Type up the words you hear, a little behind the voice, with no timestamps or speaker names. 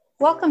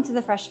Welcome to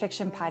the Fresh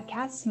Fiction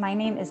Podcast. My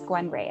name is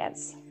Gwen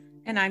Reyes.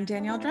 And I'm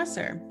Danielle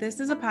Dresser. This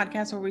is a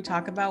podcast where we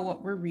talk about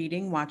what we're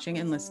reading, watching,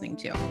 and listening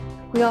to.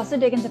 We also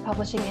dig into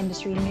publishing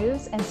industry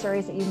news and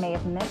stories that you may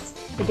have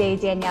missed. Today,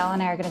 Danielle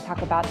and I are going to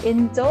talk about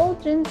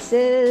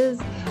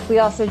indulgences. We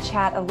also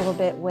chat a little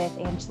bit with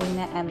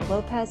Angelina and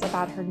Lopez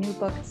about her new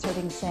book,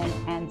 Serving Sin,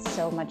 and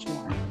so much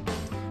more.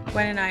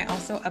 Gwen and I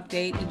also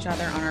update each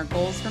other on our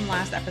goals from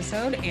last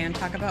episode and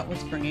talk about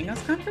what's bringing us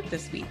comfort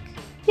this week.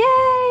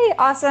 Yay!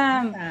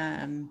 Awesome.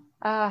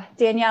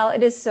 Danielle,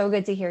 it is so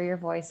good to hear your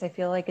voice. I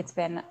feel like it's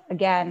been,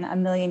 again, a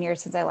million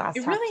years since I last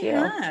talked to you. It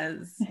really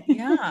has.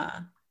 Yeah.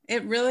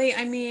 It really,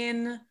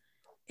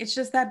 it's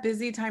just that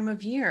busy time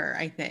of year,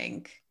 I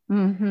think.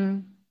 Mm-hmm.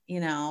 You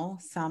know,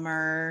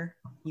 summer,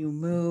 you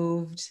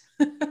moved.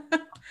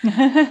 I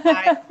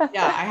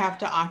have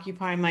to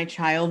occupy my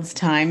child's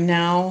time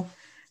now.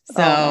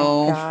 So,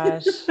 oh my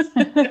gosh.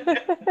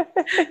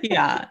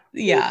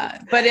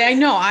 Yeah. But I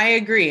know, I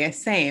agree.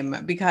 Same,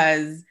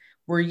 because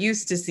we're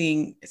used to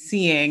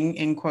seeing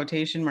in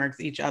quotation marks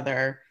each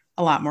other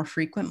a lot more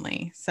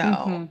frequently.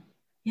 So,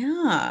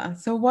 Yeah.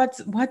 So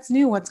what's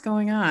new? What's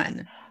going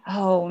on?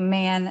 Oh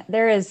man,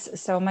 there is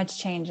so much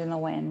change in the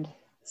wind.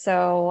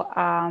 So,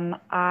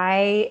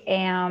 I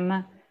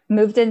am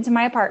moved into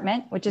my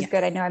apartment, which is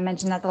good. I know I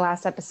mentioned that the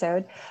last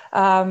episode.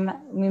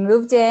 We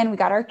moved in, we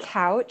got our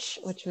couch,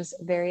 which was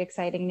very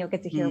exciting. You'll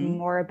get to hear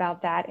more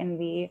about that in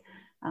the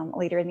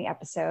later in the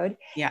episode.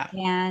 Yeah.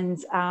 And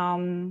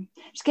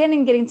just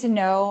getting to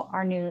know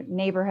our new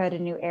neighborhood, a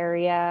new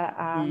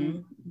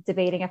area,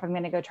 debating if I'm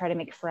going to go try to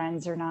make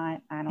friends or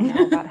not. I don't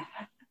know about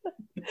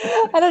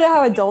I don't know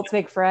how adults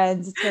make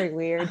friends. It's very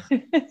weird.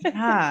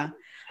 Yeah,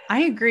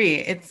 I agree.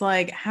 It's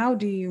like, how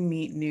do you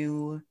meet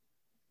new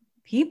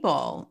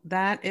people?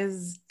 That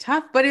is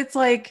tough, but it's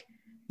like,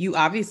 you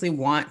obviously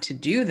want to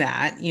do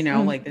that, you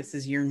know, like this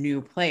is your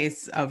new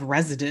place of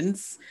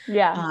residence.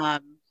 Yeah.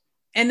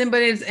 And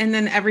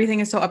then everything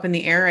is so up in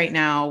the air right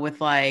now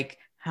with like,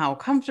 how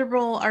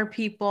comfortable are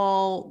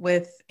people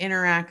with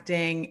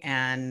interacting?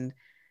 And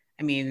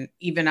I mean,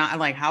 even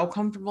like, how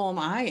comfortable am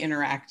I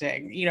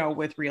interacting, you know,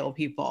 with real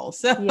people?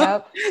 So,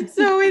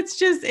 so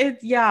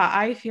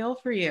I feel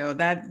for you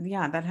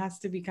that has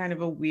to be kind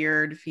of a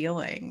weird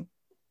feeling.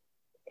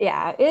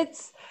 Yeah,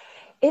 it's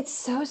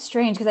so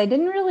strange because I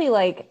didn't really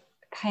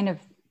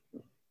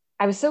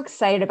I was so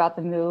excited about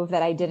the move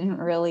that I didn't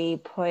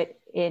really put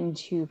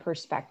into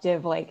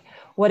perspective like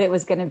what it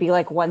was going to be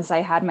like once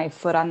I had my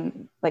feet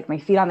on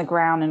the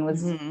ground and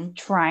was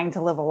trying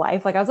to live a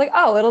life. Like I was like,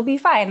 oh, it'll be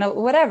fine,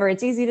 whatever,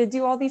 it's easy to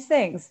do all these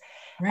things.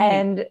 Right.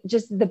 And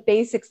just the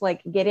basics,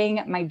 like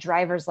getting my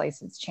driver's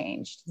license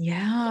changed,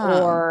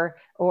 or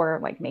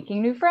like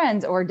making new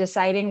friends, or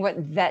deciding what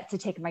vet to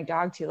take my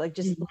dog to, like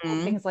just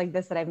things like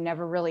this that I've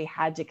never really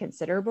had to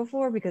consider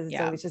before because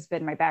it's always just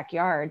been my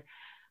backyard.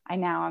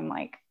 I'm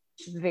like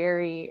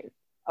very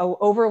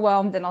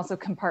overwhelmed and also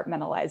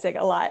compartmentalizing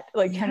a lot,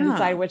 like trying to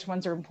decide which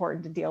ones are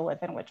important to deal with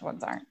and which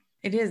ones aren't.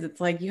 It is. It's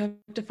like you have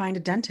to find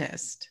a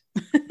dentist.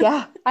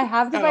 Yeah, I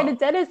have to find a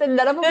dentist and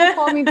none of them will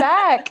call me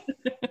back.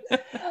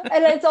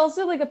 And it's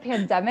also like a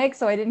pandemic,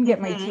 so I didn't get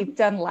my teeth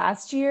done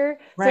last year.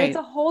 So it's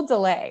a whole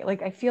delay.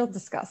 Like I feel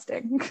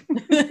disgusting.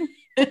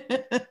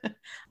 But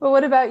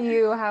what about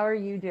you? How are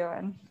you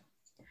doing?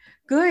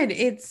 Good.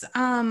 It's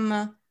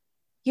last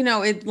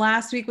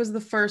week was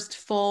the first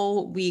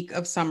full week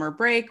of summer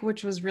break,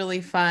 which was really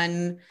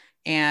fun.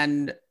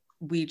 And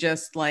we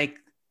just like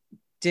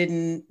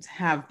didn't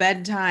have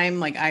bedtime.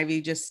 Like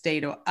Ivy just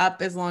stayed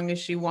up as long as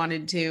she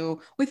wanted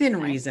to within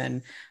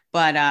reason.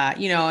 But,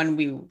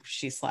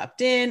 she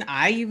slept in.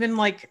 I even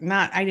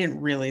I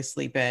didn't really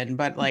sleep in,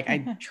 but like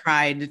I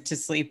tried to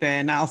sleep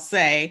in, I'll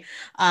say.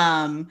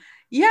 And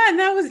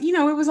that was,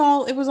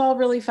 it was all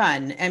really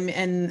fun.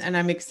 And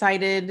I'm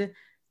excited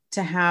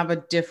to have a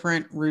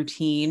different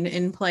routine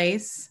in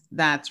place.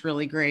 That's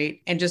really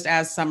great. And just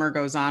as summer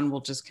goes on,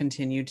 we'll just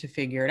continue to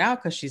figure it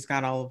out because she's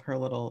got all of her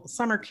little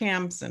summer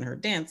camps and her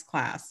dance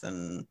class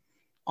and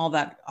all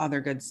that other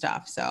good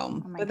stuff.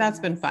 So, but that's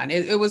been fun.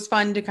 It was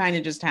fun to kind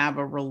of just have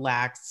a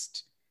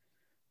relaxed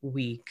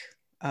week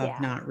of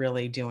not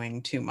really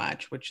doing too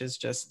much, which is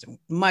just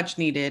much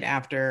needed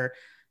after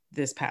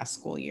this past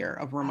school year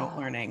of remote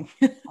learning.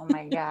 Oh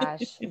my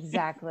gosh,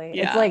 exactly.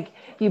 It's like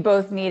you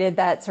both needed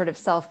that sort of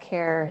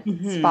self-care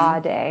spa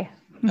day.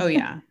 Oh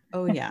yeah,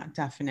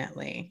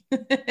 definitely.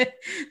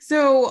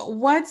 So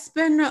what's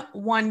been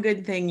one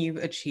good thing you've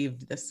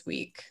achieved this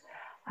week?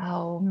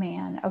 Oh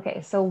man.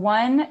 Okay. So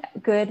one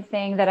good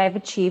thing that I've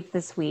achieved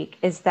this week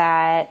is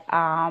that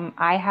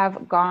I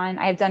have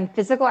done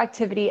physical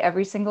activity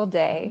every single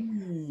day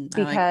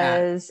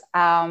because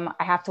I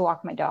have to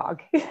walk my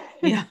dog.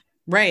 Yeah.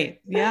 Right.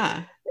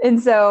 Yeah.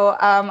 And so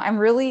I'm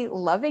really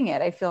loving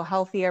it. I feel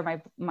healthier.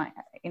 My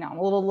I'm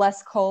a little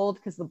less cold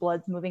because the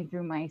blood's moving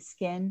through my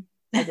skin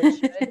as it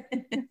should.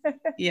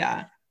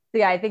 Yeah. So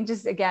yeah, I think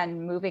just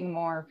again, moving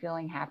more,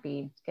 feeling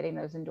happy, getting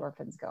those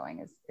endorphins going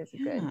is a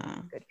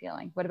good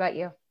feeling. What about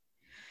you?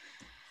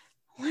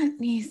 Let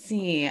me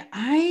see.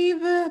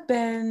 I've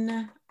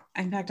been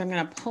in fact, I'm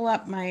going to pull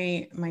up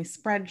my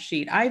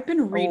spreadsheet. I've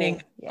been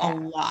reading a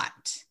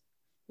lot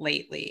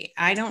lately.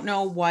 I don't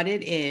know what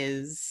it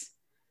is,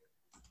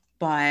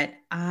 but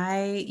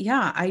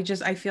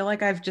I feel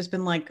like I've just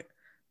been like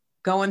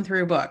going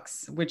through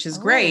books, which is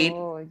great.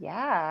 Oh,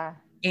 yeah.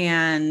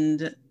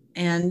 And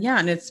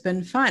it's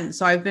been fun.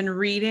 So I've been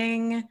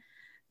reading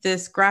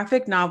this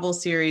graphic novel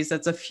series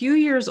that's a few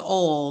years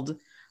old,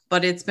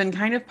 but it's been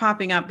kind of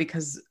popping up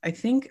because I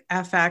think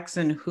FX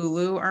and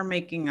Hulu are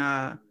making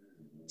a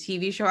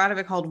TV show out of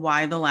it called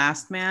Why the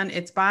Last Man.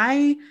 It's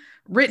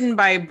written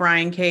by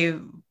Brian K.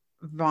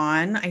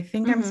 Vaughan. I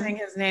think I'm saying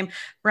his name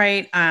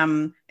right.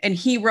 And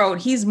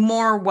he's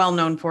more well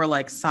known for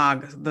like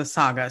the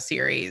Saga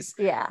series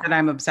that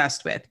I'm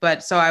obsessed with.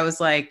 But so I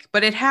was like,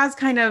 but it has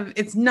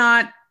it's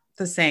not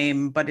the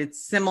same, but it's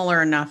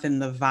similar enough in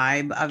the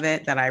vibe of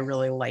it that I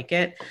really like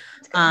it.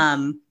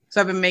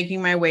 So I've been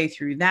making my way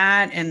through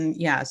that. And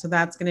so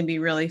that's going to be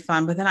really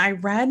fun. But then I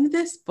read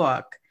this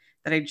book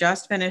that I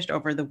just finished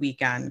over the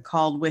weekend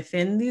called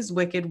Within These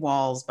Wicked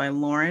Walls by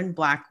Lauren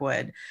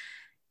Blackwood.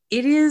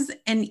 It is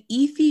an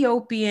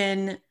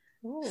Ethiopian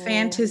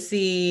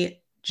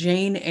fantasy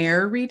Jane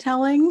Eyre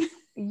retelling.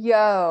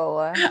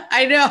 Yo.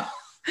 I know.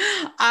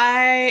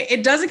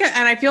 It doesn't,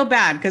 and I feel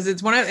bad because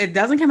it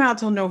doesn't come out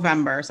till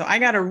November. So I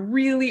got a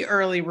really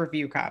early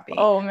review copy.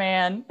 Oh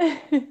man.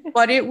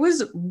 But it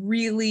was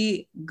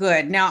really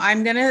good. Now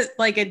I'm going to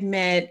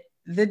admit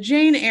the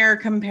Jane Eyre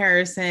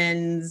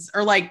comparisons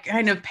or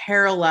kind of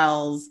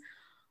parallels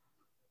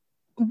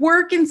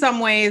work in some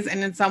ways.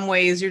 And in some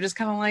ways you're just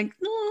kind of like,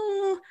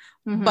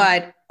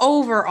 but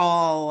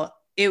overall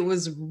it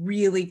was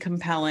really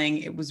compelling.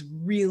 It was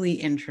really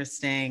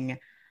interesting.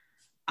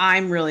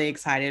 I'm really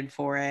excited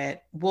for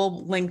it.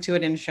 We'll link to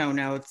it in show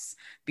notes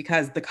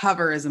because the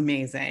cover is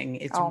amazing.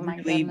 It's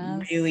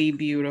really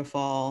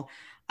beautiful.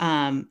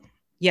 I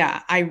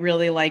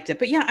really liked it.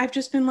 But I've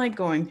just been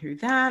going through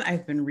that.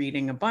 I've been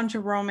reading a bunch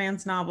of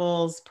romance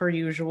novels per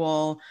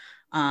usual.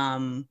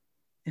 In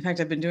fact,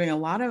 I've been doing a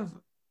lot of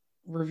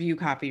review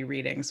copy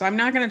reading. So I'm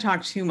not going to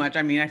talk too much.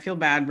 I mean, I feel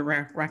bad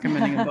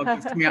recommending a book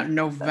that's coming out in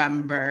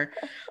November,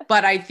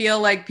 but I feel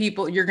like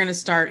you're going to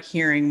start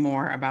hearing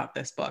more about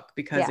this book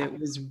because it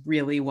was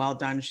really well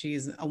done.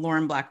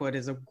 Lauren Blackwood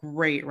is a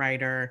great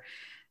writer.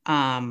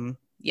 You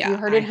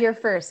heard it here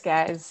first,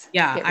 guys.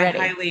 Yeah,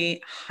 I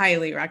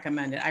highly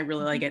recommend it. I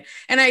really like it.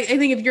 And I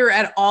think if you're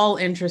at all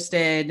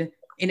interested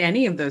in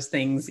any of those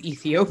things,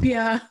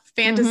 Ethiopia,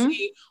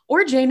 fantasy,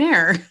 or Jane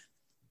Eyre,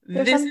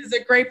 this is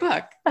a great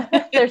book.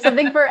 There's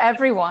something for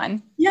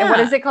everyone. Yeah. And what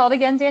is it called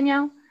again,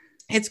 Danielle?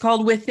 It's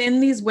called Within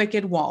These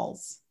Wicked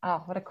Walls.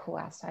 Oh, what a cool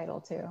ass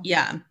title too.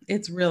 Yeah,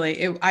 it's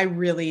I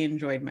really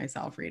enjoyed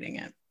myself reading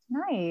it.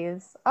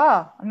 Nice.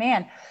 Oh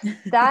man,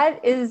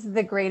 that is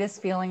the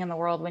greatest feeling in the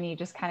world when you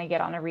just kind of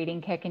get on a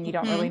reading kick and you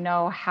don't really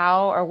know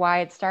how or why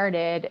it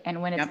started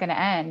and when it's going to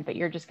end, but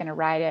you're just going to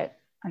ride it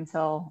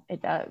until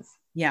it does.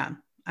 Yeah.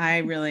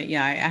 I've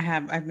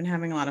been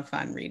having a lot of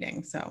fun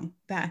reading. So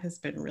that has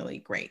been really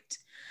great.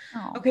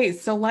 Oh. Okay.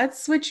 So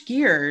let's switch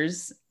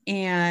gears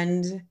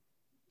and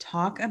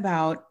talk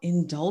about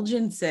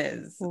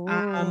indulgences.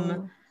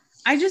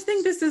 I just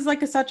think this is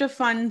such a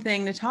fun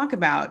thing to talk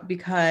about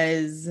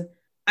because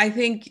I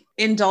think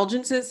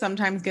indulgences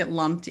sometimes get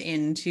lumped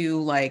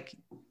into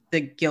the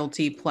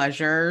guilty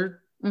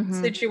pleasure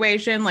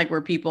situation,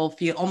 where people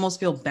almost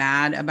feel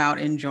bad about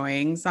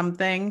enjoying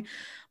something.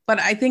 But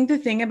I think the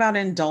thing about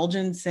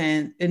indulgences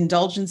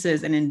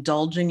and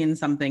indulging in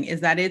something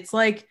is that it's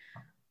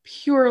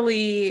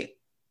purely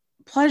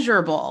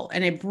pleasurable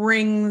and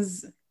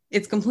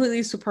it's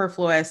completely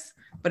superfluous,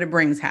 but it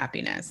brings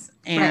happiness.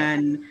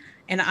 And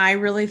I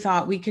really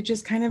thought we could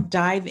just kind of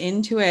dive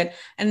into it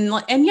and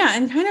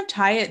kind of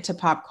tie it to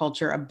pop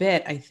culture a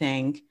bit, I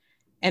think,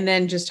 and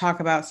then just talk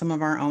about some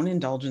of our own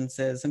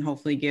indulgences and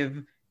hopefully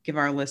give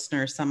our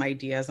listeners some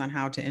ideas on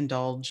how to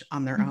indulge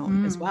on their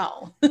own as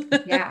well.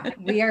 Yeah,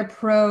 we are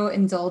pro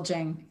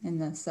indulging in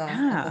this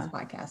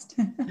podcast.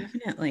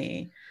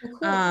 Definitely.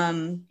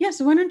 Well, cool.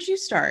 So why don't you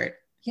start?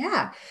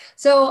 Yeah.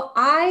 So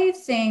I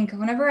think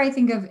whenever I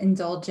think of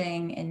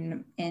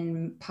indulging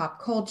in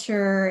pop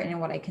culture and in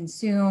what I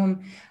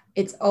consume,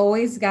 it's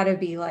always got to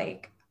be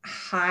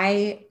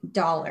high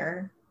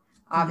dollar,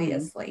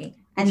 obviously.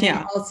 And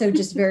then also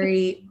just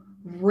very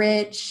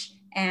rich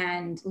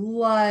and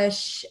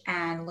lush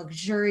and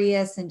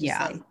luxurious and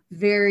just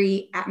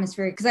very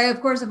atmospheric. Because I,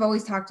 of course, have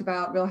always talked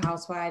about Real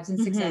Housewives and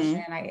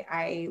Succession.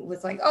 I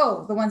was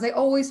the ones I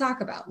always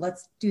talk about.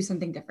 Let's do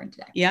something different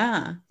today.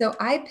 Yeah. So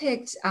I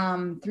picked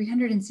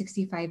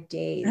 365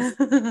 Days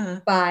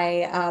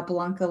by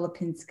Blanka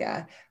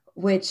Lipinska,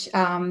 which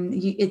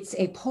it's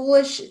a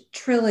Polish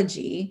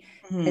trilogy.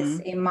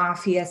 It's a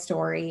mafia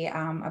story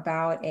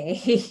about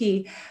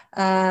a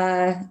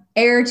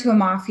heir to a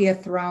mafia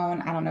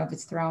throne. I don't know if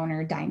it's throne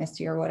or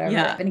dynasty or whatever.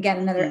 And again,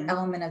 another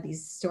element of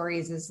these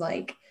stories is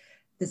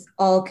this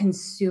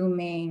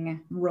all-consuming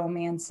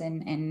romance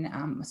and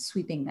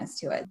sweepingness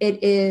to it.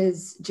 It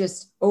is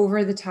just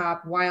over the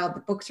top, wild. The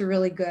books are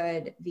really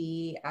good.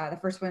 The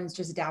first one is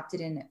just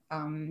adapted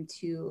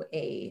to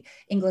a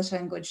English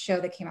language show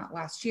that came out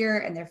last year,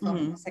 and they're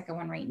filming the second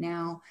one right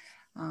now.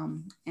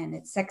 And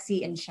it's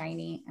sexy and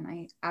shiny, and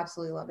I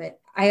absolutely love it.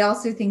 I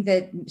also think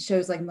that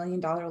shows like $1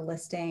 Million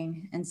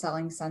Listing and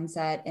Selling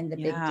Sunset and The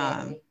Big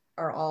Day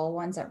are all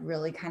ones that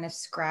really kind of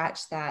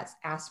scratch that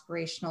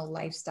aspirational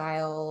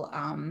lifestyle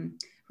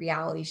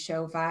reality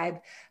show vibe.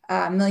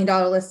 $1 Million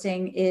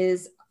Listing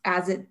is,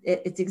 as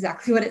it's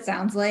exactly what it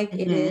sounds like.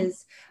 It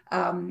is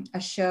a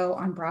show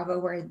on Bravo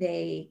where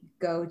they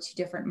go to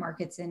different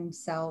markets and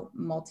sell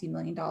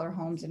multi-million-dollar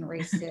homes and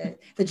race to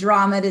the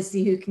drama to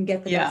see who can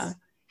get the best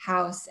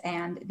house.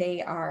 And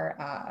they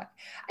are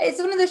it's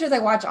one of the shows I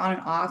watch on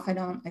and off.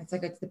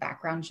 It's the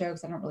background show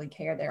because I don't really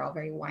care. They're all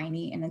very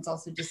whiny, and it's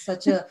also just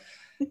such a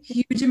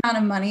huge amount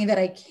of money that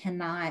I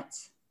cannot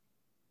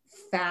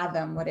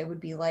fathom what it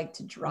would be like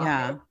to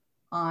drop it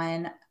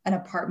on an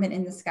apartment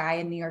in the sky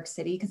in New York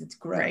City, because it's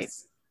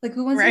gross. Like,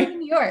 who wants to live in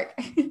New York?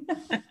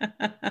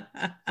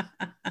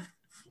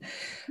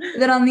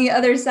 Then on the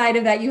other side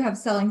of that, you have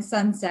Selling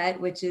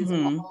Sunset, which is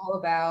all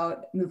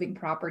about moving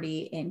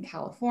property in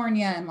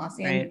California and Los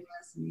Angeles,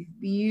 and these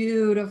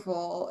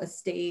beautiful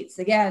estates,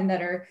 again,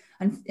 that are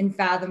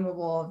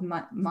unfathomable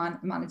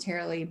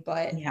monetarily,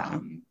 but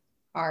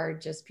are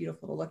just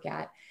beautiful to look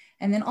at.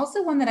 And then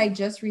also one that I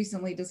just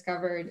recently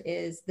discovered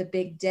is The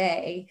Big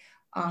Day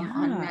on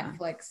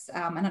Netflix.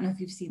 I don't know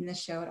if you've seen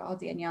this show at all,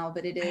 Danielle,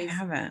 but it is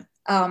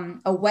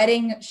a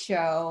wedding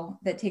show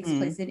that takes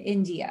place in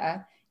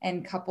India,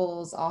 and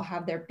couples all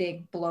have their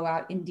big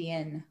blowout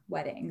Indian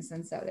weddings.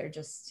 And so they're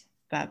just,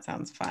 that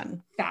sounds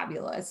fun.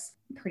 Fabulous.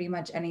 Pretty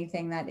much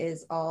anything that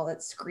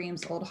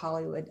screams old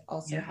Hollywood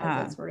also has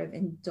that sort of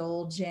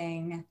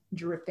indulging,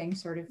 dripping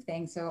sort of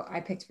thing. So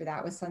I picked for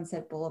that with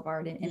Sunset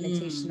Boulevard and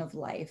Imitation of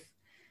Life.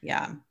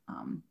 Yeah.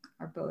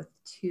 Are both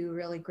two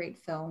really great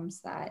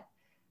films that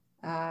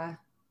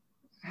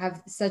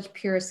have such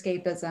pure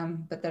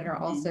escapism, but that are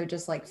also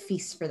just like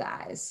feasts for the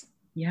eyes.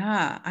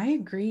 Yeah, I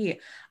agree.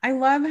 I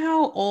love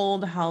how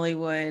old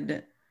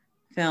Hollywood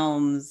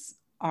films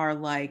are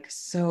like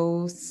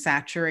so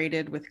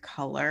saturated with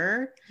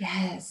color.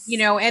 Yes.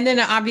 And then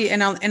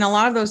and a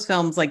lot of those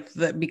films, like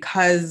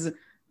because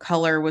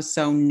color was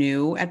so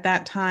new at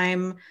that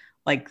time,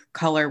 like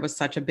color was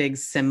such a big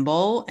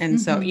symbol. And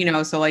so,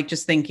 so like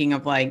just thinking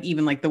of like,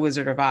 even like The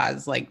Wizard of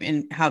Oz, like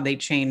in how they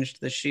changed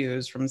the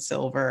shoes from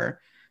silver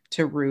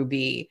to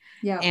ruby.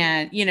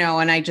 And,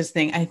 and I just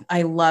think,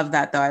 I love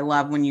that though. I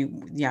love when you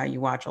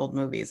watch old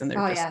movies and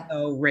they're just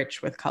so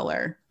rich with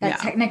color. That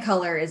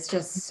Technicolor is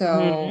just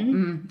so,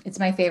 it's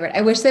my favorite.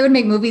 I wish they would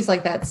make movies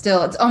like that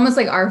still. It's almost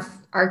like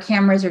our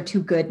cameras are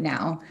too good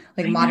now.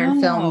 Like modern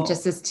film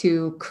just is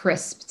too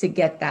crisp to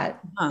get that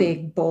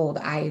big, bold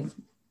eye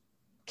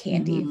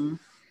candy.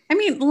 I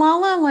mean, La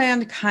La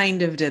Land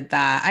kind of did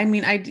that. I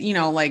mean,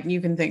 like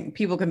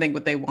people can think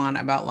what they want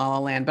about La La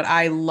Land, but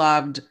I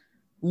loved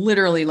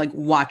literally like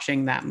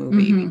watching that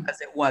movie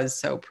because it was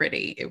so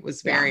pretty. It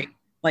was very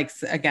like,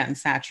 again,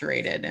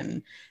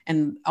 saturated,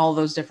 and all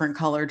those different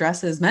color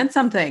dresses meant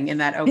something in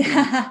that opening,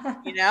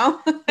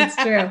 It's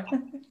true.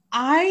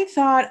 I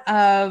thought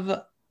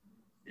of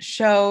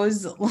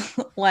shows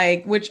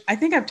like, which I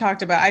think I've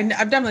talked about. I've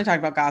definitely talked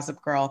about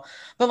Gossip Girl,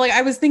 but like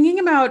I was thinking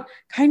about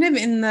kind of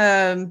in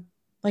the,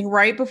 like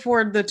right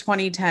before the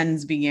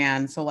 2010s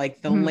began. So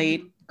like the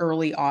late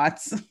early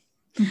aughts.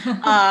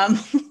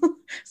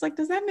 It's like,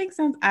 does that make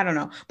sense? I don't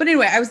know. But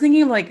anyway, I was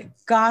thinking of like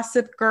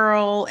Gossip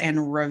Girl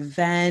and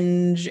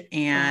Revenge,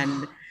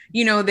 and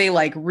they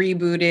like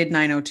rebooted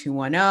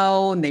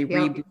 90210, and they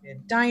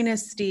rebooted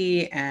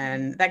Dynasty,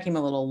 and that came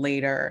a little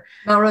later.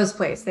 Melrose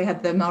Place. They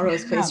had the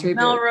Melrose Place reboot.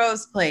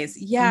 Melrose Place.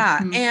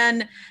 Yeah.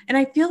 And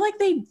I feel like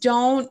they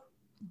don't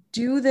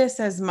do this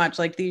as much,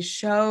 like these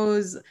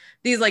shows,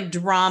 these like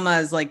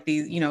dramas, like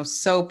these,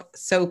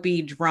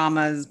 soapy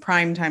dramas,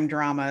 primetime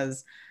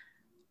dramas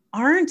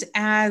aren't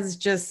as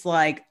just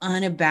like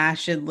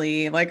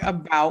unabashedly like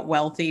about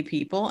wealthy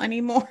people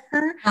anymore.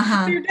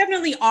 There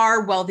definitely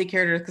are wealthy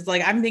characters, because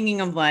like I'm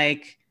thinking of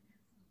like,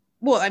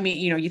 well, I mean,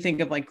 you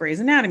think of like Grey's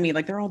Anatomy,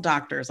 like they're all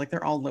doctors, like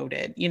they're all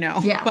loaded,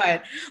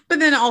 but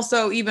then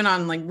also even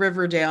on like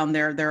Riverdale, and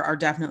there are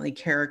definitely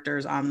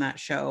characters on that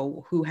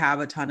show who have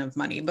a ton of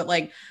money. But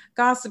like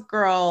Gossip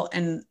Girl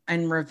and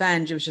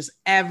Revenge, it was just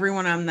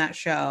everyone on that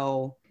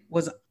show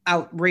was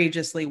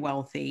outrageously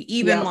wealthy.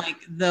 Even like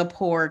the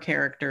poor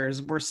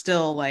characters were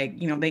still like,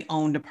 they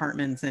owned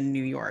apartments in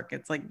New York.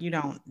 It's like, you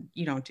don't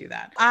do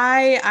that.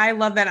 I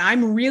love that.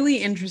 I'm really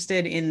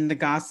interested in the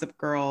Gossip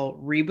Girl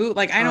reboot.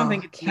 Like, I don't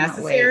think it's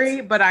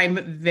necessary, but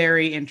I'm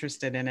very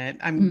interested in it.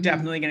 I'm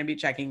definitely going to be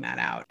checking that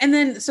out. And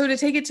then, so to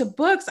take it to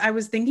books, I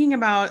was thinking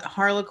about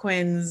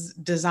Harlequin's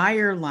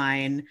Desire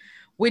line,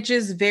 which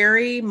is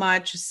very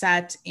much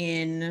set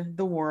in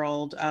the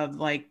world of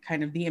like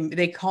kind of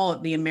they call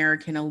it the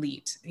American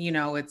elite. You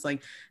know, it's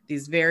like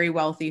these very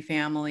wealthy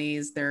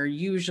families. They're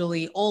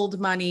usually old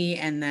money.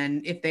 And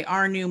then if they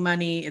are new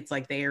money, it's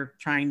like they are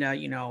trying to,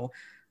 you know,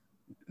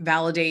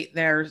 validate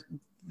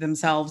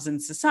themselves in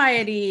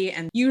society.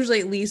 And usually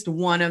at least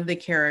one of the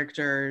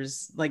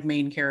characters, like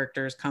main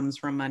characters, comes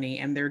from money,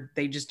 and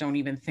they just don't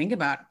even think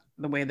about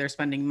the way they're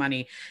spending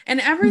money. And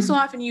every so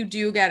often you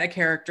do get a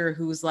character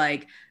who's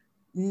like,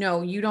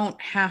 no, you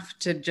don't have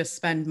to just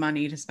spend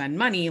money to spend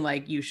money.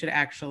 Like you should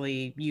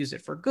actually use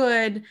it for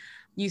good.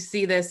 You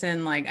see this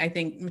in like, I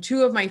think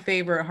two of my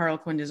favorite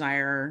Harlequin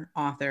Desire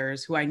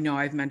authors, who I know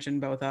I've mentioned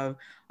both of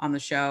on the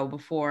show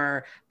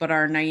before, but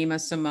are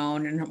Naima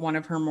Simone, and one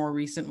of her more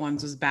recent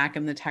ones was Back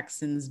in the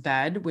Texan's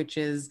Bed, which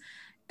is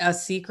a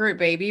secret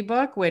baby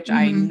book, which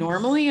I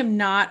normally am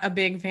not a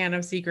big fan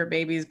of secret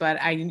babies, but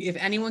if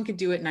anyone could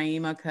do it,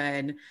 Naima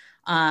could.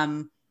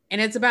 And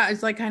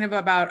it's like kind of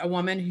about a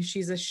woman who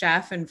she's a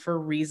chef, and for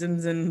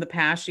reasons in the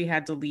past, she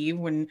had to leave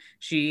when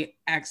she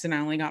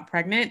accidentally got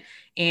pregnant.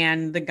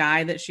 And the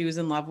guy that she was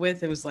in love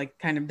with, it was like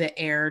kind of the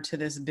heir to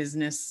this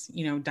business,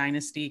 you know,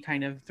 dynasty,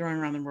 kind of throwing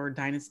around the word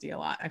dynasty a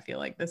lot. I feel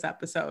like this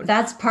episode.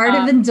 That's part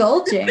of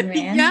indulging,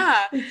 man.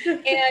 Yeah.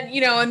 And, you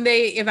know, and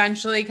they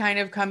eventually kind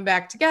of come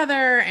back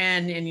together,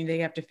 and they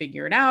have to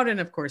figure it out. And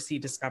of course he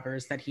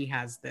discovers that he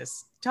has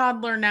this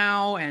toddler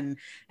now, and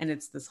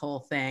it's this whole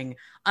thing.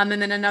 And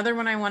then another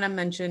one I want to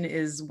mention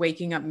is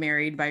Waking Up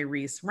Married by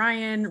Reese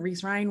Ryan.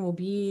 Reese Ryan will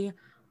be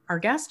our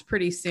guest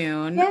pretty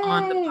soon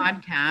on the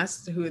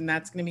podcast, and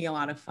that's going to be a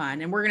lot of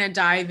fun. And we're going to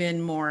dive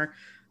in more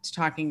to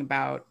talking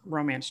about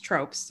romance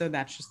tropes. So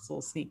that's just a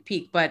little sneak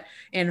peek. But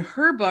in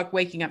her book,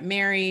 Waking Up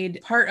Married,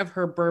 part of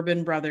her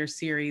Bourbon Brothers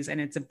series,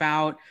 and it's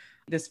about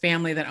this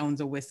family that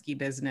owns a whiskey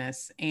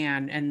business,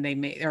 and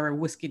they're a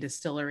whiskey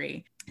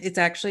distillery. It's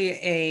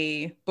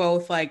actually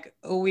both like,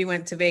 oh, we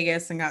went to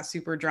Vegas and got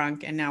super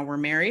drunk and now we're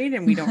married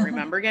and we don't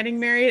remember getting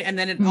married. And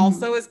then it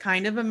also is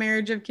kind of a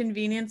marriage of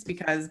convenience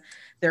because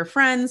they're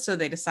friends. So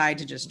they decide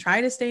to just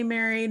try to stay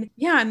married.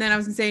 Yeah. And then I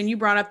was gonna say, and you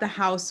brought up the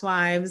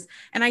housewives.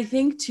 And I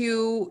think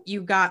too,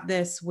 you got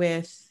this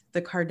with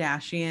the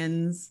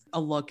Kardashians,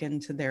 a look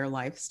into their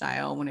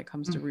lifestyle when it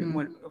comes to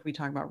when we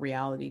talk about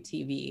reality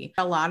TV.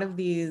 A lot of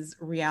these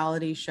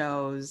reality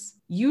shows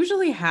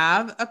usually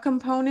have a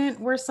component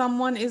where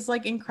someone is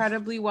like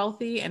incredibly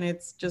wealthy, and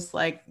it's just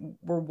like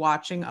we're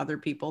watching other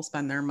people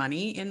spend their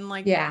money in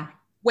like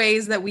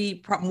ways that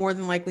we more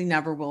than likely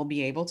never will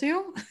be able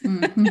to.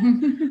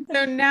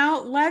 So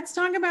now let's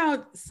talk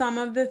about some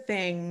of the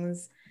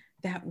things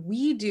that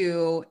we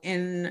do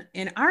in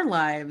our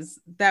lives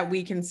that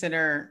we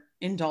consider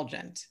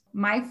indulgent.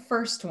 My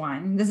first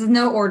one, this is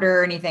no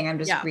order or anything, I'm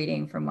just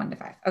reading from 1 to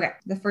 5. Okay.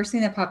 The first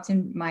thing that popped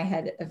in my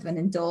head of an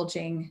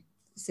indulging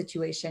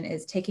situation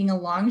is taking a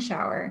long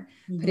shower,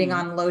 putting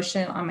on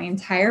lotion on my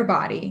entire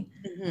body,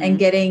 and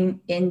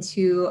getting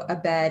into a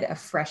bed of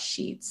fresh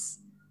sheets.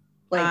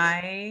 Like,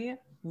 I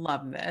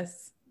love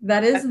this.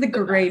 That's the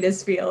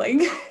greatest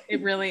feling.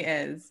 It really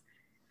is.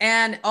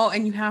 And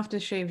you have to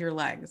shave your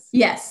legs.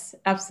 Yes,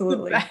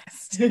 absolutely.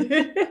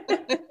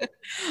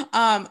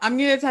 I'm going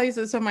to tell you,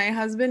 so my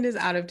husband is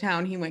out of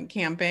town. He went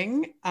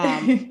camping.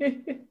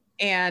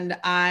 And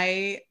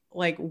I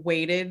like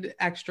waited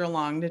extra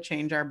long to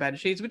change our bed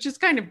sheets, which is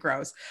kind of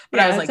gross. But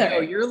I was like,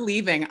 oh, you're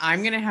leaving.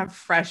 I'm going to have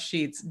fresh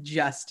sheets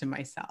just to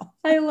myself.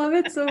 I love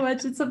it so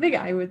much. It's something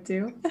I would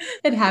do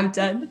and have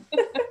done.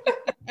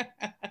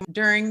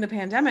 During the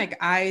pandemic,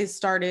 I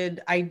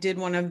did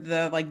one of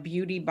the like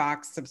beauty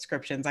box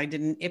subscriptions. I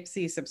did an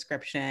Ipsy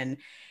subscription,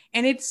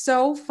 and it's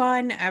so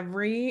fun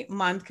every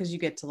month because you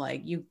get to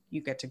like, you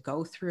get to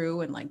go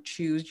through and like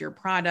choose your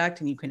product,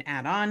 and you can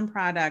add on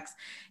products.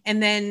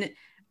 And then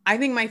I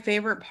think my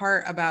favorite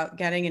part about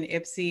getting an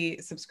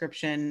Ipsy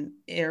subscription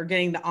or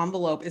getting the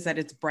envelope is that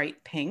it's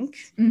bright pink.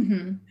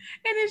 And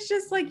it's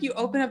just like, you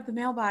open up the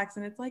mailbox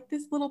and it's like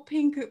this little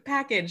pink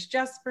package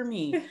just for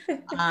me.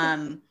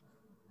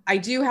 I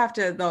do have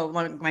to, though,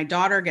 my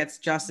daughter gets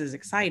just as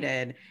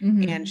excited,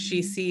 and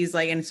she sees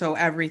like, and so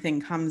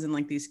everything comes in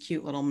like these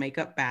cute little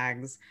makeup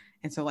bags.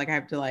 And so like, I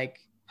have to like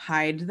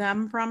hide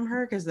them from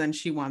her because then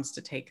she wants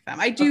to take them.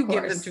 I do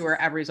give them to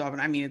her every so often.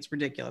 I mean, it's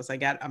ridiculous. I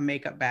get a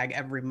makeup bag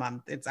every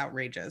month. It's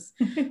outrageous.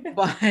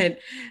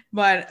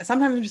 but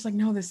sometimes I'm just like,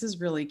 no, this is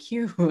really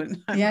cute.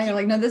 Yeah. You're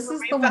like, no, this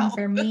is the one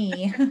for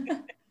me.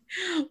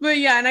 But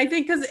yeah, and I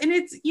think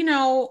it's, you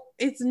know,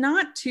 it's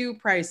not too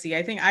pricey.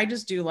 I think I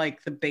just do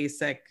like the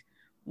basic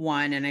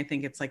one, and I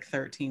think it's like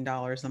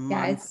 $13 a month.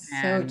 Yeah, it's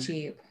so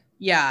cheap.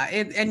 Yeah,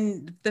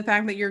 and the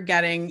fact that you're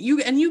getting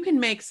you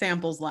can make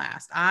samples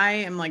last. I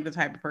am like the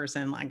type of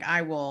person, like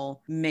I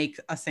will make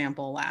a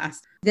sample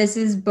last. This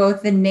is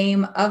both the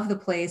name of the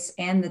place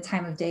and the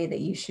time of day that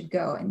you should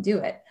go and do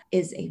it.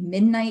 Is a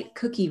midnight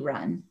cookie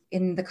run.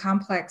 In the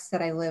complex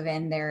that I live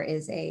in, there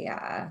is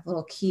a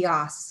little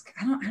kiosk.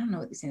 I don't know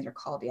what these things are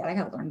called yet. I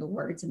got to learn the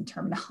words and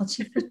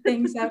terminology for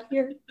things out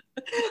here.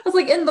 I was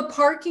like, in the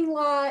parking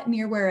lot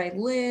near where I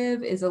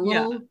live is a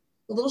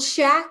little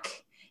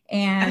shack,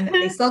 and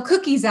they sell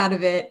cookies out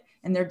of it,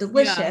 and they're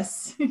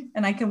delicious. Yeah.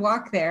 And I can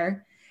walk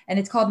there, and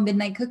it's called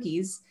Midnight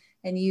Cookies,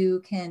 and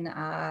you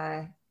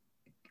can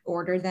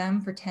order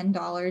them for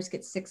 $10,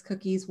 get 6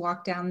 cookies,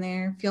 walk down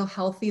there, feel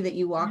healthy that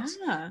you walked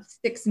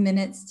 6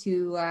 minutes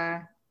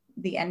to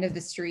the end of the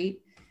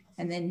street,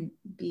 and then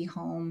be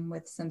home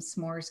with some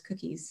s'mores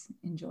cookies,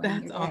 enjoying your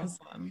day. That's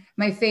awesome.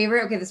 My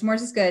favorite, the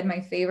s'mores is good.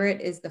 My favorite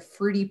is the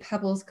Fruity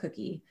Pebbles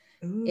cookie.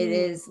 Ooh. It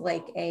is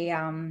like a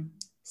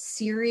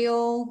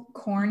cereal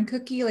corn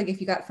cookie, like if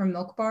you got from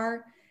Milk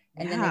Bar,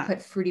 and then they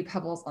put Fruity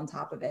Pebbles on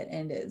top of it,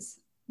 and it is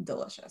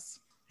delicious.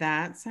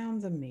 That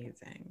sounds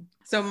amazing.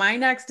 So my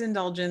next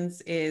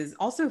indulgence is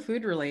also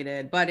food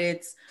related, but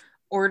it's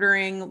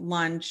ordering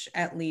lunch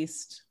at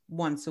least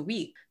once a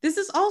week. This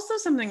is also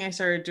something I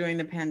started doing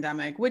the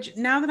pandemic, which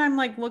now that I'm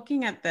like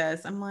looking at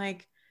this, I'm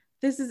like,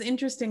 this is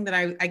interesting that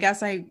I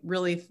guess I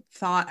really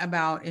thought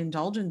about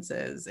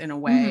indulgences in a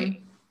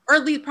way, or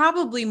at least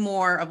probably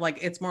more of like,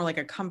 it's more like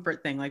a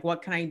comfort thing. Like,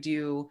 what can I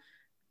do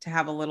to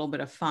have a little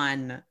bit of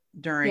fun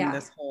during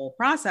this whole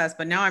process?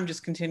 But now I'm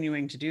just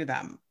continuing to do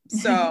them.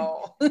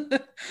 So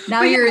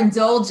now you're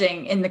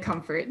indulging in the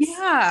comforts.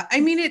 Yeah. I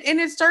mean,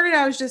 it started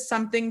out as just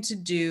something to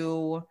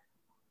do.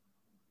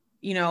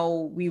 You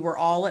know, we were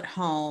all at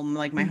home.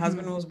 Like my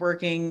husband was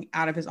working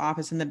out of his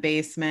office in the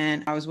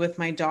basement. I was with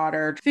my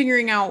daughter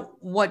figuring out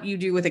what you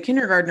do with a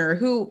kindergartner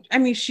who, I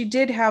mean, she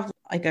did have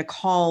like a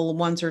call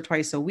once or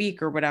twice a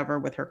week or whatever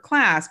with her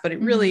class, but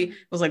it really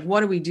was like,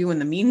 what do we do in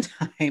the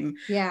meantime?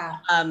 Yeah.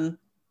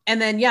 And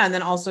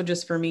then also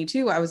just for me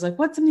too, I was like,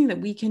 what's something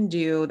that we can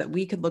do that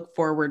we could look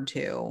forward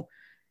to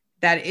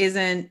that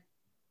isn't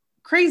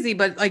crazy,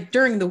 but like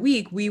during the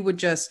week, we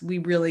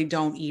really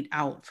don't eat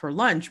out for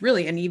lunch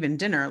really. And even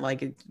dinner,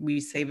 like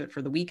we save it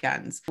for the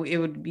weekends. It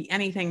would be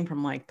anything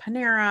from like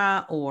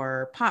Panera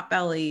or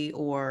Potbelly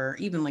or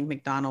even like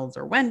McDonald's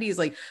or Wendy's,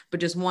 like,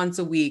 but just once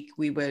a week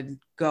we would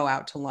go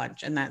out to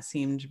lunch. And that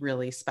seemed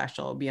really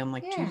special. It'd be on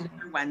like Tuesday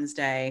or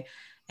Wednesday.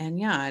 And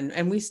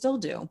and we still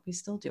do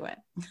it.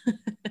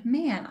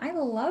 Man, I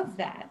love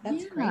that.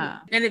 That's great.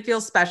 And it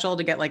feels special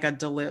to get like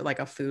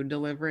a food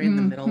delivery in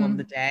the middle of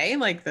the day.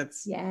 Like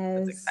that's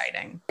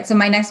exciting. So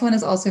my next one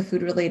is also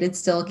food related,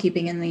 still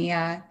keeping in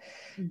the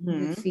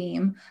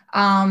theme.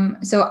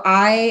 So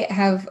I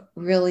have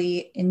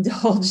really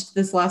indulged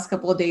this last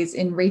couple of days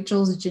in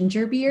Rachel's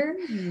ginger beer,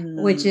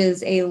 which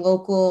is a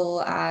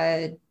local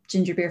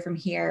ginger beer from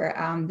here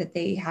that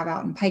they have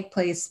out in Pike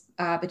Place,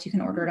 but you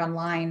can order it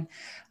online.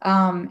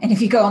 And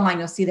if you go online,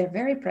 you'll see they're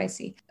very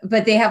pricey,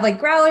 but they have like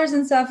growlers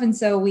and stuff. And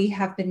so we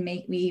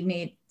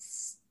made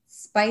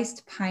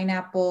spiced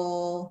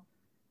pineapple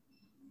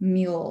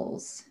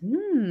mules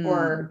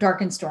or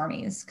dark and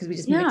stormies, because we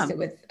just mixed it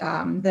with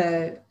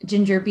the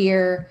ginger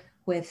beer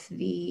with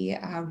the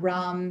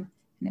rum,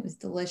 and it was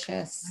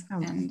delicious.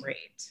 That sounds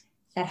great.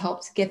 That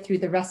helped get through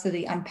the rest of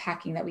the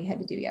unpacking that we had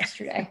to do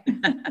yesterday.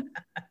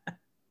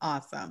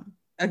 Awesome.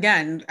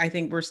 Again, I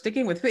think we're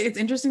sticking with food. It's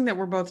interesting that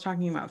we're both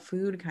talking about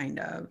food kind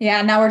of.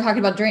 Yeah. Now we're talking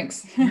about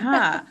drinks.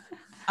 But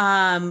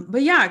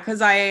yeah,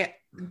 because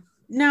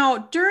now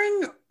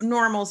during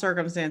normal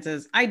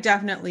circumstances, I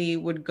definitely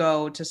would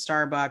go to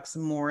Starbucks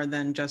more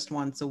than just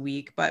once a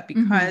week. But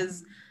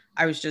because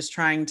I was just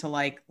trying to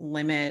like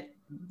limit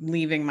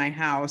leaving my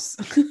house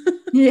for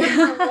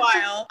a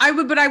while, I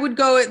would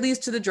go at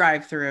least to the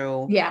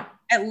drive-through. Yeah.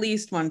 At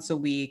least once a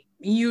week.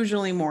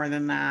 Usually more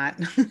than that.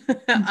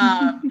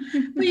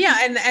 But yeah.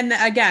 And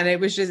again, it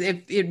was just,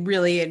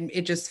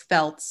 it just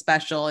felt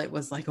special. It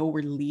was like, oh,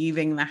 we're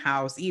leaving the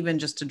house, even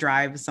just to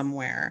drive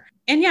somewhere.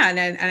 And yeah.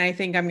 And I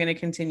think I'm going to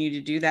continue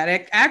to do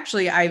that.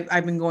 Actually,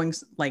 I've been going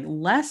like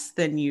less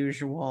than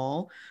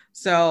usual.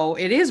 So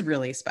it is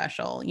really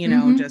special,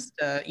 just,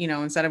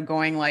 instead of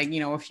going like,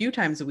 a few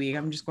times a week,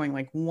 I'm just going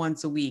like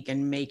once a week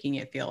and making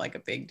it feel like a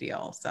big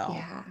deal. So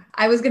yeah,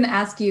 I was going to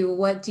ask you,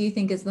 what do you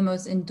think is the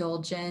most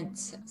indulgent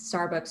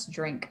Starbucks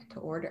drink to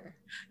order?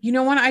 You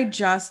know what I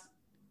just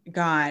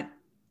got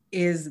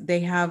is they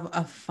have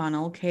a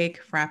funnel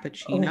cake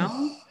Frappuccino.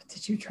 Oh,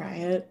 did you try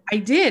it? I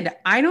did.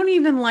 I don't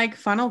even like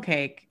funnel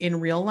cake in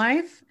real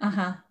life.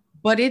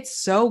 But it's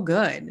so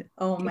good.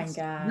 Oh my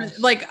gosh.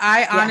 Like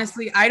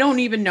honestly, I don't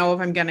even know if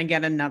I'm going to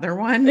get another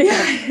one.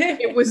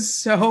 It was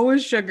so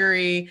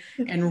sugary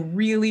and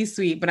really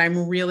sweet, but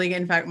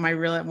in fact,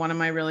 one of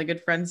my really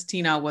good friends,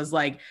 Tina, was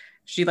like,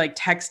 she like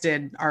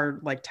texted our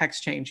like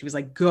text chain. She was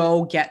like,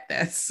 go get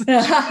this.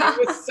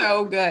 It was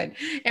so good.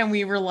 And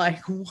we were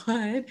like,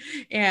 what?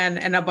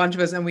 And a bunch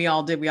of us, and we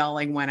all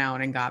like went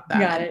out and got that.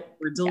 Got it.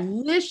 They were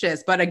delicious.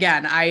 Yeah. But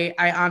again, I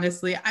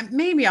honestly,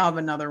 maybe I'll have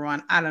another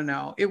one. I don't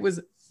know. It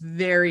was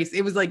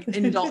like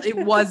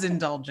it was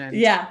indulgent.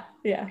 Yeah.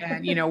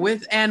 And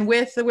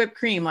with the whipped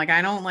cream, like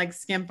I don't like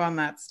skimp on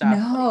that stuff.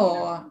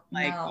 No.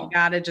 You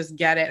gotta just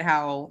get it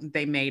how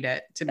they made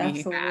it to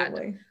be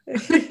had.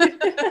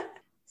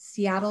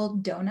 Seattle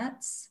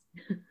donuts.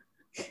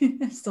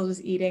 Still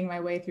just eating my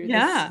way through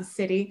this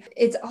city.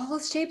 It's all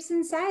shapes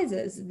and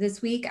sizes.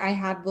 This week I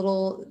had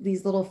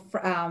these little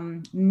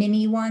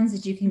mini ones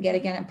that you can get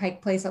again at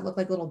Pike Place that look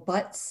like little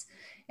butts.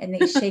 and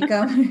they shake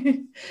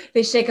them.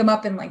 They shake them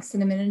up in like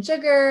cinnamon and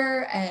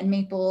sugar and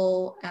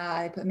maple.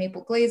 They put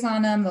maple glaze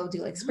on them. They'll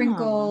do like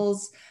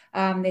sprinkles.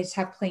 They just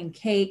have plain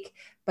cake,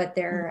 but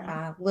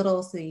they're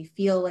little, so you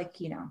feel like,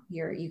 you know,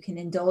 you can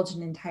indulge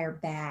an entire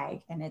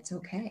bag, and it's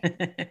okay.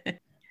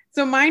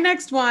 So my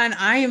next one,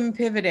 I am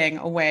pivoting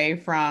away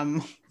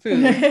from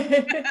food,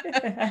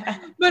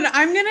 but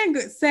I'm going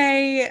to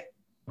say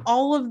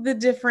all of the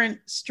different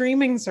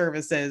streaming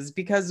services,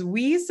 because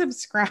we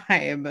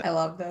subscribe. I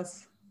love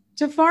this.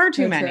 To far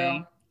too So many.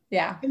 true.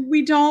 Yeah. And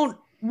we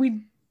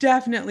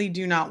definitely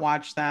do not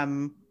watch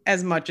them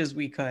as much as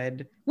we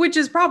could, which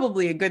is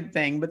probably a good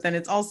thing. But then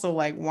it's also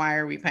like, why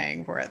are we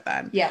paying for it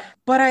then? Yeah.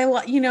 But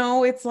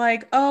it's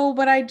like, oh,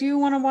 but I do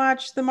want to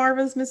watch The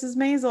Marvelous Mrs.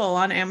 Maisel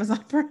on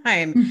Amazon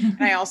Prime.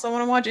 And I also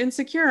want to watch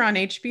Insecure on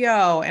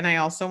HBO. And I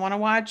also want to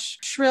watch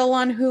Shrill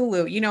on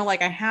Hulu. You know,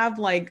 like I have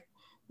like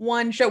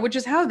one show, which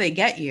is how they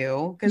get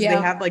you, because they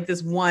have like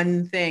this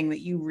one thing that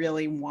you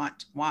really want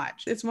to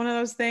watch. It's one of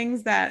those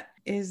things that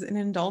is an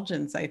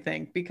indulgence, I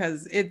think,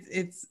 because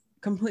it's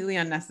completely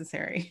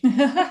unnecessary.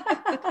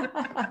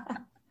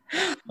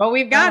 But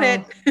we've got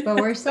it. But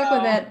we're stuck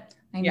with it.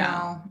 I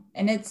know.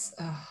 And it's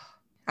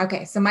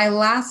okay. So my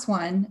last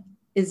one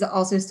is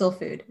also still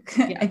food.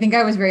 I think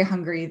I was very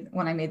hungry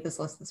when I made this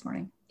list this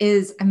morning.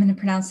 I'm going to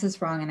pronounce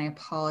this wrong and I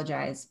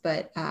apologize,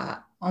 but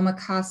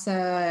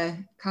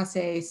omakase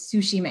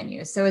sushi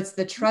menu. So it's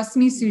the Trust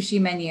Me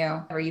sushi menu,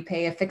 where you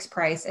pay a fixed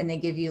price and they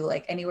give you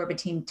like anywhere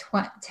between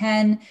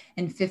 10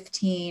 and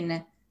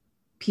 15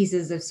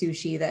 pieces of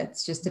sushi.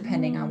 That's just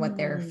depending on what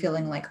they're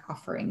feeling like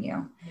offering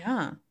you.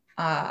 Yeah.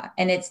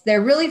 And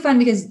they're really fun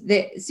because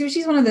sushi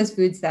is one of those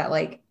foods that,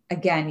 like,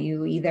 again,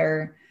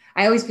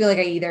 I always feel like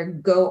I either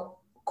go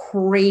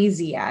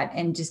crazy at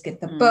and just get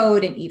the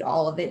boat and eat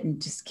all of it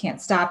and just can't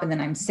stop, and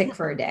then I'm sick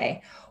for a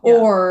day,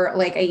 or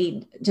like I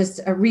eat just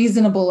a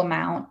reasonable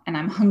amount and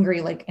I'm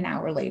hungry like an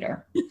hour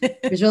later.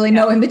 There's really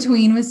no in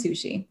between with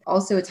sushi.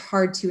 Also, it's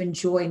hard to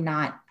enjoy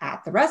not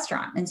at the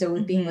restaurant, and so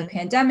with being with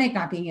pandemic,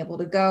 not being able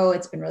to go,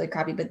 it's been really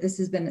crappy. But this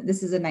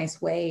is a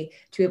nice way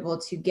to be able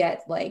to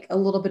get like a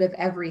little bit of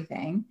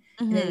everything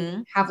and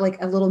then have like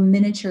a little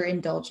miniature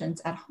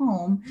indulgence at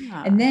home,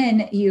 and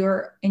then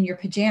you're in your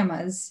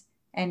pajamas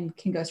and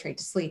can go straight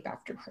to sleep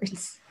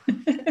afterwards.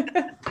 And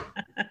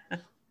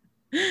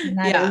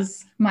that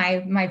is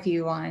my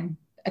view on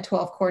a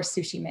 12-course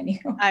sushi menu.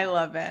 I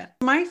love it.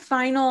 My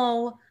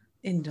final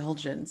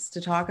indulgence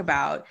to talk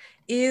about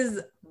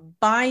is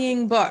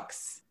buying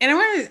books.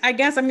 And I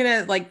guess I'm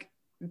going to like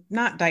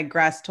not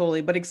digress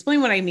totally, but explain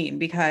what I mean,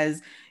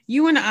 because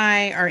you and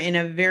I are in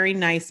a very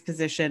nice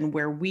position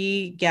where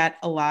we get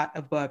a lot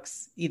of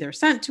books either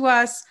sent to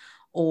us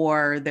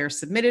or they're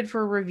submitted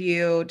for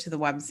review to the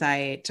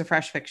website, to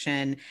Fresh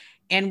Fiction.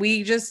 And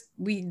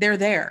they're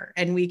there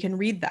and we can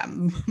read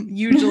them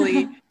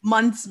usually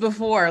months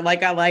before,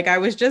 like I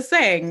was just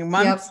saying,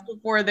 months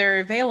before they're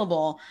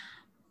available.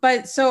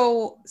 But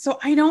so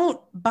I don't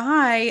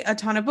buy a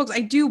ton of books.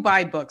 I do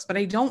buy books, but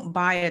I don't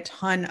buy a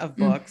ton of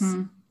books.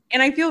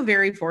 And I feel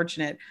very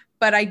fortunate,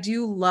 but I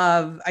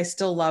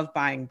still love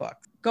buying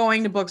books.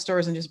 Going to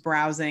bookstores and just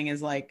browsing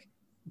is like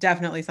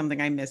definitely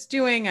something I miss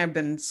doing. I've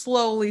been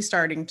slowly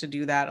starting to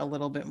do that a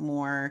little bit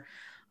more.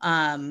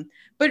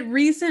 But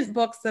recent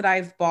books that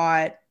I've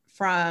bought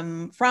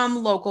from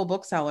local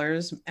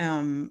booksellers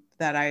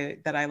that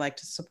I like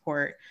to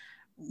support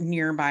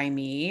nearby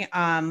me.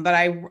 But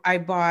I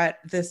bought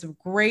this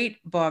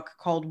great book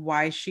called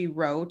Why She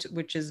Wrote,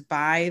 which is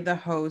by the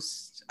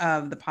host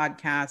of the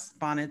podcast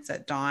Bonnets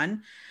at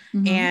Dawn.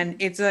 And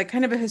it's a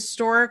kind of a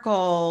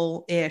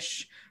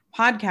historical-ish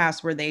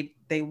podcast where they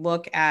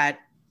look at,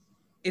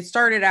 it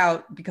started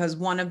out because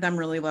one of them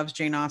really loves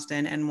Jane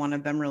Austen and one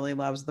of them really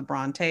loves the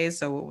Brontes.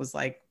 So it was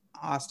like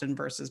Austen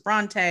versus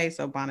Bronte.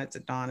 So Bonnets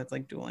at Dawn, it's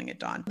like dueling at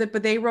dawn.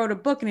 But they wrote a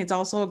book, and it's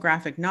also a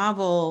graphic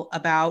novel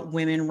about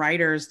women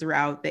writers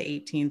throughout the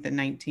 18th and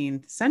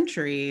 19th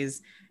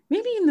centuries,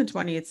 maybe in the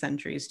 20th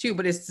centuries too.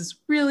 But it's this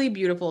really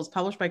beautiful, it's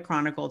published by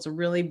Chronicle. It's a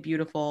really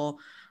beautiful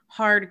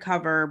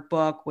hardcover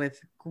book with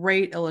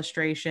great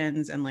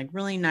illustrations and like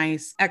really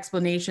nice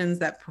explanations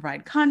that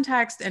provide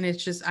context. And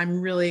it's just,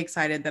 I'm really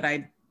excited that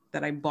I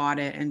bought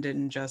it and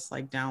didn't just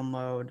like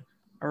download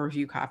a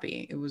review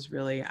copy. It was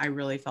really, I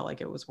really felt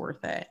like it was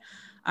worth it.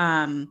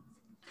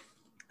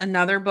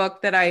 Another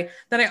book that I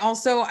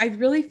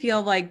really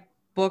feel like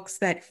books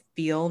that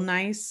feel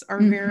nice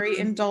are very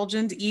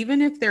indulgent,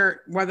 even if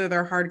whether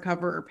they're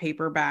hardcover or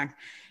paperback.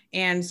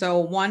 And so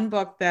one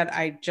book that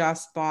I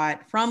just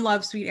bought from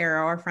Love Sweet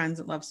Arrow, our friends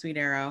at Love Sweet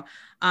Arrow,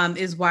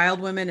 is Wild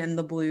Women and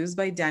the Blues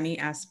by Denny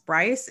S.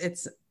 Bryce.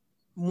 It's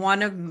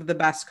one of the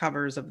best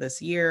covers of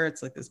this year.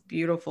 It's like this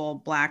beautiful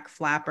black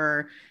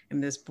flapper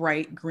and this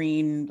bright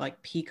green,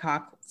 like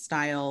peacock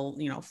style,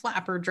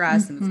 flapper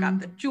dress. And it's got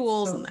the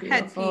jewels and the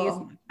headpiece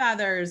and the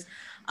feathers.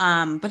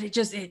 But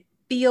it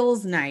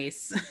feels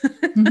nice.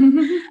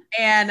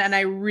 And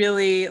I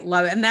really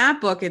love it. And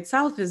that book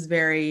itself is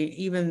very,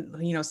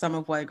 even, some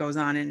of what goes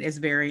on in is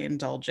very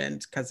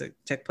indulgent because it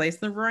took place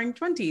in the Roaring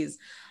 20s.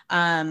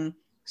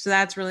 So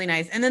that's really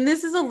nice. And then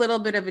this is a little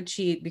bit of a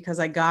cheat because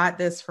I got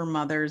this for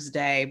Mother's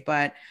Day,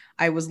 but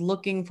I was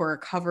looking for a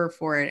cover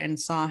for it and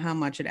saw how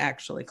much it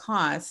actually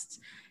costs.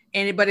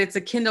 But it's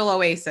a Kindle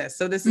Oasis.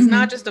 So this is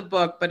not just a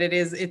book, but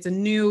it's a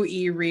new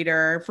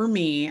e-reader for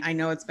me. I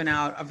know it's been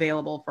out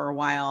available for a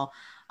while.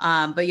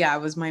 But yeah,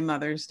 it was my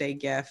Mother's Day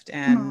gift.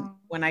 And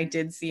when I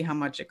did see how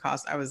much it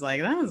cost, I was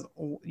like,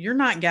 you're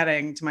not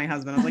getting, to my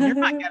husband, I was like, you're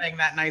not getting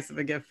that nice of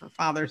a gift for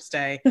Father's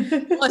Day,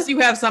 unless you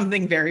have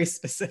something very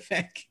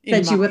specific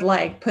that you would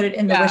like, put it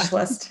in the wish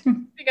list.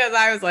 Because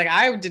I was like,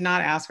 I did not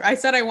ask for, I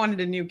said I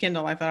wanted a new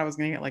Kindle. I thought I was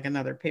going to get like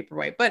another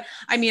paperweight, but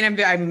I mean,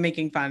 I'm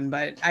making fun,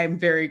 but I'm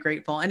very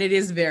grateful. And it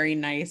is very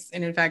nice.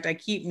 And in fact, I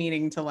keep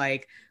meaning to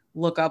like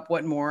look up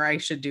what more I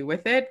should do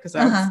with it. Cause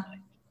I was like,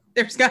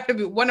 there's got to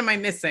be, what am I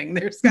missing?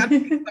 There's got to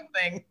be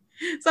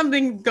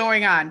something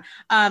going on.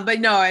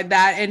 But no,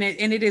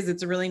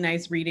 it's a really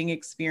nice reading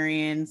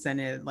experience. And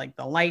it, like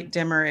the light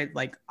dimmer, it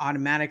like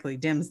automatically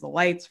dims the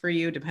lights for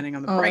you depending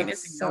on the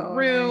brightness in your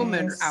room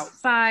and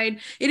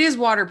outside. It is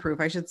waterproof,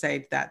 I should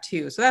say that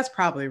too. So that's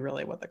probably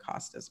really what the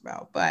cost is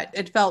about, but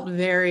it felt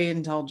very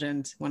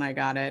indulgent when I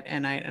got it,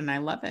 and I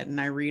love it.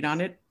 And I read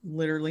on it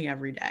literally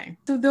every day.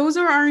 So those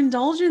are our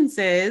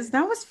indulgences.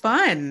 That was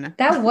fun.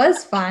 That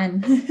was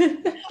fun.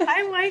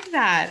 I like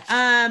that.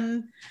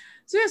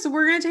 So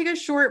we're going to take a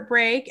short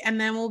break, and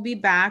then we'll be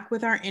back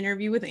with our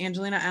interview with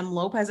Angelina M.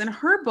 Lopez. And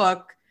her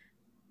book,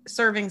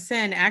 Serving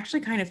Sin,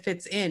 actually kind of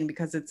fits in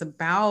because it's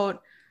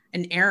about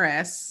an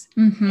heiress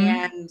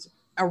and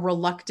a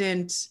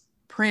reluctant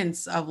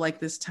prince of like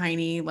this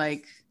tiny,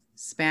 like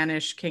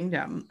Spanish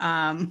kingdom.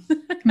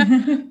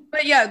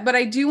 But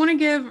I do want to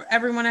give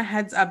everyone a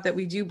heads up that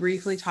we do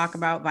briefly talk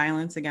about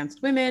violence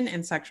against women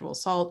and sexual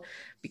assault,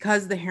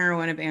 because the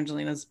heroine of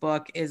Angelina's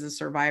book is a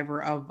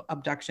survivor of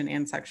abduction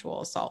and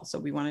sexual assault. So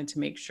we wanted to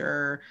make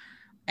sure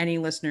any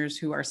listeners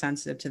who are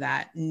sensitive to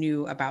that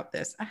knew about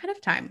this ahead of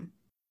time.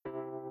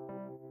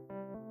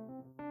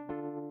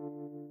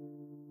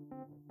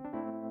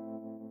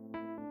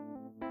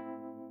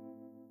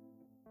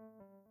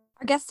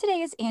 Our guest today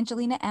is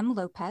Angelina M.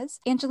 Lopez.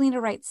 Angelina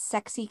writes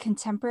sexy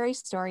contemporary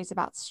stories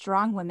about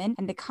strong women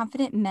and the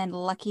confident men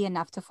lucky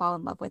enough to fall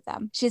in love with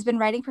them. She has been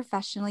writing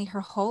professionally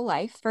her whole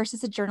life, first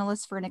as a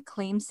journalist for an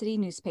acclaimed city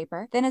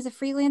newspaper, then as a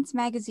freelance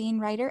magazine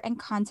writer and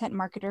content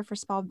marketer for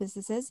small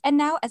businesses, and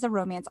now as a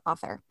romance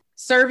author.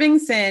 Serving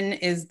Sin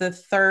is the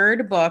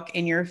third book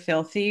in your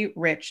Filthy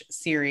Rich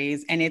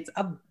series, and it's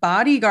a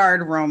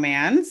bodyguard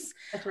romance.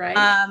 That's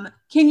right.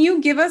 Can you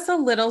give us a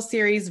little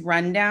series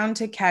rundown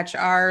to catch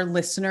our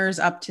listeners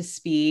up to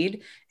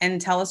speed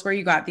and tell us where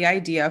you got the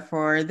idea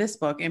for this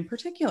book in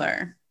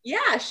particular?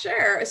 Yeah,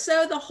 sure.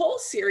 So the whole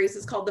series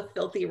is called the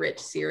Filthy Rich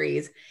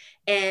series.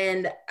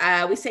 And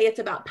we say it's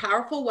about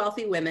powerful,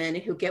 wealthy women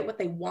who get what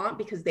they want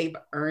because they've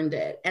earned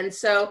it. And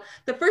so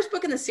the first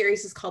book in the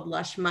series is called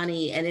Lush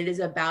Money, and it is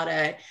about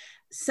a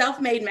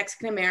self-made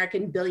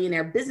Mexican-American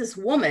billionaire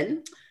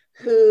businesswoman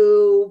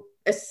who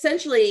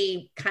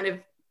essentially kind of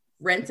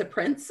rents a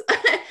prince.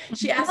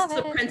 She asks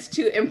the prince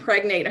to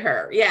impregnate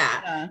her.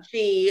 Yeah.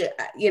 She,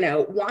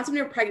 wants him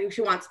to impregnate.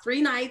 She wants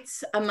 3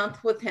 nights a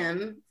month with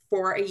him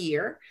for a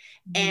year.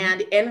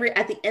 And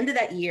at the end of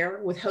that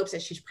year, with hopes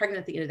that she's pregnant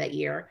at the end of that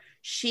year,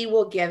 she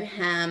will give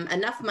him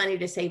enough money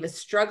to save a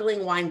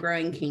struggling wine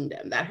growing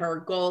kingdom. That her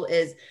goal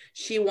is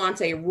she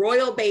wants a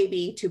royal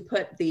baby to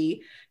put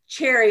the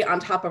cherry on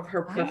top of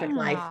her perfect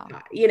life.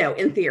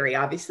 In theory,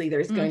 obviously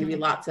there's going to be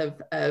lots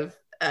of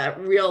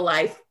real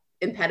life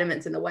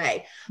impediments in the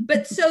way.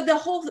 But so the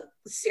whole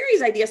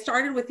series idea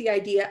started with the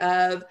idea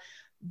of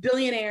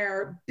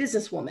billionaire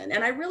businesswoman.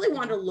 And I really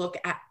want to look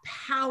at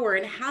power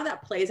and how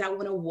that plays out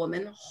when a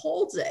woman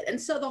holds it. And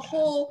so the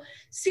whole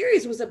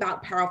series was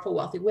about powerful,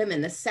 wealthy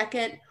women. The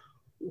second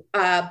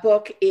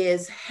book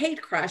is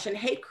Hate Crush, and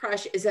Hate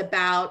Crush is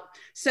about,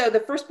 so the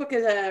first book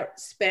is a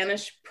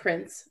Spanish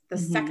prince. The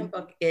second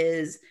book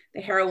is,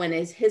 the heroine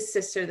is his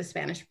sister, the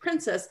Spanish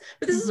princess,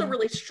 but this is a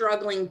really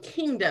struggling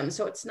kingdom.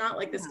 So it's not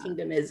like this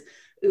kingdom is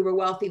uber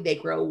wealthy. They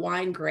grow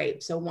wine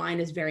grapes. So wine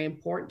is very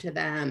important to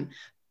them.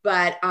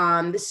 But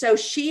so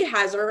she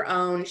has her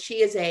own,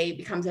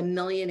 becomes a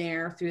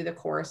millionaire through the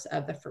course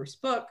of the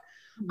first book.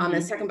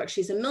 The second book,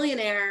 she's a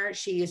millionaire.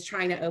 She is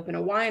trying to open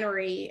a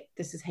winery.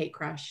 This is Hate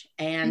Crush.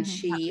 And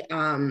she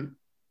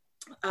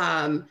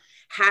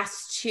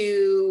has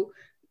to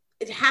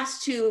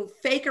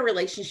fake a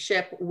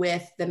relationship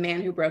with the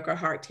man who broke her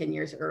heart 10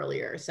 years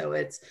earlier. So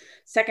it's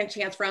second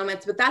chance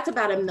romance, but that's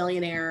about a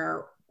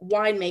millionaire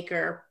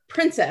winemaker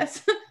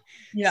princess.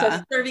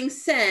 So Serving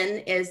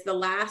Sin is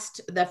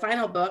the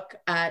final book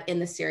in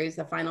the series,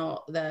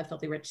 the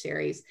Filthy Rich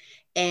series.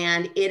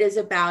 And it is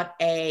about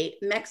a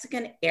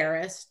Mexican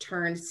heiress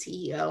turned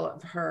CEO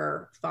of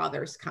her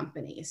father's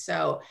company.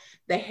 So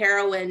the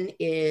heroine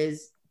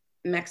is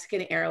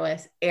Mexican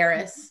heiress,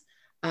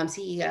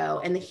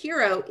 CEO, and the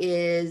hero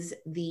is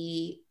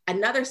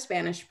another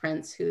Spanish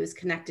prince who is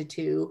connected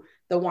to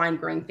the wine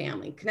growing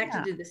family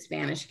connected to the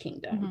Spanish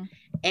kingdom.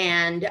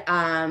 And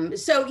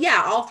so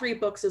yeah, all 3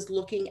 books is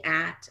looking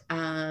at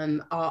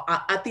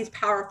these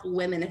powerful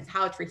women and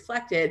how it's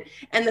reflected,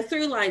 and the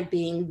through line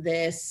being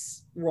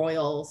this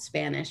royal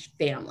Spanish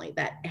family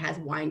that has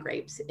wine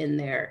grapes in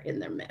their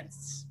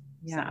midst.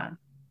 Yeah. So.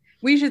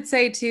 We should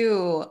say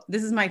too,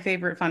 this is my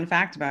favorite fun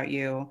fact about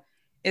you,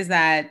 is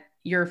that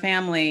your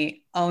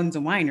family owns a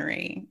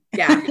winery.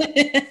 Yeah,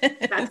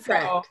 that's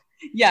correct.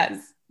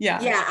 Yes.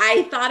 Yeah. Yeah.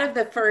 I thought of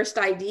the first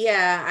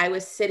idea. I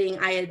was sitting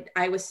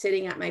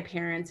at my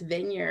parents'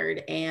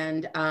 vineyard,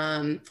 and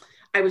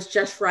I was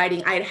just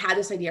writing. I had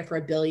this idea for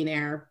a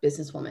billionaire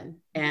businesswoman,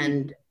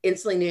 and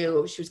instantly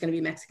knew she was going to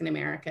be Mexican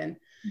American,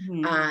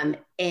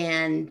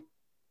 and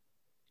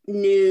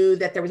knew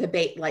that there was a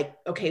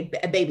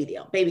baby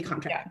deal, baby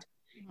contract.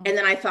 And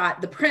then I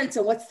thought, the prince,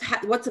 and what's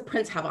the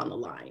prince have on the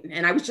line?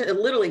 And I was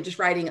literally just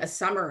writing a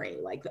summary,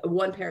 like a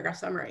 1-paragraph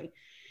summary.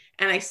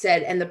 And I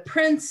said, and the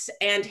prince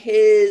and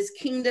his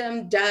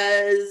kingdom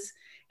does,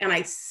 and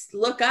I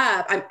look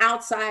up, I'm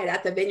outside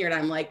at the vineyard.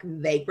 I'm like,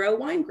 they grow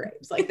wine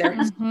grapes. Like they're,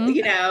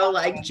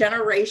 like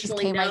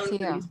generationally known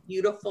for these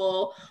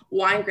beautiful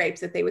wine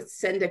grapes that they would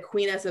send to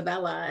Queen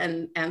Isabella.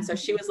 And so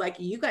she was like,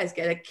 you guys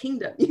get a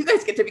kingdom. You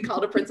guys get to be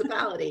called a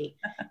principality.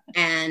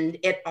 And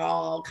it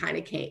all kind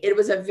of came. It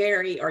was a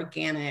very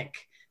organic,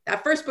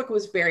 that first book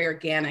was very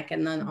organic.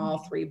 And then all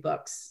 3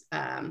 books,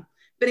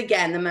 but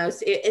again,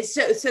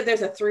 so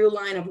there's a through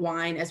line of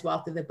wine as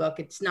well through the book.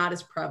 It's not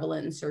as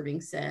prevalent in Serving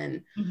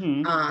Sin.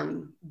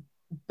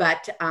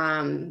 But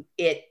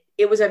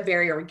it was a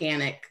very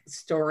organic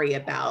story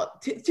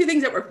about 2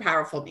 things that were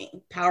powerful to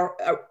me,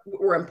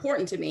 were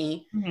important to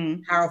me,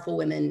 powerful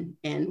women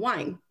and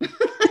wine.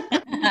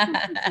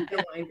 And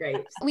wine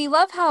grapes. We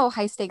love how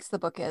high stakes the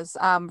book is.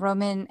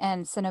 Roman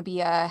and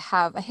Zenobia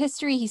have a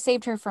history. He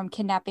saved her from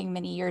kidnapping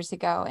many years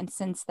ago, and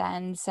since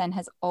then, Sen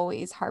has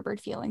always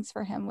harbored feelings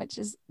for him, which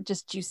is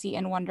just juicy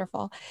and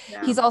wonderful.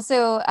 Yeah. He's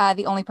also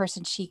the only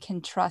person she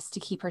can trust to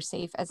keep her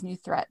safe as new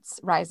threats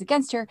rise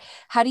against her.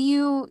 How do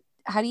you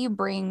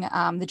bring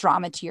the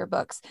drama to your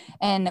books,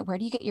 and where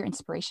do you get your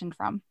inspiration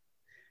from?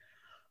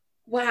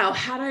 Wow,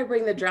 how do I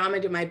bring the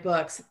drama to my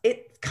books?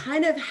 It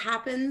kind of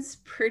happens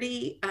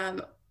pretty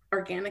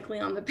organically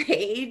on the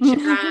page.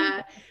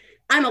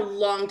 I'm a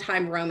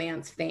longtime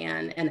romance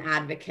fan and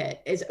advocate.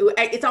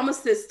 It's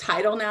almost this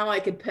title now I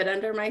could put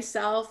under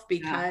myself,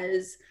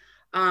 because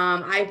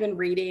I've been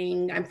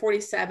reading, I'm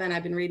 47,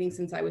 I've been reading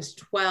since I was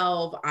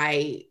 12.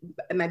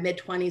 In my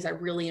mid-20s, I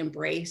really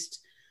embraced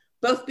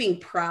both being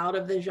proud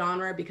of the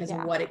genre because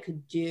of what it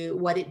could do,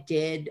 what it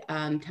did,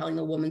 telling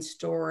the woman's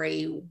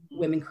story,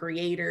 women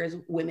creators,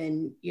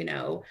 women,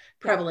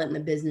 prevalent in the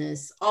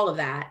business, all of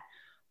that.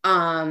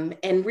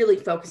 And really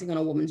focusing on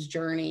a woman's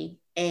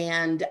journey.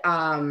 And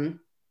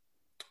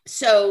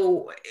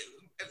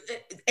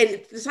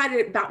and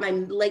decided about my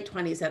late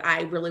 20s that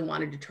I really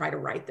wanted to try to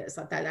write this,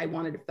 that I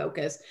wanted to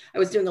focus. I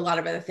was doing a lot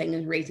of other things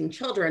and raising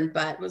children,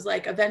 but was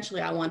like,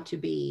 eventually I want to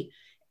be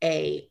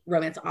a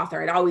romance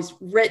author. I'd always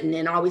written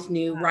and always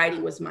knew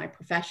writing was my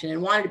profession and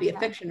wanted to be a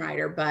fiction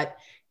writer, but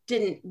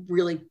didn't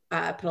really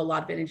put a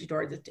lot of energy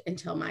towards it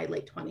until my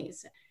late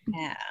 20s.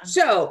 Yeah.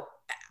 So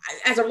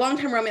as a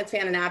longtime romance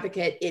fan and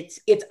advocate, it's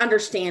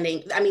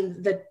understanding. I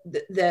mean,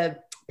 the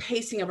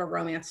pacing of a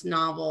romance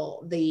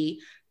novel,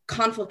 the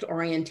conflict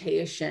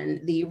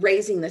orientation, the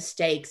raising the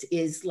stakes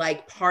is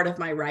like part of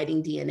my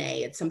writing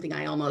DNA. It's something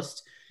I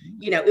almost,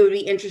 it would be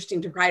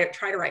interesting to try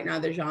to write in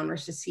other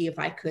genres to see if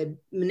I could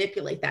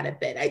manipulate that a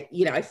bit.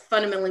 I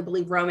fundamentally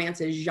believe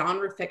romance is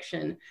genre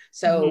fiction.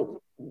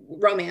 So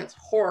romance,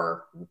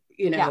 horror,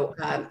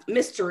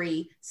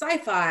 mystery,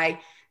 sci-fi,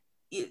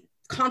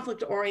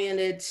 conflict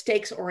oriented,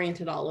 stakes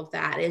oriented, all of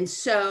that. And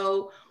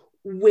so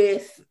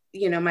with,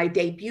 my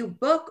debut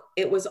book,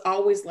 it was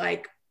always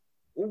like,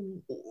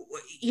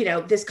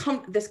 this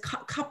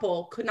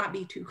couple could not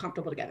be too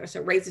comfortable together.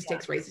 So raise the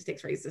stakes, raise the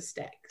stakes, raise the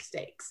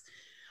stakes.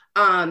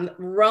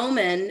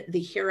 Roman, the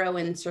hero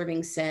in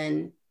Serving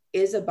Sin,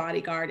 is a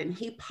bodyguard, and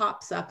he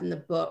pops up in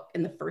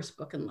the first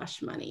book in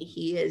Lush Money.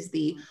 He is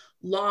the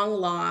long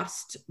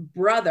lost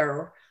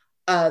brother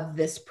of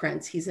this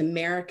prince. He's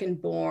American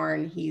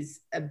born.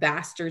 He's a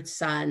bastard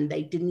son.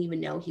 They didn't even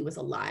know he was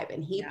alive,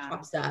 and he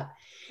pops up,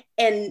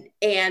 and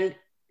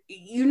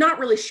you're not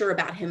really sure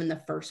about him in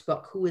the first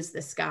book. Who is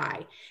this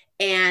guy?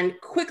 And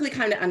quickly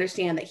kind of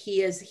understand that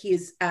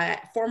he's a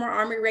former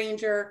Army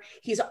Ranger.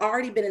 He's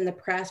already been in the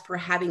press for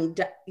having,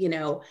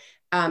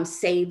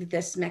 saved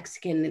this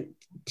Mexican,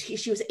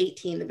 she was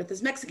 18, but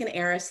this Mexican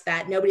heiress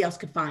that nobody else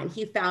could find.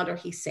 He found her,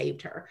 he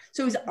saved her.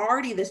 So he's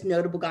already this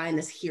notable guy and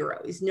this hero.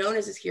 He's known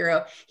as this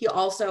hero. He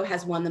also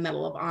has won the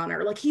Medal of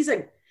Honor. Like he's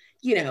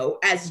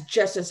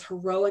as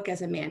heroic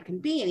as a man can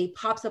be. And he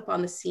pops up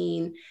on the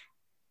scene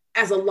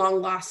as a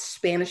long lost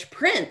Spanish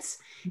prince.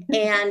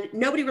 And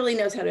nobody really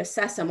knows how to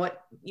assess him.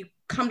 What you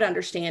come to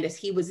understand is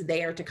he was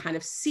there to kind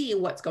of see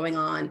what's going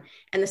on.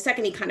 And the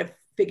second he kind of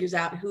figures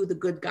out who the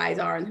good guys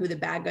are and who the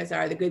bad guys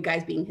are, the good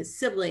guys being his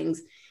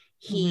siblings,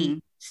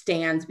 he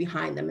stands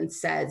behind them and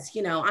says,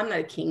 you know, I'm not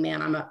a king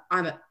man,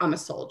 I'm a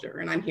soldier,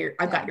 and I'm here,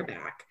 I've got your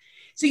back.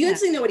 So you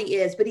instantly know what he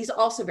is, but he's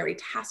also very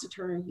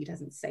taciturn. He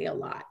doesn't say a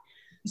lot.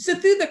 So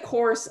through the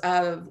course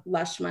of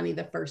Lush Money,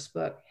 the first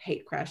book,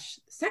 Hate Crush,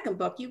 the second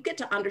book, you get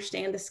to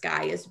understand this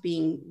guy as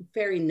being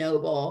very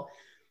noble,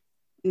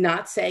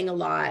 not saying a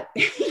lot.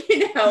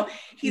 You know,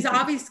 he's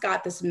obviously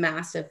got this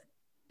massive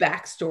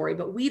backstory,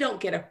 but we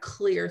don't get a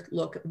clear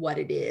look at what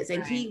it is.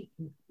 And he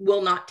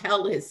will not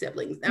tell his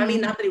siblings. I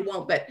mean, not that he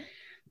won't, but,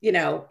 you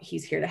know,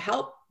 he's here to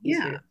help, he's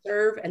here to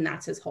serve, and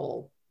that's his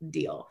whole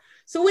deal.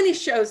 So when he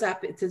shows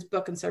up, it's his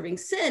book, Conserving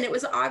Sin. It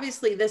was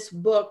obviously this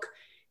book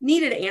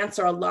needed to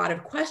answer a lot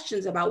of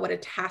questions about what a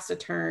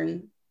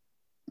taciturn,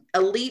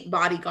 elite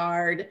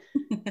bodyguard,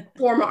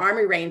 former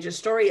Army Ranger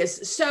story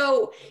is.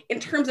 So in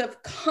terms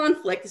of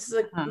conflict, this is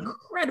an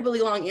incredibly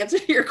long answer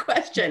to your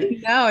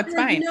question. No, it's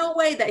fine. There's no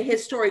way that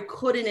his story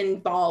couldn't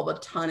involve a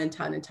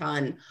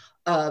ton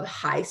of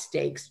high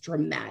stakes,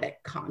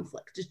 dramatic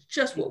conflict. It's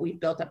just what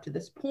we've built up to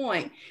this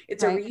point.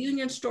 It's a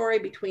reunion story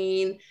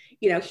between,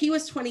 you know, he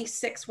was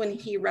 26 when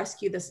he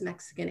rescued this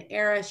Mexican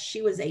heiress.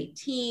 She was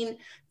 18,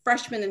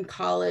 freshman in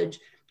college.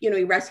 You know,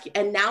 he rescued,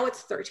 and now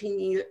it's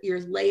 13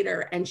 years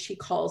later, and she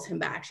calls him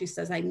back. She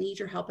says, I need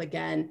your help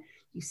again.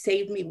 You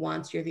saved me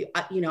once. You're the,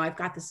 you know, I've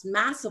got this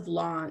massive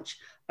launch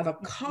of a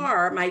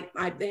car.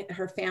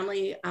 Her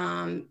family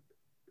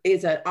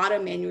is an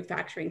auto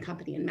manufacturing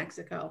company in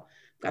Mexico.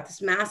 Got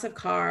this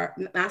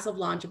massive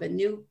launch of a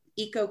new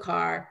eco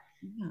car.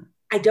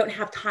 I don't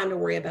have time to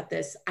worry about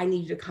this. I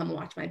need you to come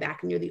watch my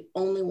back, and you're the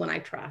only one I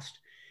trust.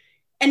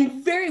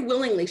 And very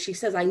willingly, she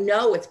says, I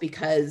know it's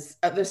because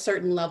of a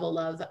certain level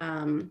of,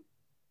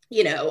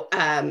 you know,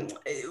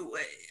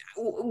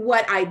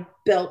 what I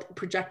built,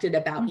 projected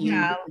about you.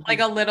 Yeah,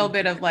 like a little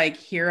bit of like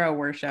hero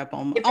worship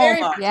almost. She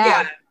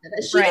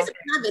doesn't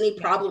have any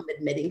problem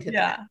admitting to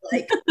that.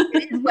 Like,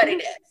 it is what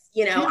it is.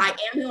 You know, I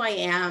am who I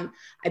am.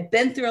 I've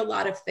been through a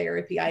lot of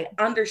therapy. I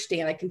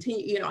understand. I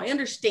continue, you know, I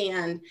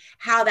understand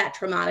how that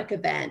traumatic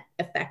event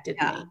affected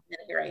me. And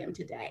here I am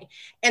today.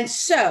 And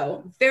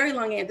so, very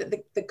long answer,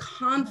 the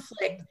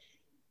conflict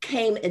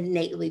came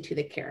innately to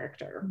the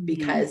character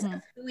because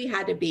of who he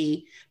had to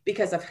be,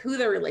 because of who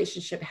the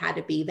relationship had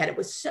to be, that it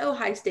was so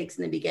high stakes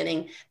in the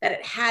beginning that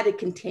it had to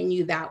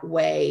continue that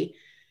way.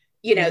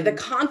 You know, the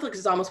conflict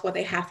is almost what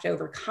they have to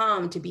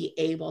overcome to be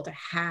able to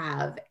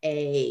have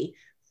a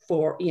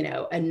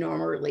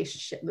normal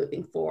relationship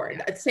moving forward.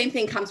 The same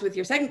thing comes with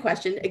your second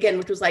question, again,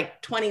 which was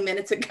like 20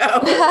 minutes ago.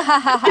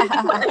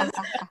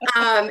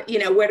 You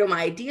know, where do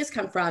my ideas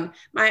come from?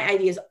 My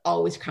ideas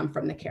always come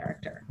from the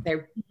character.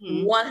 They're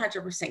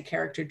 100%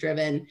 character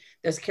driven.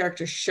 Those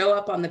characters show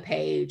up on the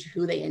page,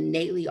 who they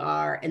innately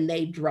are, and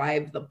they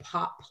drive the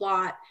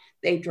plot.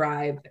 They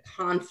drive the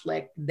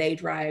conflict. They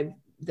drive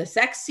the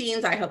sex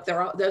scenes. I hope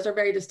those are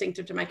very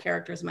distinctive to my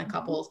characters and my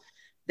couples.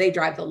 They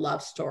drive the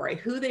love story,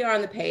 who they are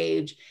on the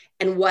page,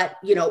 and what,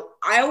 you know,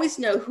 I always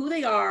know who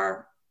they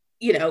are,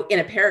 you know, in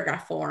a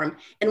paragraph form,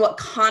 and what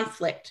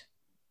conflict,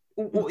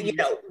 you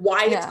know,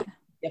 why it's going to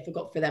be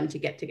difficult for them to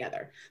get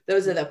together.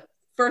 Those are the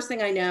first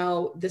thing I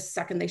know the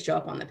second they show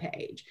up on the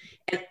page,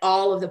 and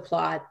all of the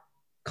plot,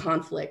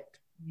 conflict,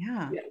 you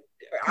know,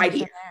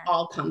 idea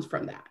all comes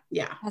from that.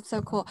 Yeah. That's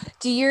so cool.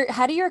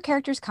 How do your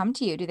characters come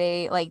to you? Do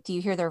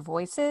you hear their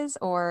voices,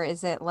 or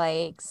is it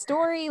like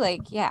story?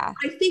 Like, I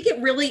think it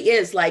really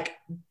is like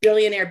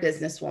billionaire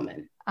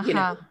businesswoman, you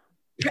know,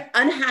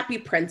 unhappy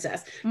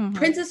princess,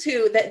 princess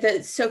who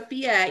the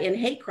Sophia in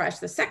Hate Crush,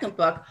 the second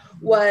book,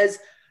 was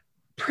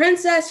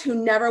princess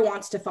who never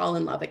wants to fall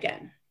in love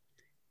again.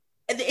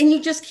 And you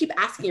just keep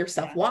asking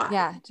yourself,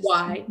 why?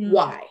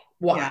 Why?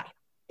 Yeah.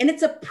 And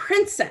it's a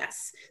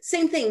princess.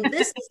 Same thing.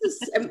 This is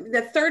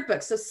the third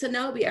book. So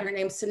Zenobia, her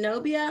name's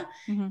Zenobia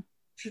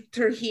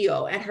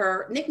Trujillo, and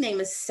her nickname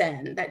is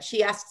Sen, that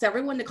she asks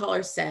everyone to call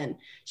her Sen.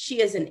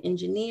 She is an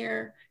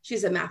engineer.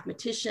 She's a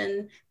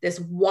mathematician. This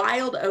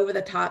wild over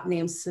the top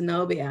named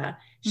Zenobia.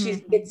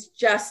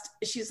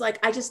 She's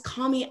like, I just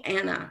call me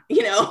Anna,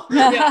 you know,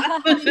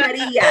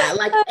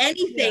 like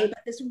anything, but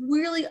this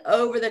really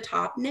over the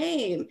top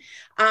name.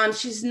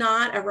 She's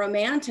not a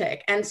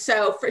romantic. And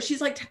so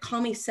she's like, to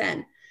call me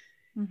Sen.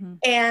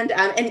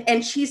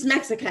 And she's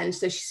Mexican,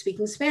 so she's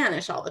speaking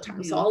Spanish all the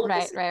time. So all of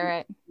this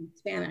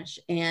Spanish,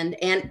 and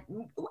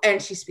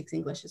she speaks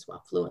English as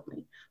well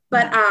fluently.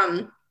 But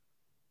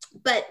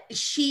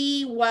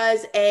she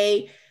was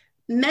a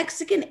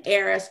Mexican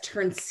heiress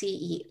turned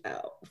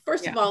CEO.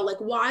 First of all, like,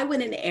 why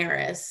would an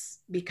heiress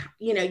become?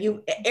 You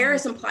know,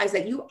 heiress implies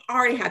that you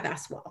already have that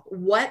wealth.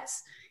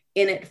 What's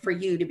in it for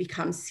you to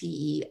become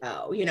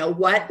CEO? You know,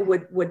 what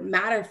would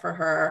matter for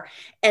her?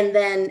 And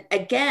then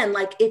again,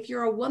 like, if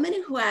you're a woman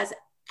who has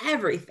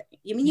everything,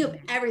 you mean you have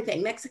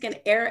everything, Mexican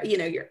heir, you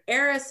know, you're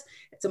heiress,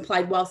 it's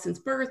implied wealth since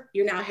birth,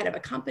 you're now head of a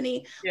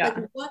company. Like,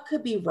 what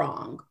could be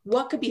wrong?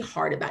 What could be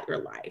hard about your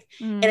life?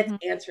 And it's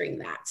answering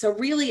that. So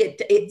really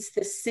it's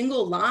this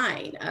single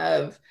line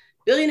of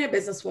billionaire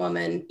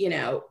businesswoman, you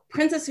know,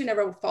 princess who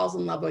never falls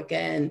in love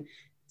again,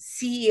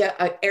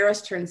 CEO,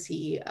 heiress turned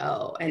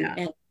CEO,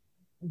 and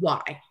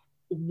why?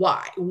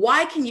 why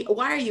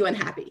are you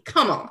unhappy?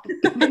 Come on.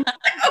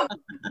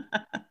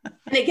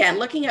 And again,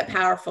 looking at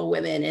powerful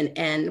women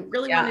and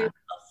really wanting to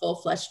tell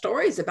full-fledged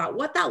stories about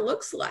what that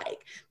looks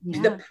like.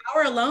 The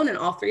power alone in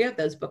all three of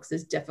those books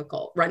is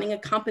difficult. Running a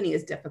company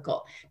is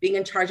difficult. Being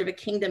in charge of a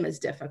kingdom is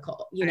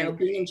difficult. You know,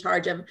 being in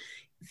charge of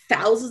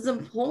thousands of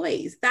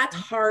employees, that's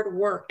hard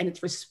work, and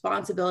it's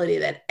responsibility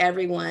that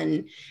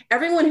everyone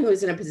who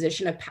is in a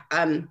position of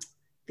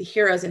the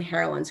heroes and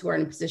heroines who are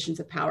in positions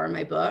of power in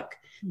my book,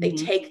 they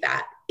take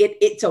that.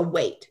 It's a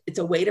weight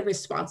of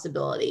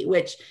responsibility,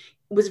 which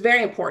was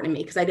very important to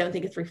me because I don't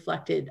think it's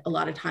reflected a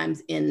lot of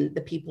times in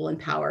the people in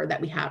power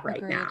that we have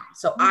right now.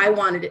 So I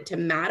wanted it to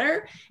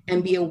matter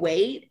and be a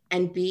weight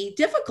and be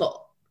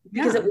difficult,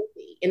 because it will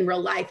be in real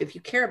life. If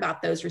you care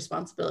about those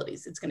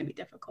responsibilities, it's going to be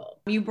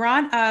difficult. You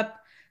brought up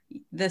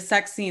the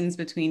sex scenes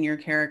between your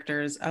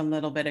characters a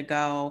little bit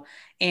ago.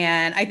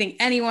 And I think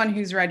anyone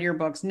who's read your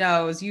books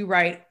knows you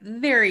write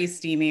very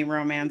steamy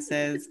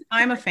romances.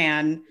 I'm a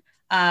fan.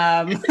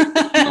 And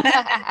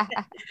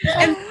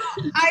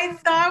I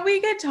thought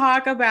we could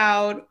talk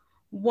about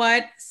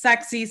what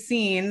sexy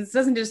scenes,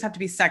 doesn't just have to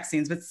be sex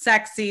scenes, but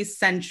sexy,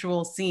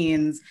 sensual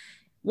scenes,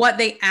 what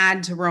they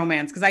add to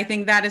romance. Because I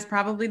think that is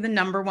probably the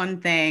number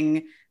one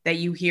thing that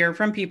you hear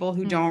from people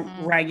who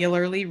don't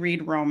regularly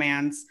read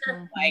romance.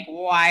 Like,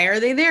 why are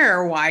they there?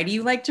 Or why do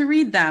you like to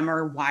read them?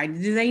 Or why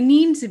do they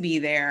need to be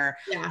there?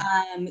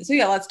 So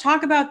let's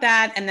talk about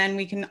that. And then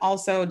we can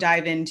also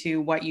dive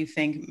into what you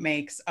think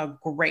makes a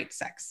great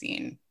sex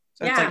scene.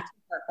 So it's like a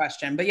two-part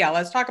question, but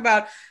let's talk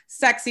about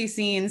sexy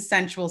scenes,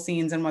 sensual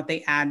scenes, and what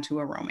they add to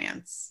a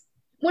romance.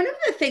 One of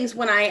the things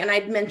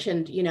I'd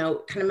mentioned, you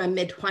know, kind of my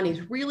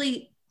mid-20s,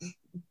 really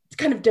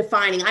kind of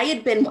defining, I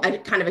had been a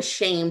kind of a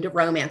shamed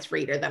romance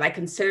reader, that I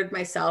considered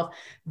myself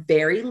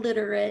very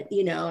literate,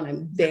 you know, and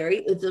I'm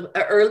it's an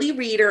early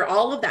reader,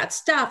 all of that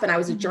stuff. And I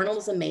was a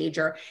journalism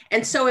major.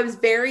 And so I was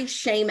very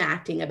shame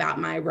acting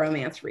about my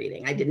romance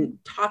reading. I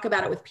didn't talk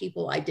about it with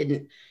people. I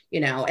didn't,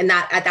 you know, and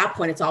that at that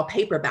point it's all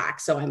paperback.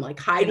 So I'm like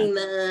hiding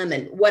them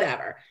and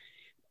whatever.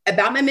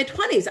 About my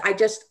mid-20s,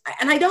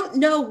 I don't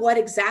know what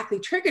exactly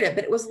triggered it,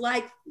 but it was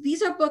like,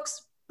 these are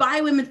books by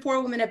women,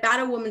 for women, about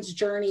a woman's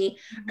journey,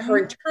 her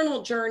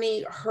internal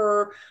journey,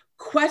 her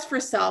quest for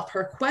self,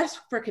 her quest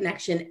for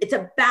connection. It's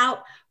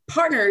about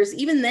partners.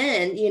 Even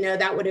then, you know,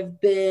 that would have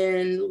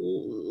been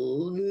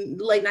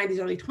late 90s,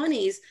 early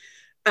 20s,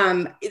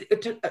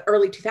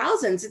 early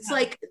 2000s. It's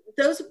like,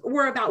 those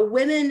were about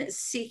women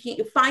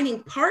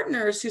finding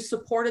partners who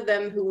supported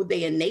them, who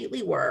they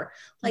innately were.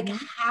 Like,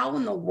 how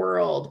in the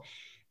world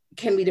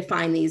can we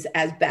define these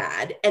as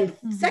bad? And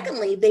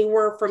secondly, they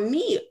were, for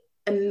me,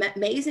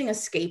 amazing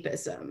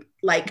escapism.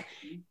 Like,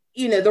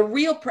 you know, the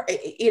real,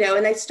 you know,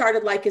 and I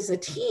started like as a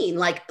teen,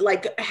 like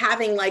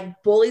having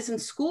like bullies in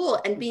school,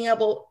 and being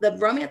able, the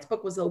romance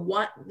book was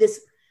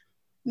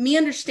me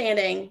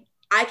understanding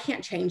I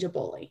can't change a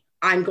bully.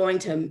 I'm going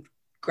to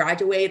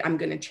graduate. I'm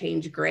going to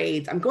change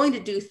grades. I'm going to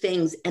do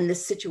things, and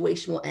this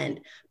situation will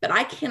end, but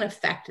I can't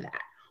affect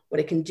that.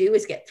 What I can do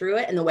is get through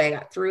it. And the way I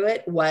got through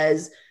it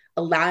was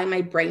allowing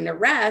my brain to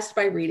rest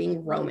by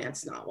reading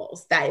romance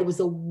novels. That it was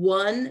the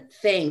one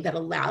thing that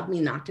allowed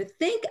me not to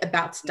think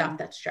about stuff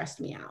that stressed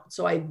me out.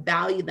 So I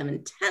value them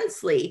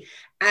intensely,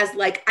 as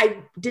like,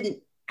 I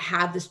didn't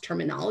have this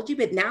terminology,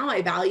 but now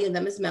I value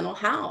them as mental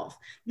health.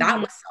 That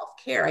was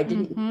self-care. I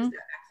didn't use that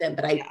back then,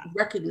 but I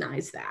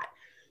recognize that.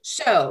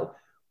 So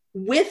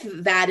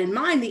with that in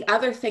mind, the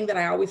other thing that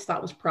I always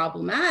thought was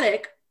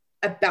problematic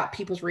about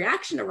people's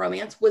reaction to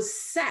romance was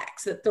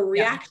sex, that the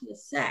reaction to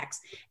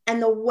sex,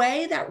 and the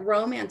way that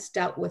romance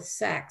dealt with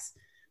sex.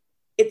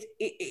 It's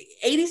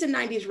 80s and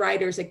 90s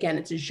writers, again,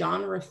 it's a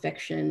genre of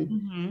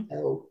fiction.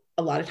 So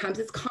a lot of times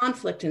it's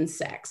conflict in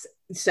sex.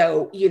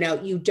 So, you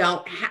know, you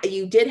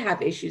did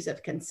have issues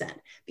of consent.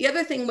 The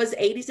other thing was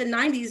 80s and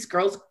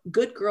 90s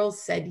good girls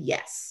said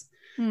yes.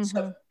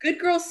 So good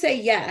girls say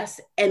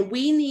yes. And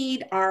we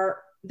need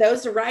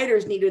those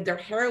writers needed their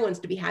heroines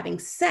to be having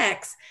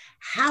sex.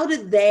 How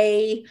did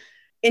they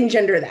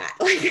engender that?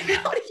 Like,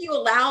 how did you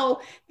allow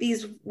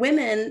these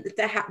women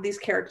to have these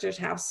characters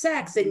have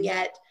sex? And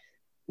yet,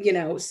 you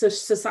know, so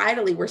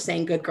societally we're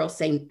saying good girls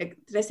say, did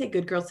I say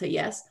good girls say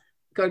yes?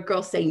 Good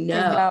girls say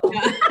no.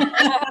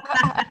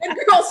 Good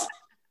girls,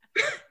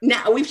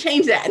 now we've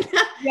changed that.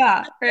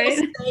 Right.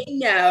 Say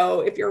no.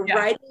 If you're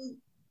writing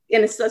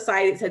in a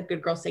society that said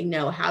good girls say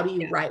no, how do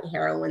you write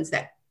heroines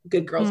that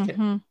good girls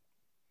can?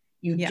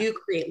 You do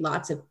create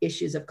lots of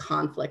issues of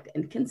conflict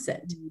and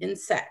consent in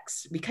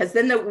sex, because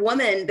then the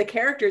woman, the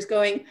character is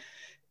going,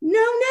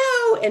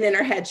 no. And in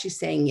her head, she's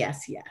saying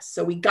yes.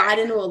 So we got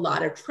into a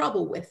lot of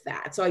trouble with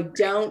that. So I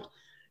don't,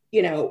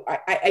 you know,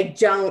 I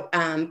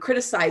don't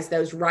criticize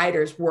those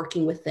writers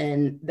working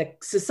within the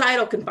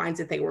societal confines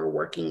that they were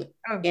working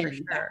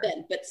in back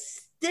then. But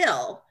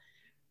still,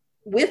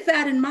 with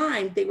that in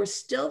mind, they were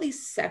still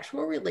these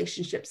sexual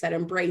relationships that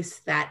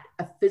embraced that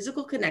a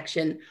physical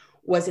connection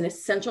was an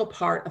essential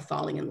part of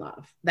falling in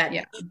love. Now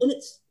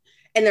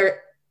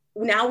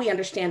we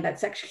understand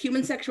that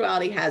human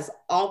sexuality has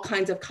all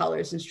kinds of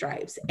colors and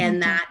stripes,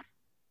 and that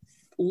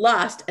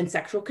lust and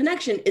sexual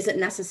connection isn't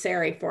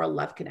necessary for a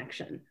love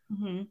connection.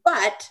 Mm-hmm.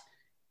 But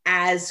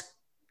as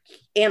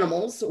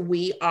animals,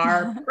 we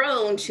are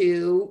prone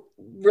to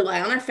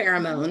rely on our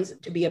pheromones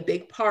to be a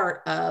big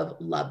part of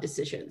love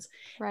decisions.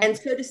 Right. And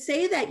so to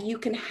say that you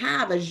can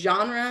have a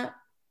genre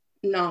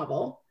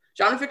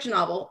fiction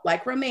novel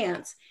like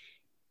romance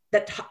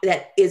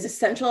that is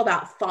essential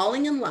about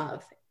falling in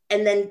love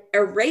and then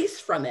erase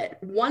from it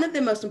one of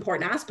the most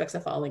important aspects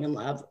of falling in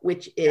love,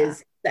 which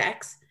is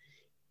sex,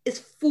 is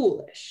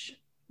foolish.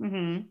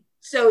 Mm-hmm.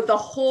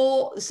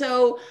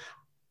 So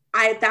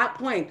at that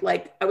point,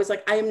 like, I was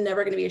like, I am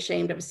never going to be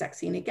ashamed of a sex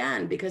scene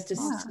again, because to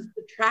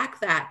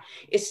subtract that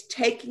is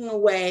taking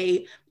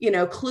away,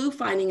 clue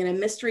finding in a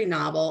mystery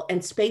novel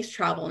and space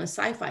travel in a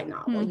sci-fi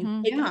novel.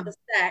 You take out the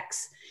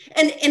sex,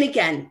 and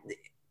again,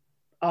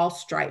 all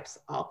stripes,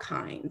 all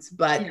kinds,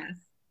 but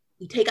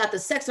you take out the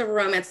sex of a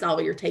romance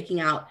novel, you're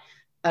taking out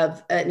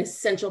of an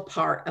essential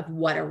part of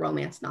what a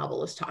romance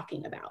novel is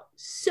talking about.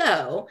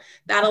 So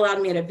that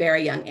allowed me at a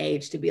very young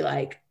age to be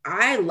like,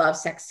 I love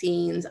sex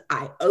scenes.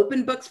 I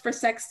open books for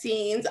sex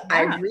scenes.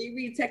 I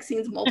reread sex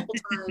scenes multiple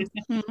times.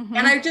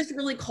 And I just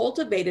really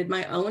cultivated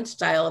my own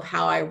style of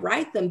how I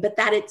write them, but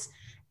that it's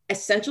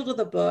essential to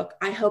the book.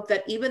 I hope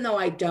that even though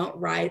I don't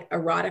write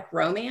erotic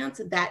romance,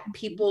 that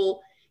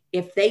people,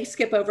 if they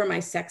skip over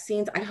my sex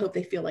scenes, I hope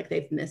they feel like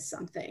they've missed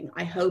something.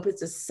 I hope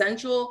it's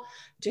essential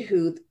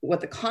to what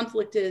the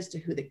conflict is, to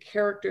who the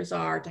characters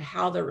are, to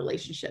how the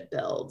relationship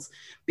builds,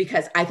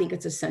 because I think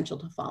it's essential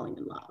to falling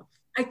in love.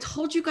 I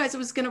told you guys I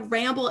was going to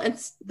ramble and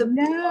the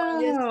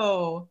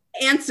longest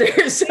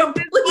answer. So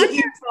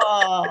please.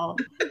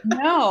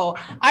 No,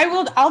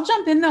 I'll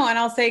jump in though. And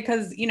I'll say,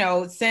 cause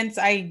since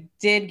I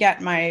did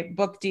get my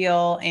book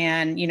deal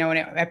and,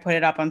 I put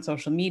it up on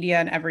social media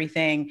and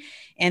everything,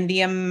 and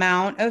the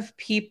amount of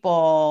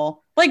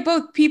people, like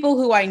both people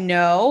who I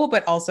know,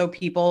 but also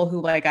people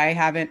who like I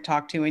haven't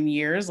talked to in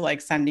years, like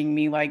sending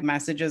me like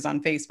messages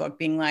on Facebook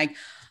being like,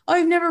 oh,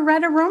 I've never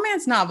read a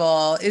romance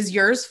novel. Is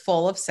yours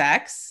full of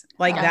sex?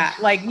 Like that,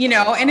 like,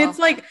 and it's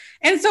like,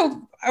 and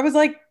so I was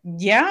like,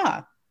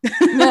 yeah.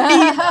 And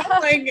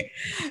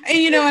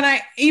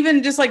I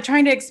even just like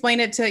trying to explain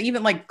it to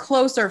even like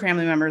closer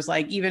family members,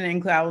 like even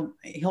include,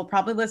 he'll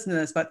probably listen to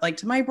this, but like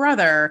to my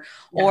brother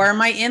or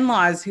my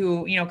in-laws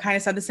who, kind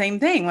of said the same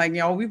thing. Like,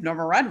 we've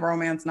never read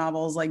romance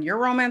novels. Like your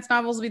romance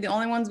novels will be the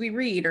only ones we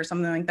read or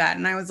something like that.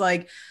 And I was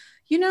like,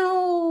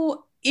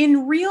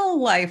 in real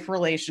life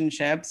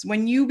relationships,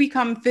 when you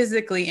become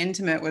physically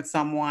intimate with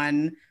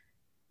someone,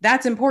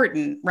 that's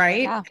important,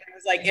 right? Yeah. I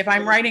was like, if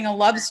I'm writing a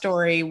love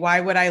story, why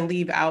would I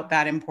leave out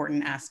that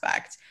important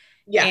aspect?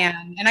 Yeah.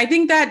 And I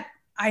think that,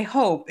 I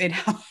hope it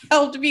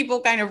helped people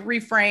kind of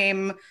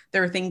reframe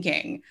their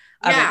thinking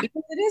of it,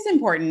 because it is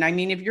important. I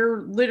mean, if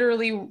you're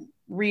literally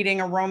reading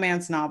a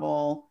romance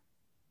novel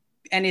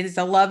and it's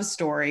a love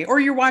story, or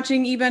you're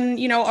watching even,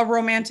 a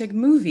romantic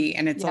movie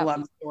and it's a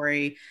love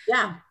story.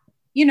 Yeah.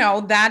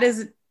 That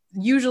is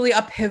usually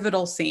a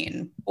pivotal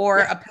scene or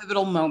a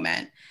pivotal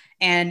moment.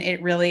 And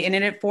it really,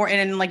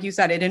 and like you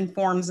said, it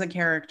informs the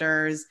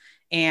characters.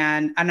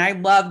 And I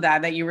love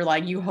that you were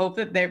like, you hope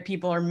that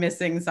people are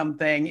missing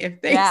something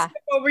if they skip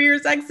over your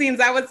sex scenes.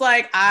 I was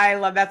like, I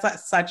love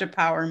that's such a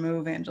power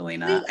move,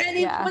 Angelina. And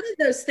it's one of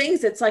those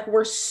things. It's like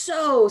we're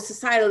so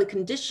societally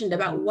conditioned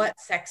about what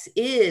sex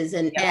is,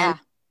 and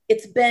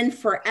it's been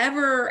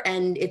forever,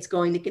 and it's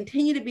going to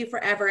continue to be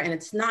forever. And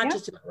it's not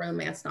just about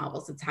romance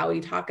novels. It's how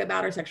we talk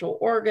about our sexual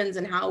organs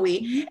and how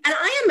we, and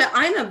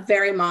I'm a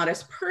very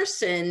modest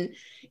person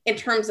in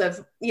terms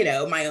of,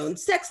 my own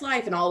sex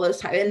life and all those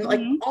types, and like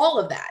all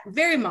of that,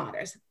 very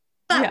modest.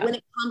 But when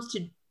it comes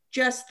to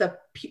just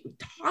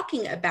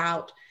talking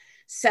about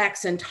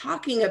sex and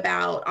talking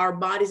about our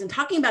bodies and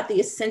talking about the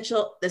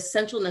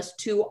essentialness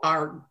to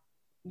our,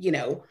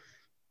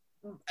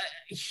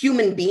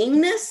 human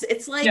beingness,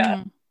 it's like,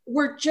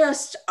 we're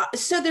just,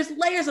 so there's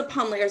layers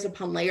upon layers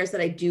upon layers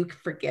that I do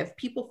forgive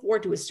people for,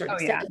 to a certain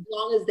extent, as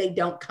long as they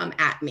don't come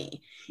at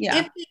me.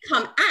 If they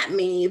come at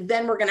me,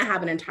 then we're going to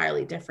have an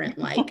entirely different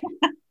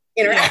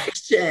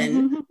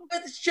interaction.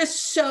 But it's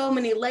just so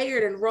many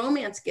layered, and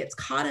romance gets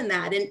caught in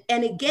that.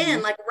 And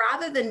again, like,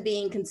 rather than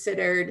being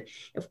considered,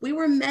 if we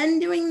were men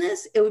doing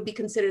this, it would be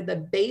considered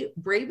the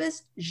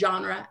bravest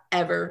genre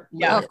ever.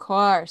 Of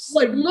course.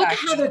 Like, look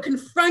how they're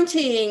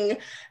confronting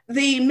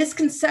the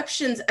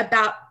misconceptions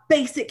about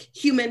basic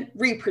human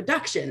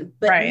reproduction,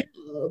 but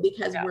no,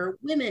 because we're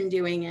women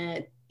doing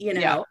it,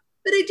 but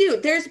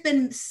there's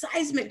been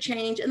seismic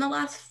change in the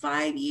last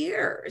 5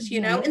 years,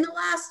 in the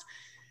last,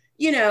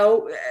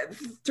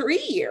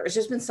 3 years,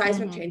 there's been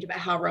seismic change about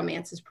how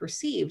romance is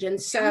perceived.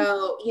 And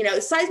so,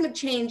 seismic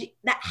change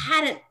that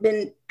hadn't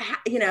been,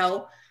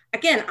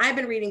 again, I've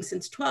been reading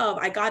since 12.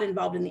 I got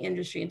involved in the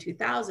industry in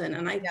 2000.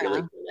 And I really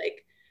feel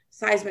like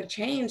seismic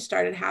change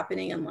started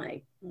happening in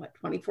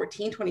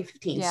 2014,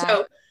 2015.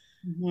 So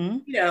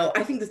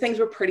I think the things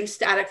were pretty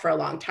static for a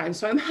long time.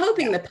 So I'm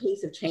hoping the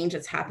pace of change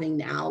that's happening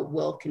now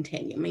will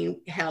continue. I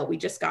mean, hell, we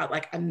just got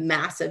like a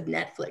massive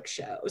Netflix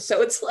show.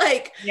 So it's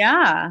like,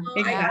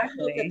 exactly. I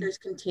hope that there's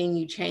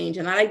continued change.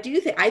 And I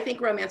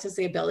think romance has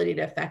the ability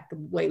to affect the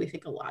way we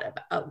think about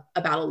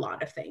a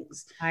lot of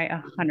things.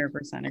 I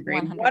 100%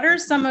 agree. 100%. What are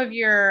some of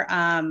your,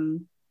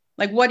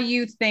 what do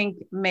you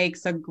think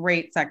makes a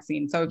great sex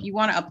scene? So if you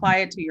want to apply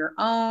it to your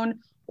own,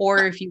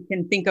 or if you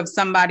can think of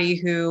somebody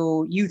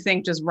who you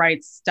think just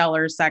writes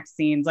stellar sex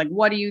scenes, like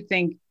what do you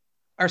think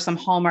are some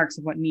hallmarks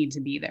of what need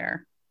to be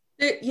there?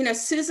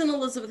 Susan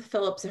Elizabeth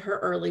Phillips, her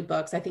early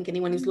books, I think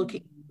anyone who's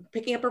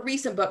picking up a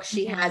recent book,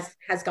 she has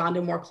gone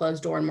to more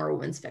closed door and more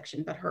women's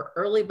fiction, but her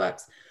early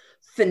books,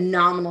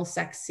 phenomenal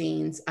sex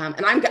scenes.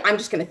 And I'm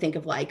just going to think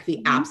of like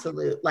the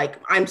absolute, like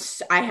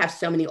I have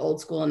so many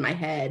old school in my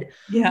head.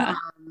 Yeah.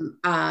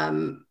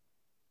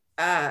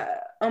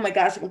 Oh my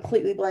gosh, I'm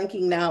completely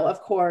blanking now, of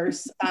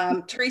course.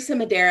 Teresa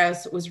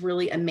Medeiros was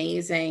really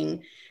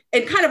amazing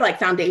and kind of like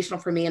foundational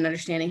for me in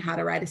understanding how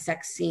to write a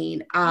sex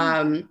scene.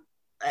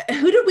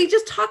 Who did we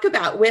just talk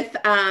about with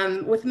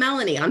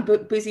Melanie on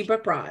Boozy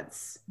Book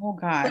Rods? Oh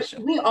gosh.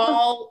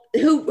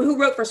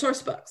 Who wrote for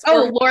Source Books?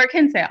 Laura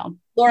Kinsale.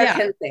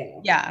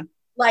 Kinsale. Yeah.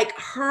 Like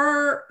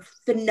her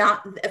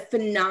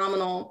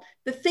phenomenal.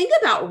 The thing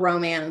about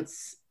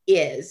romance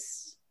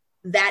is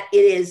that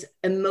it is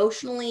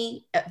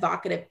emotionally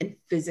evocative and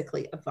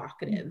physically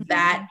evocative.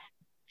 That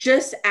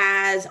just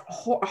as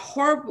a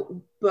horror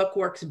book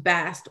works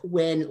best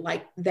when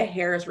like the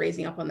hair is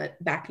raising up on the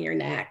back of your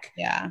neck,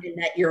 and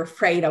that you're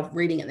afraid of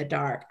reading in the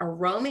dark, a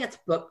romance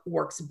book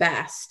works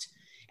best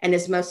and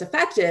is most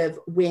effective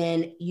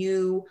when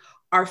you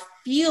are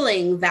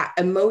feeling that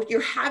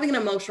you're having an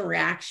emotional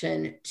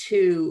reaction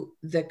to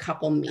the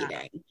couple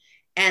meeting.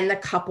 And the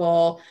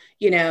couple,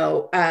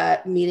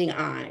 meeting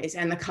eyes,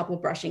 and the couple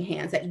brushing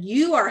hands, that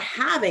you are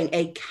having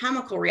a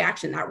chemical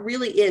reaction. That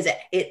really is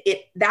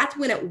it. That's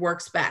when it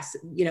works best.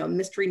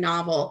 Mystery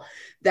novel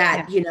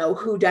that,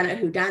 who done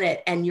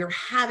it. And you're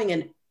having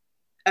an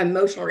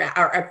emotional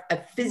or a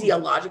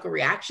physiological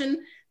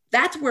reaction.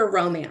 That's where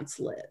romance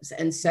lives.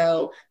 And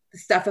so the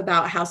stuff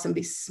about how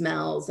somebody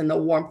smells and the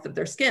warmth of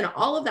their skin,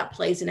 all of that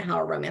plays into how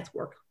a romance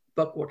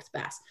book works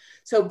best.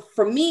 So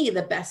for me,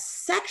 the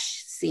best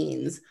sex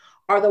scenes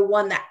are the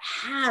one that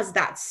has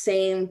that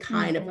same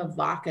kind of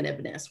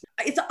evocativeness.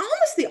 It's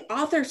almost the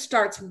author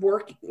starts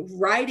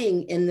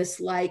writing in this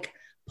like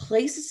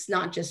place. It's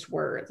not just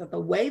words, that the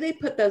way they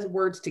put those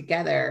words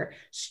together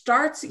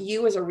starts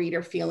you as a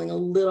reader feeling a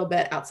little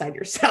bit outside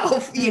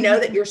yourself,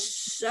 that you're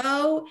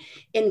so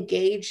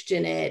engaged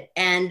in it,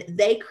 and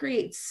they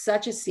create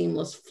such a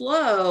seamless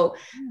flow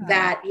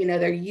that,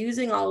 they're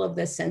using all of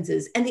the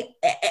senses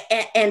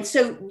and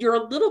so you're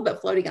a little bit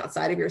floating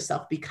outside of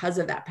yourself because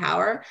of that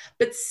power.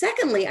 But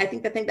secondly, I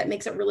think the thing that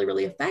makes it really,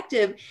 really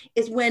effective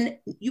is when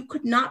you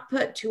could not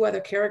put two other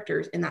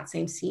characters in that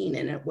same scene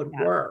and it would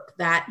work.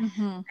 That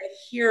a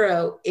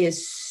hero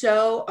is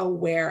so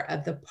aware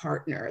of the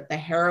partner. The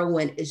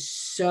heroine is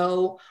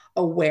so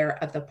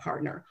aware of the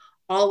partner.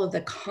 All of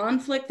the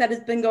conflict that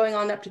has been going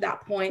on up to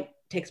that point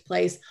takes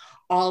place.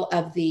 All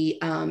of the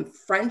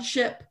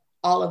friendship,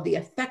 all of the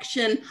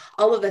affection,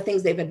 all of the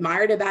things they've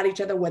admired about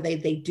each other, whether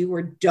they do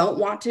or don't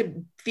want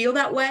to feel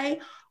that way,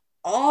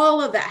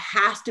 all of that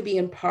has to be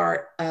in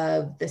part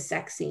of the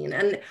sex scene.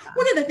 And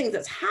one of the things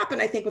that's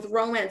happened, I think, with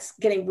romance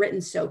getting written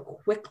so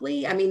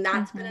quickly, I mean,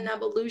 that's been an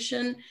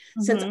evolution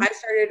since I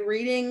started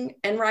reading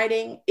and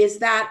writing, is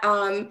that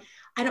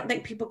I don't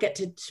think people get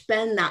to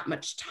spend that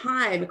much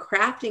time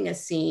crafting a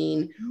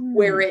scene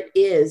where it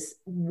is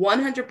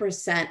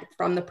 100%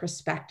 from the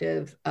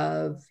perspective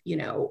of,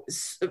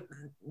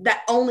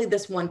 that only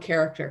this one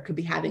character could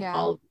be having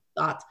all of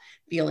the thoughts,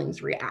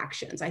 feelings,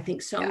 reactions. I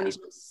think so many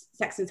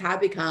sex scenes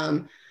have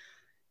become,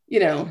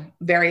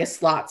 various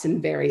slots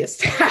and various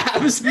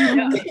tabs.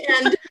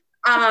 And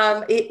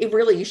it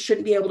really, you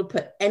shouldn't be able to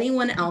put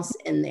anyone else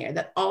in there,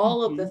 that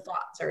all of the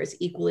thoughts are as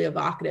equally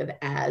evocative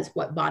as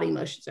what body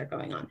motions are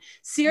going on.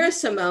 Sierra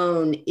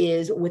Simone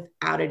is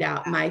without a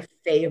doubt my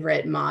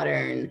favorite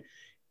modern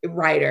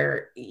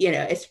writer,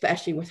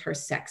 especially with her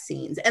sex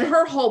scenes, and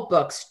her whole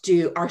books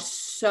are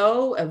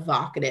so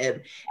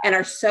evocative and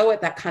are so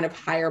at that kind of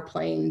higher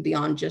plane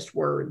beyond just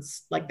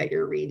words like that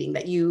you're reading,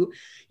 that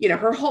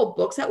her whole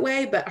book's that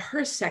way, but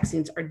her sex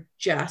scenes are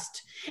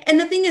just, and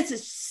the thing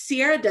is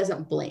Sierra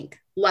doesn't blink.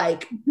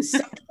 Like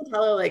some people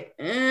tell her like,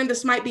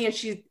 this might be, and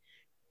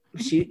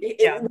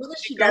whether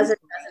she does it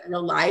in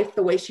real life,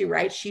 the way she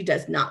writes, she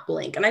does not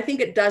blink. And I think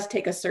it does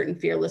take a certain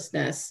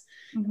fearlessness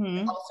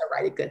also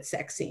write a good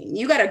sex scene.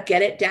 You got to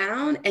get it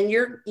down, and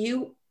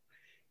you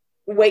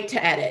wait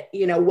to edit,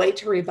 wait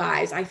to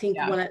revise. I think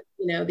one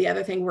of, the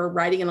other thing, we're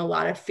writing in a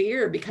lot of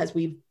fear because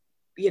we've,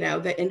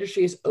 the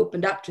industry has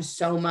opened up to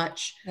so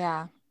much.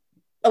 Yeah.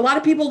 A lot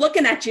of people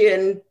looking at you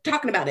and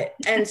talking about it.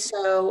 And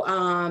so,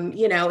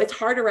 it's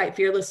hard to write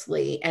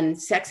fearlessly, and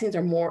sex scenes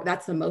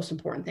that's the most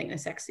important thing in a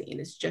sex scene,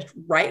 is just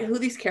write who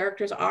these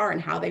characters are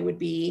and how they would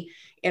be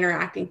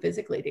interacting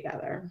physically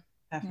together.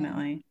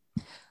 Definitely.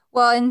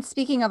 Well, and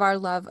speaking of our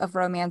love of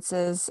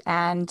romances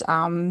and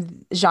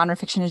genre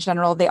fiction in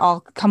general, they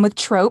all come with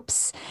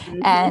tropes.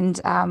 Mhm.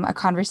 And a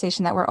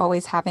conversation that we're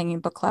always having in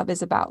book club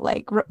is about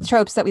like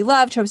tropes that we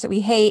love, tropes that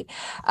we hate.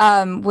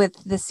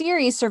 With the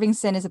series, Serving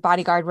Sin is a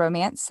bodyguard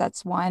romance.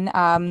 That's one.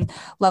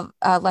 Love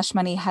Lush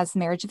Money has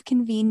Marriage of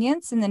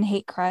Convenience, and then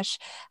Hate Crush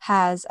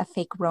has a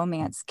fake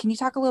romance. Can you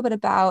talk a little bit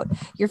about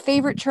your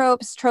favorite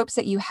tropes, tropes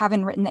that you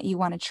haven't written that you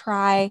want to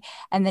try,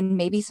 and then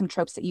maybe some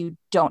tropes that you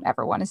don't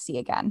ever want to see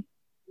again?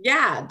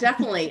 Yeah,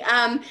 definitely.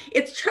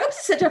 It's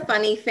tropes is such a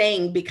funny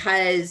thing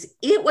because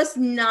it was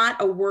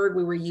not a word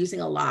we were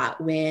using a lot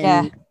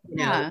Yeah. when,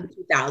 Yeah.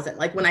 2000,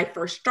 like when I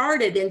first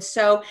started. And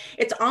so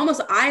it's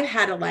almost, I've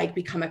had to like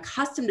become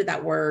accustomed to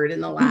that word in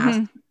the last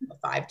Hmm.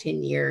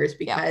 5-10 years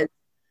Yeah. because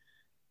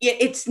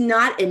it's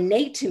not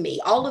innate to me.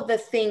 All of the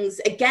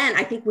things, again,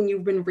 I think when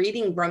you've been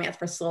reading romance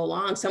for so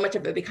long, so much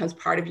of it becomes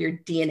part of your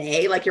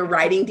DNA, like your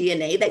writing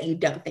DNA, that you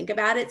don't think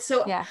about it.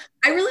 So Yeah.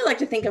 I really like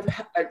to think of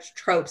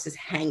tropes as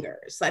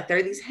hangers. Like there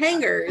are these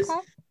hangers,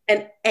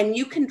 Okay. and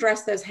you can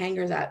dress those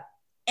hangers up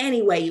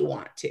any way you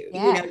want to.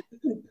 Yeah. You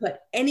can put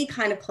any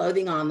kind of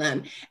clothing on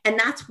them. And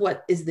that's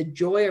what is the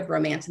joy of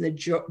romance and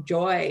the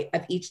joy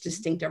of each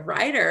distinctive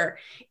writer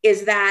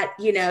is that,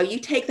 you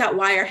take that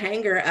wire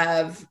hanger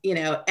of,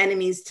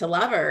 enemies to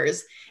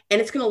lovers,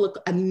 and it's going to look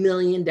a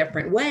million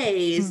different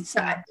ways.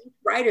 So Mhm. each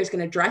writer is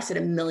going to dress it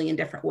a million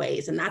different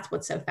ways. And that's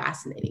what's so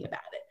fascinating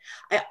about it.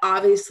 I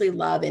obviously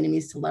love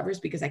enemies to lovers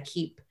because I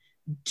keep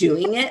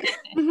doing it.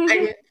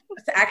 I'm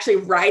actually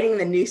writing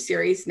the new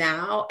series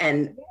now,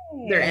 and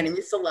they're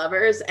enemies to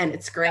lovers, and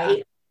it's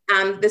great.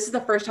 This is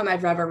the first time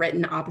I've ever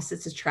written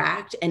Opposites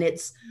Attract, and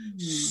it's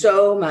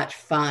so much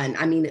fun.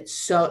 I mean, it's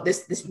so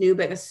this new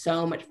book is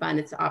so much fun.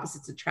 It's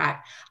Opposites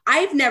Attract.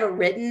 I've never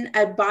written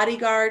a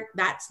bodyguard.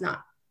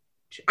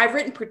 I've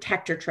written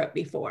protector trope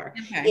before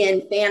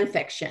in fan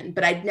fiction,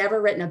 but I'd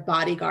never written a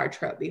bodyguard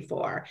trope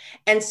before.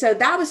 And so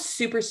that was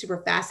super,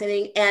 super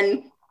fascinating.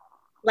 And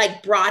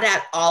like brought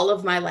out all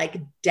of my like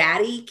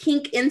daddy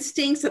kink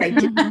instincts that I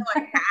didn't know I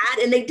had,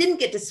 and they didn't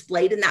get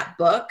displayed in that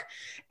book.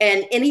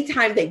 And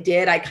anytime they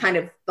did, I kind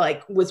of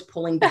like was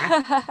pulling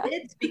back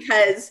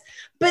because,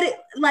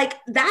 but like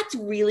that's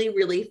really,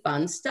 really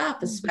fun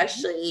stuff,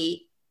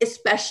 especially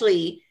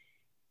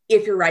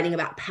if you're writing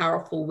about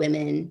powerful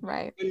women,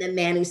 Right. and the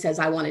man who says,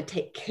 I want to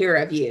take care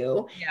of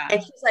you. Yeah.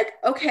 And she's like,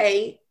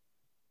 okay,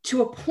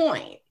 to a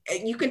point.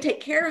 You can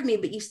take care of me,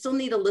 but you still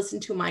need to listen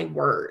to my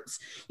words.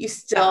 You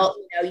still,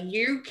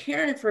 you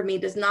caring for me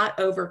does not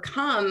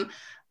overcome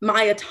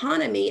my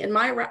autonomy and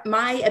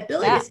my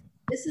ability to say,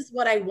 this is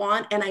what I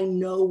want, and I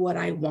know what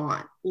I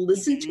want.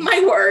 Listen to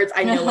my words.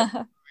 I know what I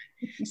want.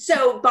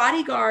 So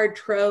bodyguard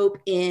trope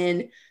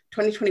in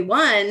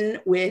 2021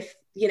 with,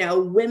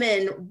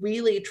 women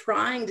really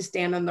trying to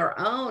stand on their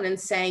own and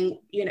saying,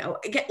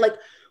 again, like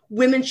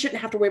women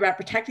shouldn't have to worry about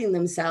protecting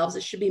themselves.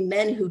 It should be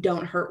men who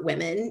don't hurt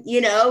women,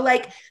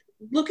 like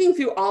looking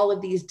through all of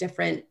these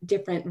different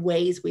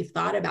ways we've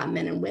thought about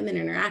men and women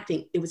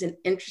interacting. It was an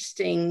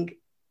interesting,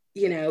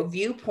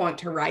 viewpoint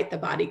to write the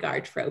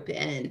bodyguard trope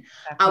in.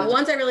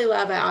 Ones I really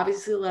love, I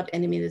obviously love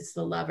Enemies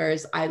to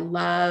Lovers. I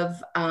love,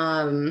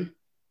 I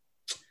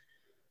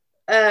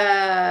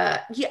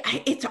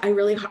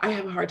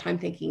have a hard time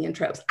thinking in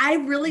tropes. I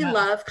really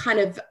love kind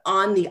of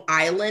on the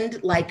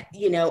island, like,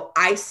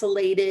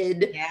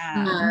 isolated.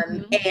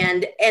 And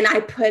I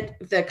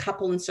put the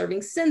couple in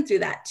Serving Sin through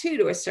that too,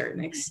 to a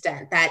certain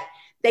extent, that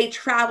they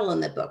travel in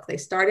the book. They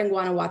start in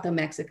Guanajuato,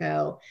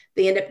 Mexico.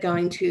 They end up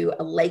going to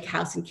a lake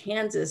house in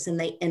Kansas, and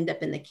they end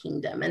up in the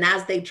kingdom. And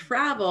as they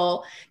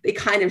travel, they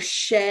kind of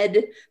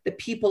shed the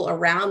people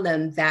around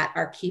them that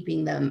are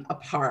keeping them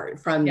apart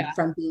from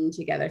being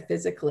together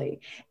physically.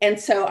 And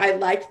so I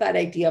liked that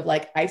idea of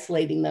like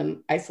isolating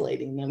them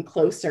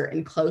closer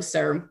and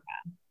closer.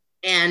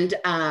 And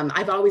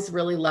I've always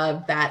really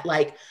loved that,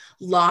 like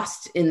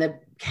lost in the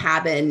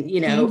cabin,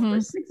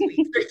 for 6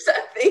 weeks or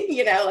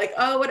something, like,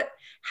 oh,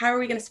 how are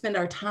we going to spend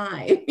our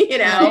time?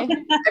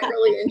 I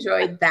really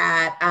enjoyed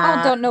that.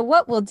 I don't know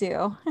what we'll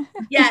do.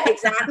 Yeah,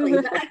 exactly.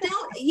 But I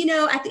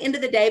don't, at the end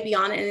of the day,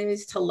 beyond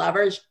Enemies to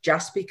Lovers,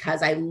 just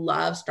because I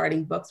love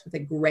starting books with a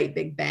great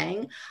big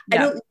bang, I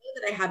don't know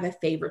that I have a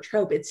favorite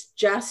trope. It's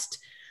just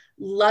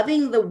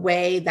loving the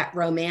way that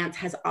romance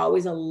has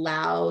always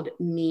allowed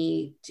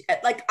me to,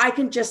 like, I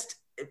can just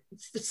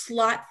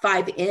slot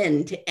 5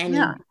 into any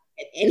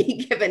at any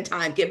given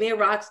time. Give me a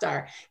rock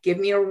star, give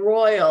me a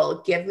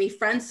royal, give me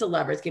friends to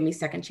lovers, give me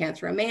second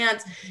chance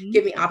romance,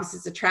 give me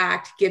opposites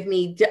attract, I'm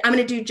going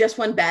to do just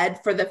one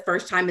bed for the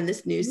first time in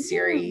this new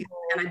series.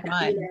 And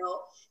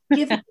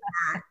give me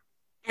that.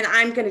 And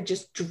I'm going to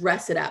just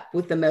dress it up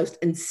with the most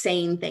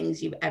insane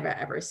things you've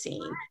ever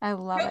seen. I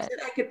love it.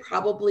 That I could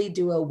probably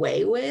do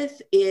away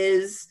with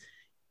is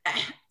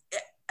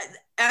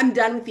I'm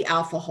done with the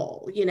alpha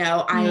hole,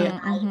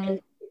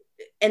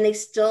 and they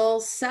still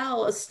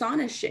sell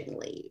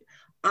astonishingly.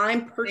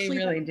 I'm personally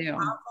they really do.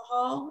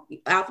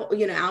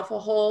 Alpha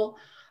hole.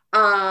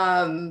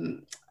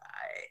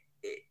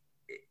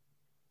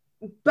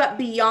 But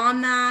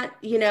beyond that,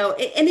 and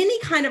any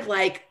kind of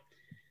like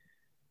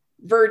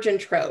virgin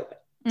trope.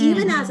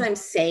 Even as I'm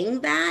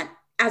saying that,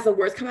 as the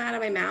words come out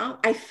of my mouth,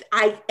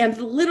 I am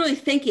literally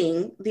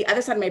thinking, the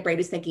other side of my brain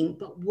is thinking,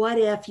 but what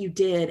if you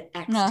did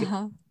X?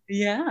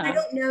 Yeah. I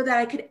don't know that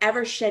I could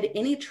ever shed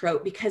any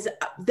trope, because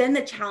then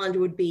the challenge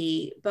would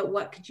be, but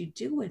what could you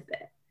do with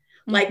it?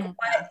 Like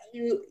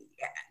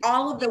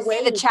all of the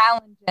ways. The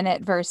challenge in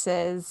it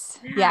versus,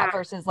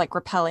 versus like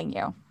repelling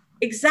you.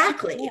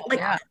 Exactly.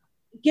 Like,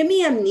 give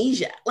me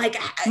amnesia. Like,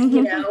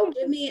 you know,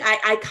 give me,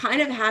 I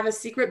kind of have a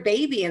secret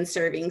baby in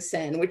Serving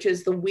Sin, which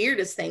is the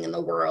weirdest thing in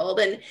the world.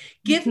 And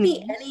give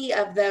me any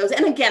of those.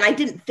 And again, I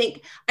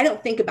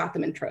don't think about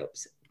them in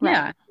tropes.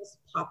 Yeah. Just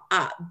pop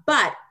up.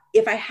 But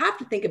if I have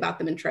to think about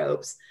them in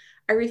tropes,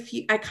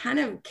 I kind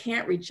of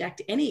can't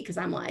reject any, because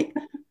I'm like,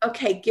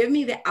 okay, give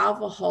me the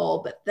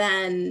alcohol, but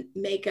then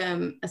make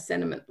him a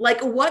sentiment.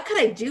 Like, what could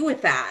I do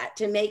with that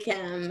to make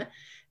him,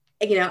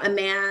 you know, a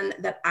man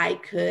that I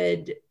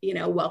could, you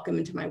know, welcome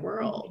into my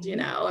world, you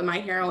know, and my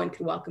heroine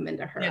could welcome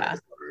into hers.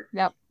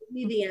 Yep. Give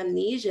me the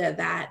amnesia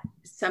that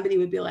somebody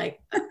would be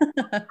like,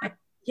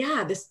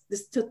 yeah, this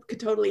could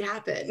totally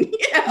happen,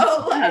 you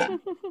know, like,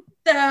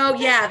 so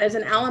yeah, there's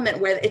an element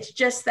where it's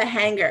just the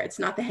hanger. It's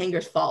not the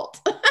hanger's fault.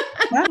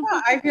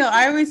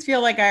 I always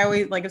feel like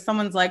if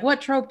someone's like,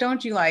 what trope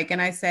don't you like?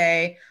 And I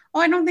say, oh,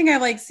 I don't think I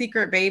like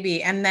secret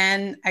baby. And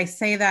then I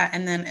say that,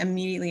 and then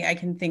immediately I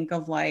can think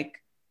of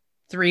like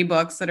 3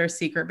 books that are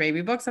secret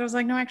baby books. I was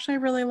like, no, actually, I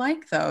really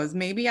like those.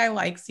 Maybe I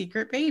like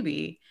secret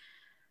baby.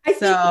 I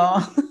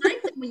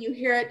think when you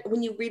hear it,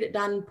 when you read it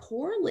done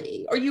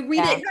poorly, or you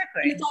read it,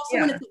 exactly. It's also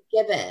when it's a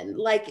given,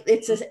 like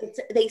it's just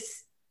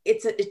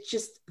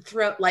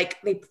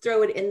they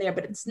throw it in there,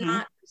 but it's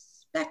not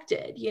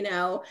respected, you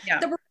know.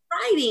 That we're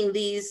writing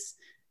these,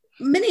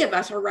 many of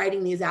us are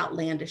writing these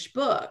outlandish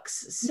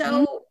books,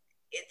 so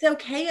it's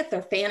okay if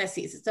they're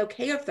fantasies, it's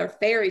okay if they're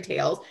fairy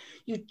tales.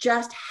 You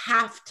just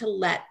have to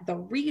let the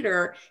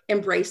reader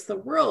embrace the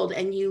world,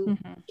 and you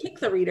kick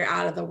the reader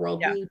out of the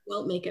world when you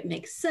don't make it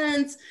make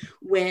sense,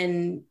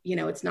 when, you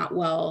know, it's not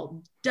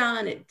well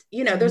done. It,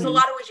 you know, there's a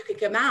lot of ways you could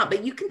come out,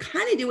 but you can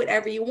kind of do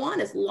whatever you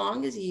want as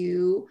long as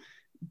you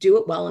do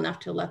it well enough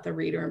to let the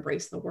reader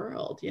embrace the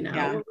world, you know.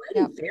 We're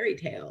writing fairy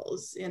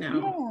tales, you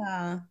know.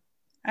 Yeah.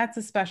 That's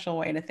a special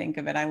way to think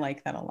of it. I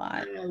like that a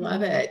lot. I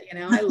love it. You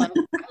know, I love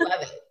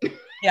it.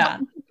 Yeah.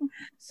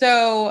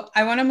 So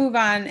I want to move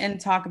on and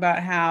talk about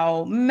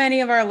how many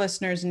of our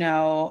listeners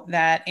know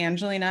that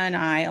Angelina and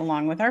I,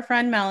 along with our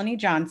friend Melanie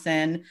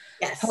Johnson,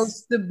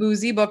 host the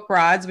Boozy Book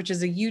Broads, which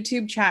is a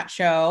YouTube chat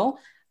show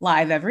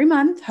live every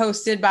month,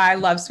 hosted by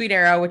Love Sweet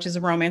Arrow, which is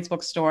a romance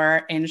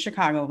bookstore in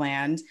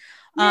Chicagoland.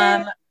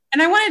 And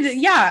I wanted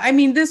to, I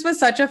mean, this was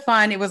such a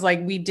fun, it was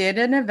like, we did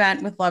an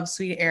event with Love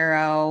Sweet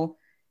Arrow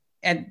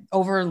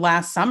over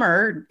last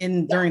summer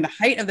during the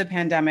height of the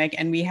pandemic.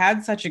 And we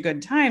had such a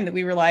good time that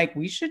we were like,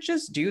 we should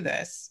just do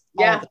this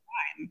all the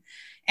time.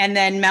 And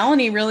then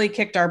Melanie really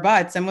kicked our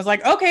butts and was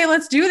like, okay,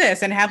 let's do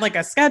this. And had like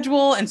a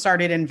schedule and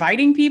started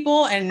inviting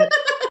people. And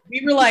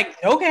we were like,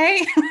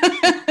 okay.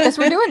 Guess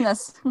we're doing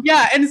this.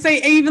 Yeah. And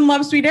even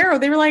Love Sweet Arrow,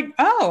 they were like,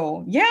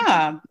 oh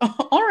yeah,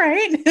 all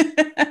right.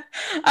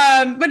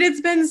 But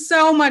it's been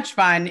so much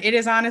fun. It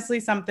is honestly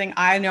something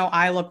I know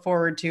I look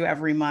forward to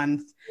every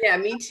month. Yeah,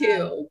 me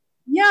too.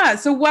 Yeah.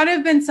 So what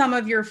have been some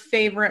of your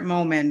favorite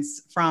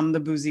moments from the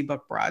Boozy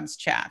Book Broads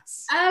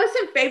chats?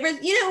 Some favorites.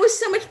 You know, it was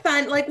so much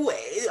fun. Like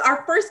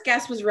our first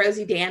guest was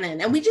Rosie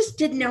Dannon, and we just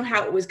didn't know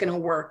how it was going to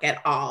work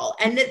at all.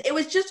 And it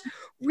was just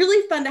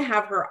really fun to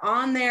have her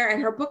on there.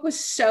 And her book was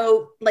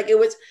so like,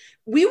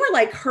 we were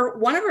like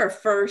one of her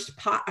first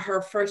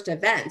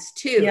events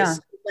too. Yeah.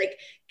 So, like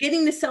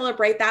getting to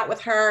celebrate that with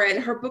her,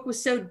 and her book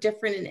was so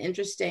different and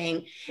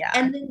interesting. Yeah.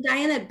 And then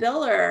Diana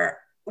Biller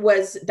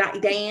was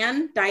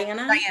Diana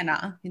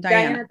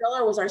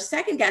Biller was our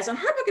second guest, and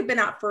her book had been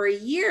out for a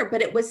year,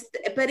 but it was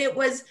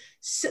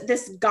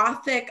this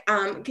gothic.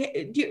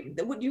 Do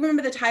you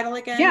remember the title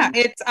again? Yeah,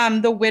 it's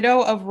The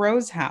Widow of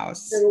Rose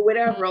House. The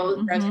Widow of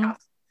Rose House.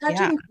 Such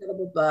an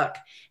incredible book,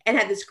 and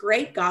had this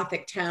great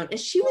gothic tone, and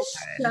she was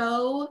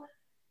so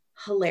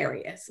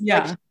hilarious.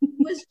 Yeah, like, she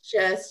was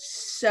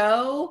just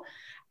so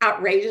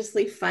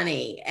outrageously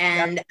funny,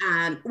 and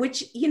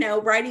which, you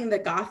know, writing the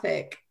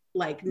gothic.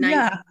 Like, you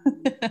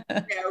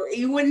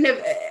wouldn't have,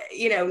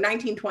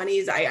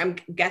 1920s, I'm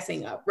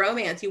guessing up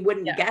romance, you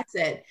wouldn't guess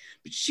it.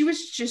 But she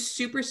was just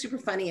super, super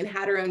funny and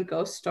had her own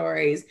ghost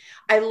stories.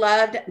 I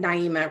loved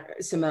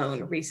Naima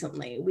Simone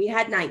recently. We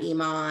had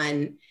Naima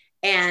on,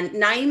 and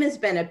Naima has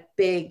been a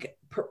big,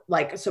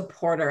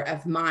 supporter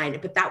of mine,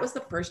 but that was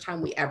the first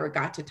time we ever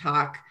got to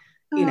talk,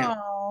 I'm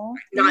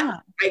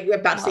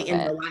about to say in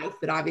real life,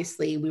 but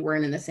obviously we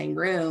weren't in the same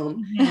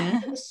room.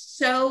 It was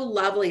so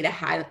lovely to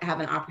have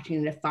an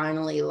opportunity to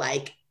finally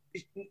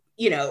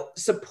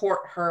support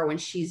her when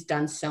she's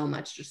done so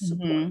much to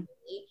support me.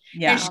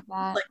 Yeah. And she's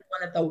like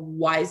one of the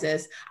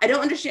wisest. I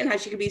don't understand how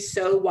she could be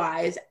so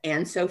wise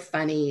and so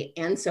funny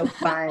and so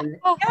fun.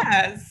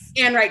 Yes.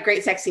 And write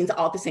great sex scenes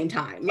all at the same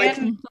time. Like,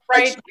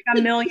 write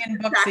a million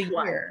books a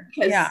year.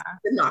 Yeah.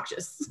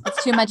 Obnoxious.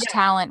 It's too much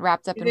talent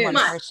wrapped up in one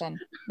person.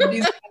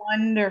 She's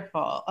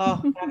wonderful.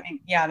 Oh,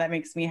 that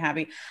makes me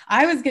happy.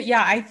 I was good.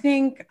 Yeah, I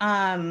think,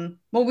 well,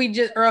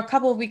 a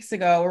couple of weeks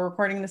ago, we're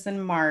recording this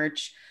in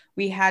March.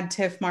 We had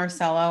Tiff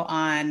Marcello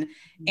on,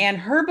 and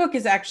her book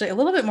is actually a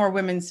little bit more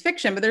women's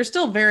fiction, but there's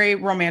still very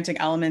romantic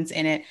elements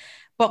in it.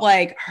 But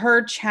like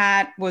her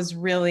chat was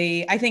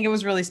really, I think it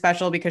was really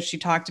special because she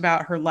talked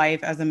about her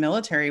life as a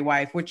military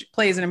wife, which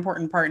plays an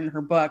important part in her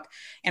book.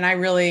 And I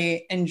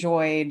really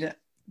enjoyed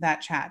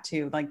that chat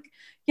too. Like,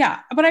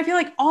 yeah, but I feel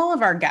like all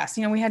of our guests,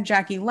 we had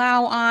Jackie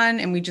Lau on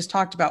and we just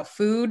talked about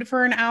food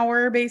for an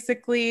hour,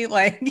 basically.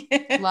 Like,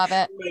 love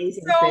it.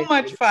 So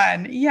much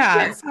fun.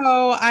 Yeah.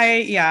 So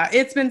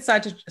it's been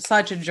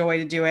such a joy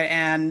to do it.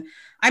 And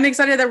I'm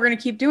excited that we're going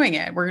to keep doing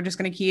it. We're just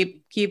going to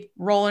keep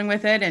rolling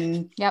with it.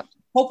 And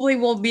hopefully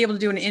we'll be able to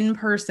do an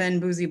in-person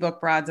Boozy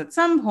Book Broads at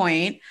some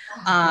point.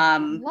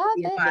 Love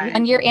it.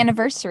 On your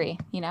anniversary,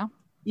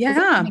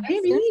 Yeah,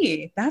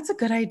 maybe. That's a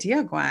good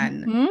idea,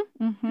 Gwen.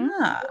 Yeah.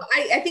 Well,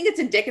 I think it's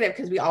indicative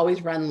because we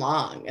always run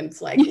long. And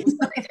it's like,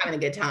 somebody's having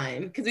a good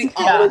time because we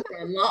always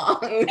run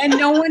long. And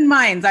no one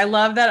minds. I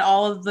love that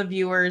all of the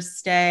viewers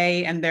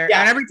stay and and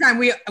every time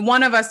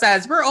one of us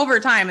says, we're over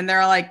time, and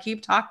they're like,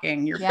 keep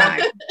talking, you're fine.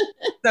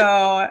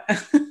 So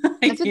that's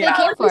what they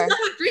came for. We still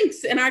have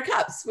drinks in our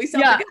cups. We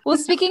still Well,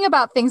 speaking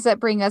about things that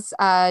bring us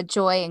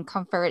joy and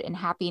comfort and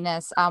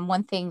happiness,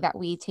 one thing that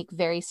we take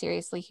very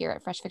seriously here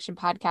at Fresh Fiction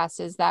Podcast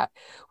is that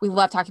we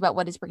love talking about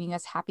what is bringing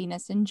us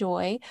happiness and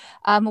joy.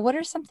 What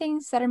are some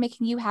things that are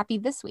making you happy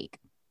this week?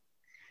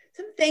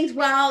 Some things,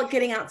 well,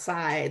 getting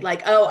outside.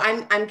 Like,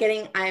 I'm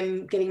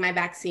getting my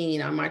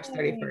vaccine on March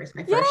 31st,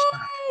 my first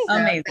shot. So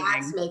amazing.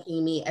 That's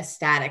making me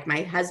ecstatic.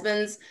 My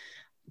husband's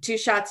 2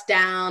 shots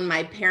down.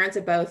 My parents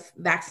are both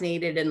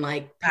vaccinated and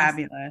like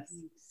fabulous.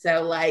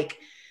 So like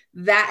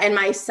that, and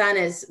my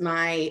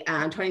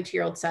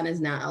 22-year-old son is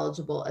now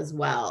eligible as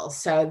well.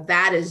 So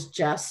that is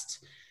just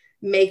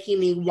making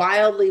me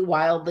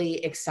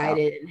wildly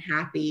excited and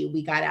happy.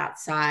 We got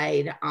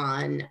outside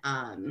on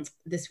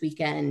this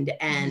weekend,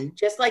 and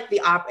just like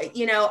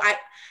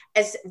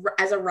as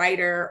a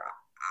writer,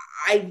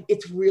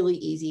 it's really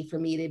easy for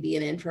me to be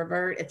an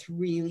introvert. It's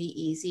really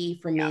easy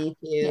for me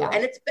to,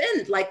 and it's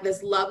been like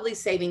this lovely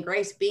saving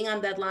grace being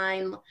on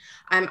deadline.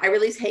 I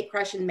released Hate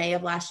Crush in May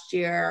of last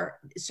year.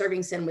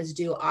 Serving Sin was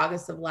due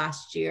August of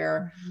last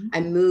year.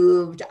 I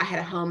moved, I had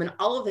a home, and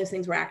all of those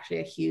things were actually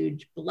a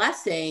huge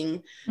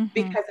blessing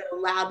because it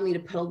allowed me to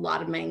put a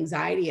lot of my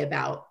anxiety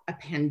about a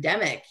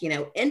pandemic,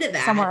 into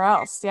that. Somewhere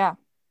else. Yeah.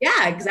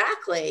 Yeah,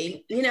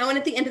 exactly. And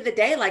at the end of the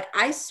day, like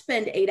I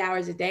spend 8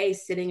 hours a day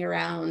sitting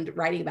around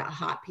writing about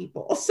hot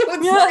people. So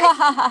it's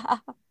like,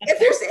 if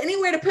there's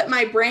anywhere to put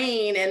my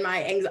brain and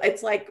my anxiety,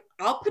 it's like,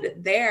 I'll put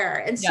it there.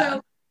 And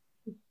so,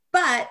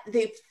 but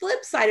the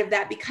flip side of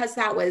that, because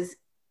that was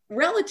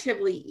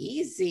relatively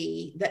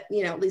easy, that,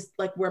 at least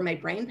like where my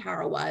brain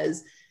power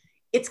was,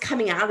 it's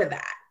coming out of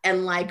that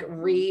and like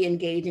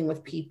re-engaging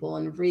with people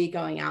and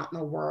going out in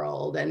the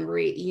world and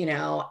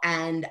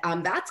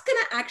that's going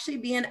to actually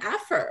be an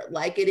effort.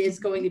 Like it is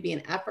going to be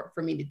an effort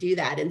for me to do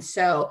that. And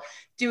so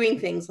doing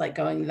things like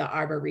going to the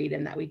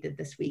Arboretum that we did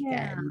this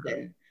weekend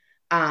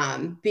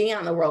and being out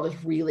in the world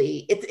is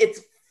really,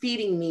 it's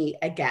feeding me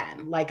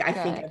again. Like I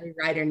think every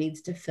writer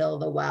needs to fill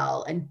the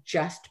well, and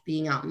just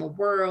being out in the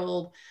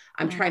world.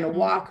 I'm trying to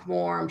walk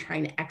more. I'm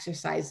trying to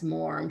exercise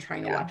more. I'm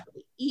trying to watch what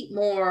we eat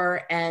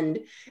more. And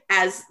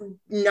as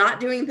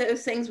not doing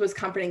those things was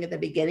comforting at the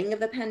beginning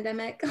of the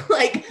pandemic,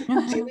 like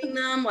doing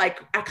them, like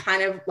I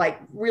kind of like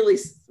really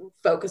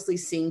focusedly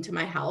seeing to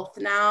my health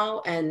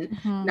now, and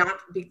not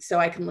so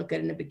I can look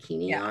good in a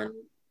bikini on.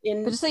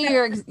 But so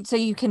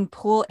you can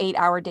pull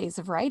 8-hour days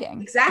of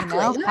writing. Exactly.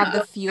 Have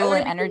the fuel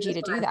and energy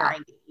to do that.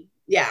 90.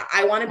 Yeah.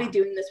 I want to be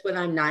doing this when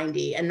I'm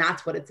 90. And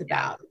that's what it's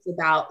about. It's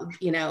about,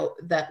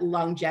 the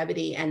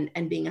longevity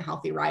and being a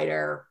healthy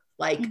writer.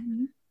 Like,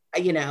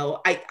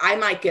 I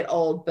might get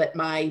old, but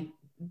my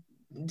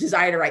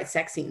desire to write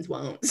sex scenes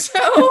won't.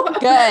 So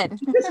good. I'm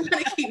just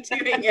going to keep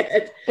doing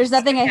it. There's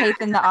nothing I hate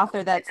than the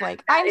author that's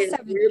like, I'm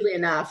 70. Weirdly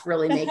enough,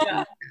 really making me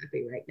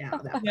happy right now.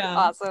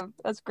 Awesome.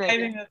 That's great. I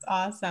think that's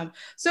awesome.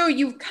 So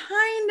you've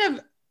kind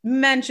of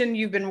mentioned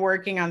you've been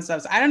working on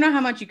stuff. So I don't know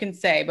how much you can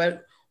say,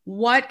 but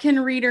what can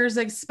readers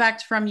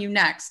expect from you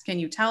next? Can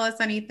you tell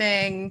us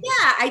anything?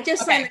 Yeah, I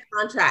just signed a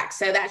contract.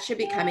 So that should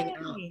be coming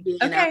out.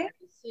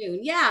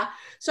 Soon. Yeah.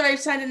 So I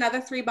signed another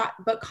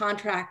 3-book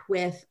contract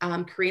with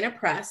Carina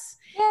Press.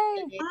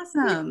 Yay.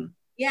 Awesome.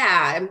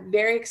 Yeah, I'm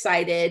very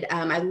excited.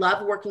 I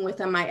love working with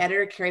them. My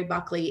editor, Carrie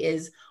Buckley,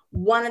 is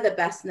one of the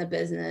best in the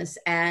business.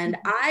 And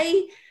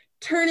I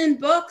turn in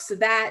books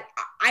that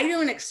I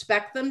don't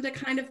expect them to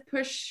kind of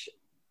push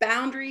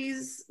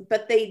boundaries,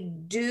 but they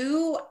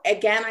do.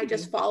 Again, I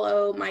just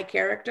follow my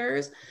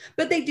characters,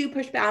 but they do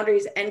push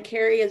boundaries. And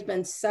Carrie has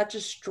been such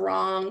a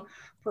strong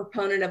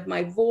proponent of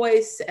my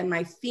voice and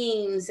my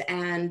themes.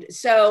 And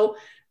so,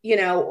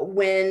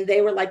 when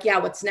they were like,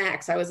 what's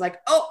next? I was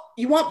like, oh,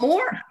 you want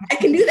more? I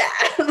can do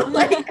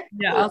that.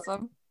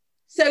 Awesome.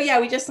 So yeah,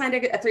 we just signed a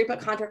 3-book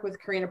contract with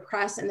Carina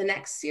Press, and the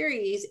next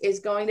series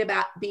is going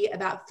to be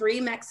about 3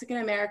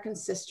 Mexican-American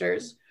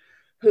sisters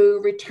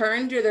who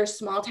returned to their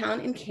small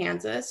town in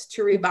Kansas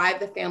to revive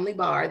the family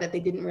bar that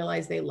they didn't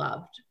realize they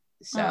loved.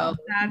 So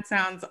that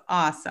sounds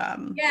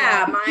awesome.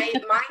 Yeah,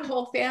 my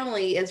whole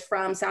family is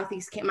from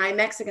Southeast, my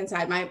Mexican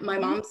side. My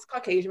mom's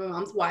Caucasian, my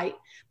mom's white.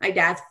 My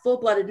dad's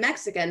full-blooded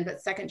Mexican,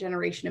 but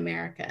 2nd-generation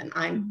American.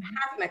 I'm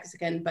half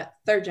Mexican, but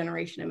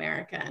 3rd-generation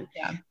American.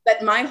 Yeah.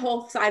 But my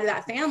whole side of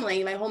that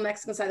family, my whole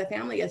Mexican side of the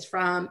family is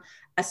from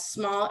a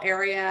small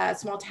area, a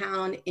small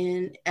town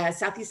in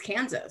Southeast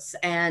Kansas,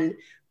 and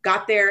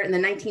got there in the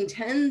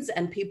 1910s,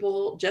 and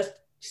people just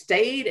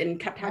stayed and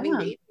kept having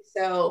babies.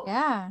 So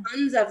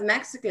tons of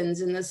Mexicans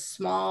in this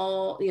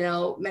small,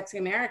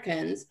 Mexican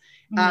Americans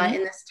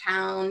in this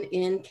town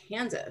in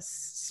Kansas,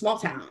 small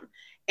town.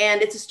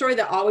 And it's a story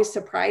that always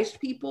surprised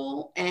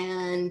people,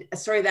 and a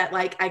story that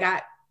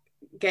I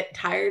get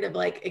tired of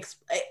I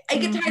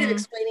get tired of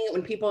explaining it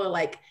when people are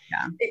like,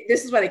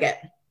 this is what I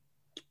get.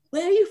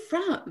 Where are you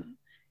from?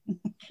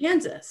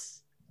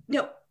 Kansas.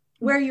 No,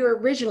 where are you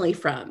originally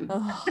from?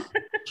 Oh.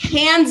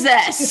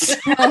 Kansas.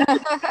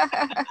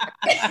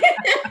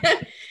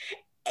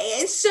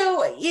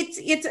 So it's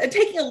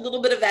taking a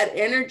little bit of that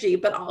energy,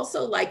 but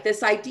also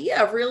this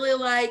idea of really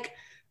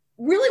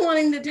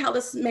wanting to tell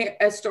a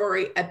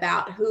story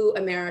about who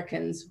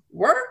Americans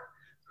were,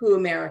 who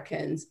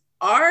Americans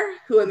are,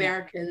 who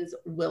Americans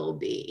will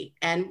be,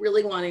 and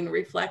really wanting to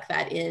reflect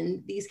that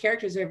in these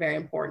characters are very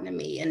important to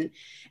me. And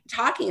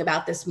talking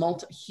about this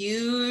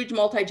huge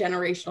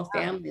multi-generational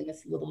family in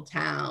this little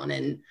town.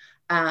 And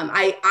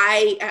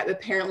I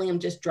apparently am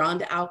just drawn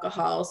to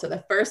alcohol. So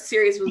the first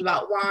series was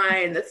about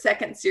wine. The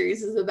second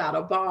series is about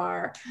a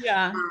bar.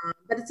 Yeah.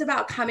 But it's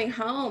about coming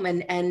home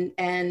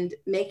and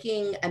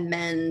making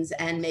amends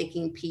and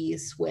making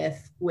peace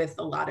with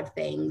a lot of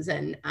things,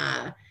 and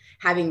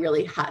having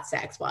really hot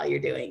sex while you're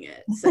doing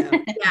it. So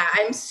yeah,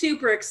 I'm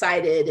super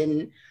excited,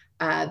 and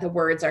the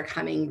words are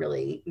coming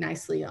really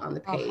nicely on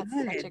the page. Oh,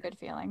 that's such a good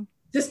feeling.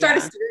 To start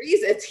a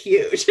series, it's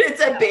huge. It's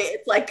a big,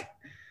 it's like,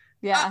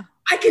 I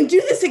can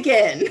do this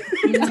again.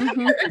 It's a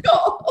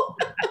miracle.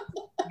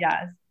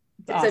 Yes.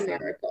 It's awesome. A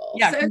miracle.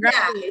 Yeah, so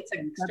it's a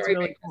story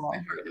really cool. My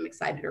heart, and I'm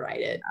excited to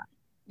write it.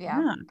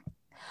 Yeah.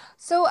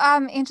 So,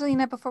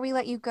 Angelina, before we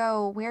let you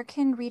go, where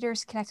can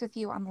readers connect with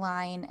you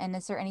online? And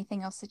is there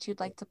anything else that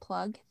you'd like to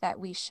plug that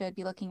we should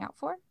be looking out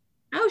for?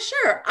 Oh,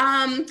 sure.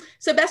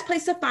 So best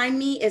place to find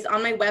me is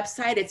on my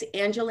website. It's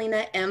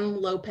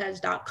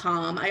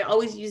angelinamlopez.com. I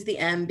always use the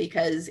M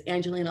because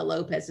Angelina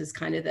Lopez is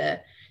kind of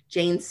the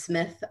Jane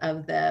Smith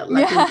of the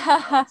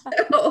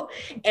so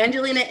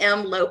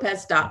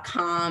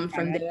angelinamlopez.com.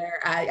 From there,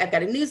 I've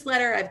got a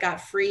newsletter. I've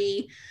got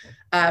free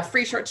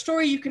short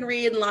story you can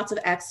read, and lots of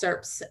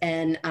excerpts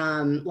and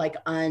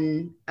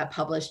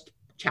unpublished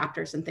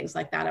chapters and things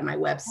like that on my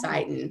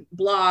website and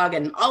blog,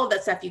 and all of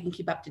that stuff you can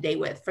keep up to date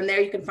with. From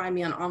there, you can find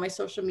me on all my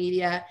social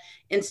media,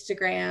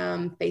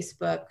 Instagram,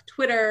 Facebook,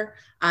 Twitter,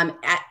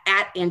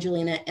 at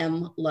Angelina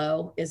M.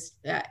 Lowe is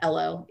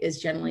LO is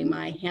generally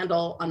my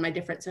handle on my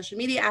different social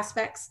media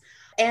aspects.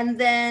 And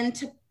then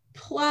to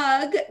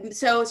plug,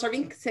 so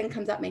Serving Sin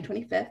comes out May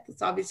 25th.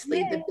 It's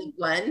obviously the big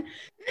one.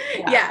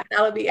 Yeah,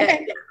 that'll be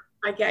it. Yeah.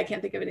 I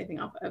can't think of anything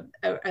else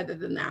other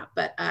than that.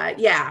 But go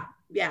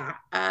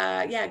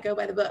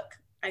buy the book.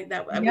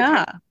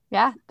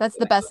 Yeah, that's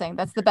the best thing.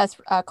 That's the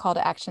best call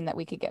to action that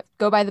we could give.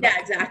 Go buy the book.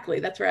 Yeah, exactly.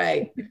 That's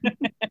right.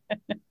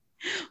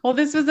 Well,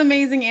 this was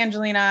amazing,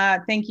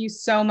 Angelina. Thank you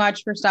so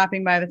much for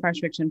stopping by the Fresh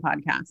Fiction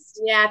podcast.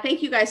 Yeah,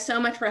 thank you guys so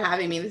much for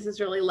having me. This is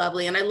really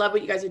lovely. And I love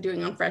what you guys are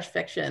doing on Fresh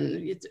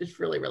Fiction. It's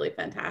really, really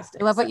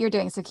fantastic. I love what you're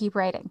doing. So keep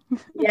writing.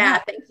 Yeah,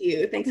 thank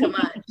you. Thanks so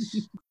much.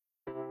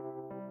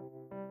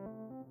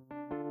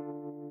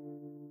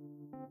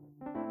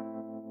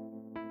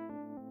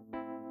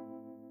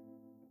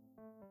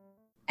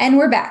 And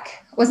we're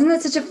back. Wasn't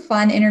that such a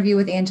fun interview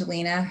with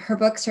Angelina? Her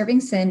book, Serving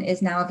Sin,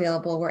 is now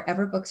available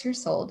wherever books are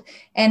sold.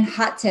 And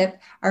hot tip,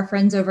 our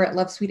friends over at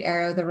Love Sweet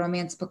Arrow, the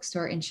romance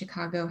bookstore in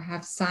Chicago,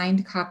 have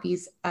signed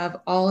copies of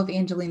all of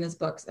Angelina's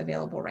books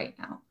available right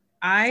now.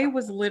 I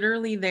was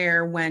literally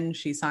there when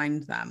she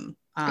signed them.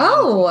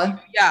 A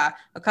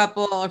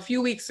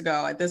few weeks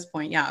ago at this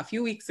point. Yeah. A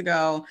few weeks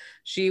ago,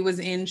 she was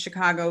in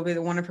Chicago.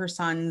 One of her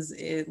sons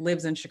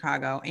lives in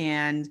Chicago,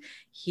 and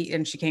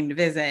she came to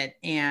visit,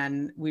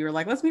 and we were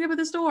like, let's meet up at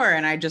the store.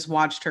 And I just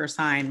watched her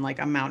sign like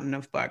a mountain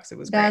of books. It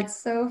was great.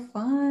 That's so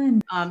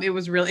fun. It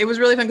was really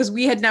fun because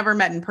we had never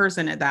met in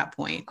person at that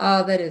point.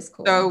 Oh, that is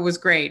cool. So it was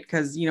great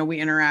because, we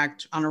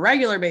interact on a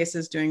regular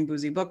basis doing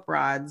Boozy Book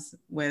Broads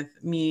with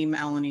me,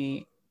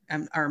 Melanie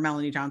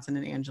Johnson,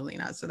 and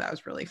Angelina. So that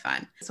was really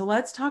fun. So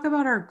let's talk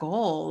about our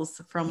goals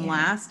from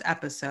last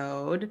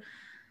episode.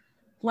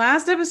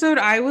 Last episode,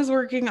 I was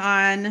working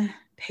on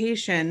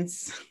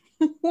patience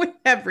with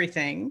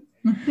everything.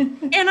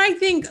 And I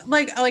think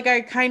like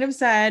I kind of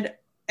said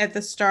at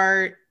the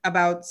start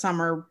about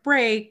summer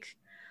break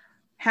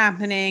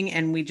happening,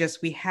 and we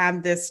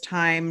had this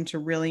time to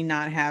really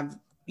not have,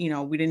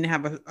 we didn't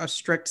have a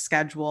strict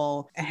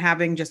schedule.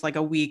 Having just like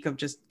a week of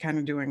just kind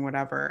of doing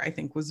whatever, I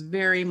think was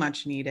very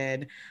much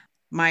needed.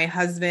 My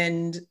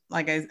husband,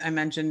 like I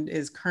mentioned,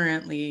 is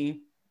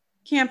currently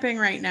camping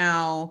right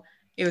now.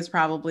 It was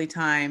probably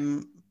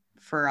time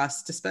for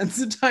us to spend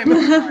some time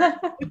apart.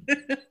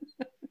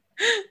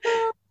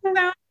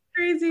 Sounds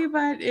crazy,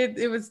 but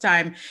it was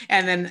time.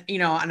 And then,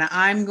 and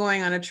I'm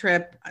going on a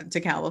trip to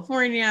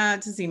California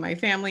to see my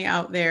family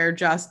out there.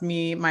 Just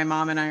me, my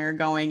mom and I are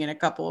going in a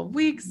couple of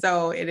weeks.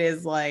 So it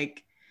is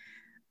like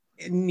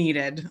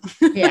needed.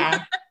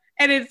 Yeah.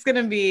 And it's going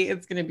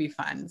to be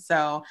fun.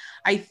 So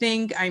I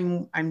think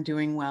I'm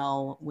doing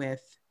well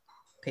with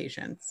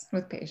patience.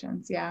 With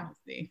patience. Yeah.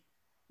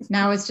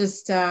 Now it's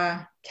just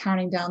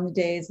counting down the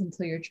days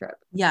until your trip.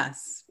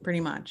 Yes, pretty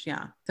much.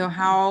 Yeah. So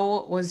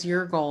how was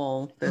your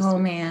goal this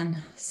week?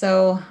 Man.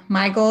 So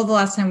my goal the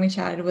last time we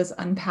chatted was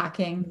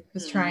unpacking,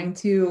 was trying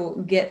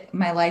to get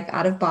my life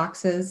out of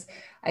boxes.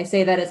 I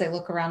say that as I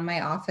look around my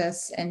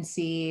office and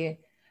see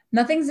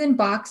nothing's in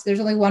box.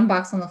 There's only one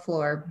box on the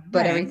floor,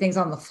 but everything's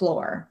on the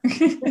floor.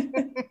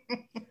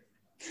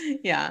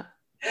 Yeah.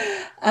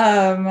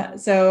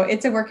 So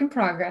it's a work in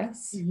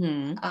progress.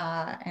 And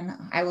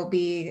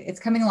it's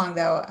coming along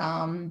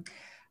though.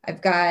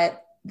 I've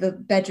got the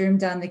bedroom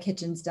done, the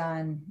kitchen's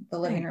done, the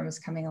living room is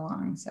coming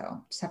along.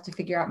 So just have to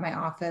figure out my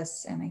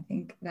office. And I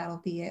think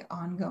that'll be an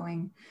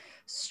ongoing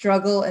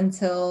struggle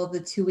until the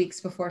 2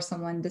 weeks before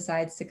someone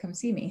decides to come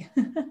see me.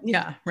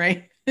 Yeah.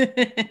 Right.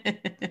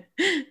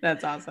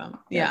 That's awesome.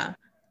 Yeah.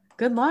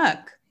 Good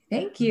luck.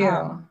 Thank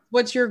you.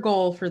 What's your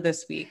goal for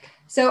this week?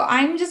 So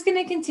I'm just going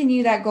to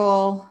continue that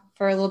goal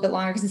for a little bit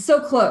longer because it's so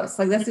close.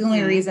 Like that's the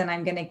only reason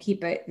I'm going to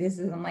keep it.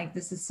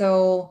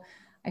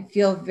 I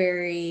feel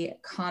very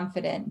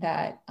confident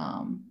that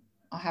I'll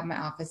have my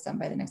office done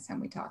by the next time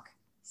we talk.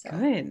 So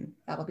good.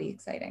 That'll be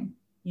exciting.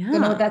 Yeah. I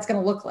don't know what that's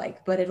going to look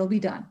like, but it'll be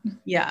done.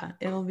 Yeah.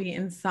 It'll be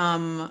in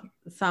some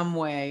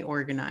way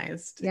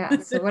organized. Yeah.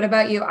 So what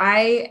about you?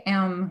 I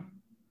am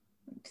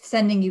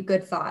sending you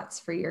good thoughts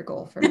for your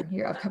goal, for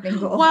your upcoming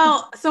goal.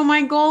 Well, so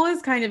my goal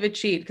is kind of a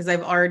cheat because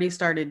I've already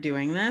started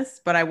doing this,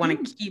 but I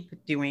want to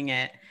keep doing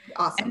it.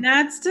 Awesome. And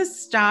that's to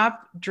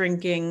stop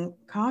drinking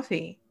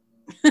coffee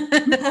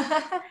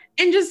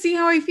and just see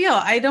how I feel.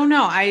 I don't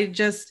know. I'm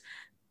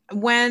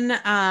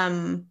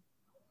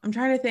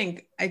trying to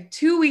think,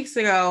 2 weeks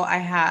ago, I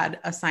had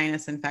a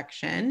sinus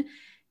infection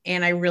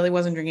and I really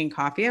wasn't drinking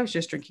coffee. I was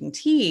just drinking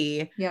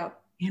tea. Yeah.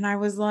 And I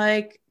was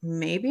like,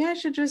 maybe I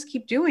should just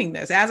keep doing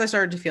this. As I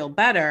started to feel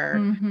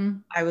better,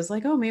 I was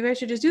like, oh, maybe I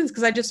should just do this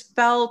because I just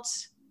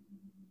felt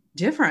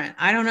different.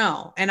 I don't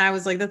know. And I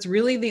was like, that's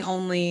really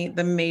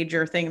the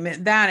major thing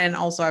that. And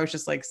also I was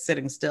just like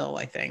sitting still,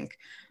 I think,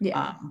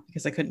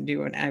 because I couldn't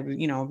do it.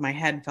 And my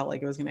head felt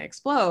like it was going to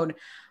explode.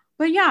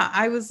 But yeah,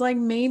 I was like,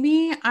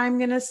 maybe I'm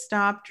going to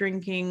stop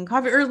drinking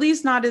coffee, or at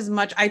least not as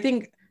much. I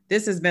think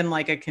this has been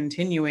like a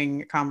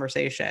continuing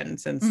conversation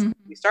since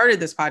we started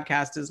this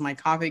podcast, is my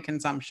coffee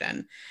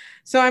consumption.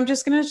 So I'm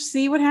just going to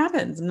see what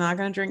happens. I'm not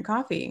going to drink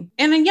coffee.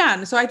 And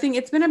then, so I think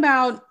it's been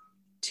about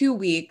 2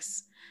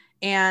 weeks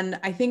and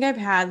I think I've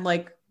had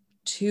like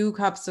 2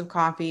 cups of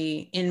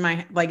coffee in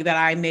my, like that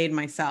I made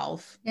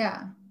myself.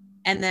 Yeah.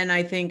 And then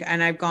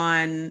I've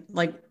gone,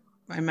 like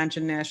I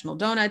mentioned National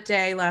Donut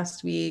Day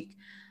last week.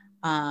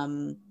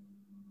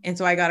 And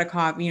so I got a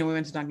coffee, we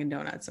went to Dunkin'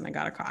 Donuts and I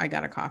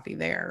got a coffee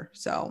there.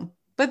 So,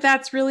 but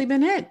that's really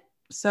been it.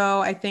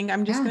 So I think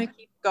I'm just going to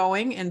keep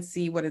going and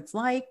see what it's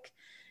like.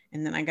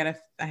 And then I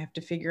have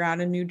to figure out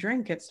a new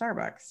drink at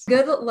Starbucks.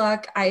 Good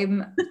luck.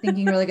 I'm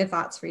thinking really good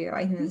thoughts for you.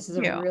 I think this is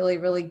a really,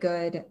 really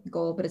good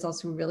goal, but it's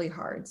also really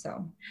hard.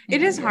 So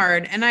it is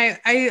hard. And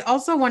I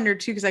also wonder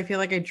too, because I feel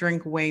like I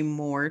drink way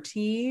more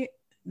tea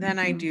than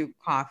I do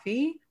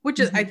coffee, which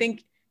is, I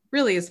think,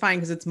 really is fine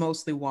because it's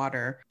mostly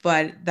water,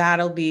 but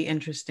that'll be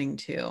interesting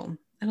too.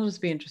 It'll just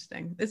be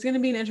interesting. It's going to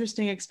be an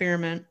interesting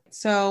experiment.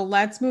 So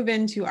let's move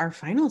into our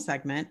final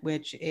segment,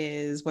 which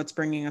is what's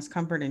bringing us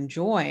comfort and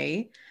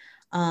joy.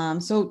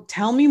 So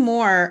tell me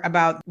more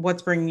about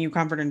what's bringing you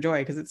comfort and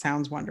joy, because it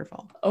sounds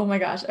wonderful. Oh my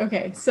gosh.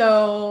 Okay.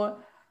 So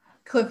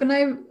Cliff and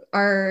I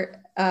are,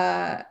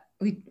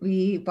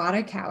 we bought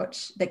a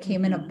couch that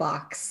came in a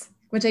box,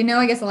 which I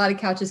guess a lot of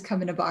couches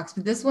come in a box,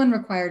 but this one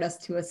required us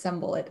to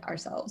assemble it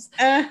ourselves.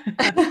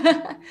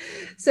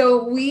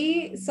 So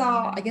we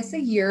saw, I guess a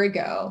year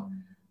ago,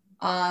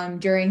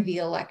 during the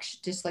election,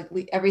 just like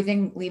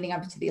everything leading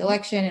up to the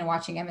election and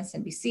watching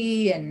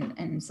MSNBC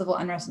and civil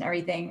unrest and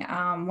everything.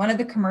 One of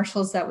the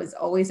commercials that was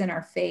always in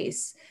our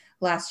face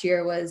last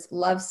year was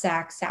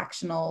Lovesac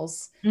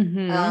Sactionals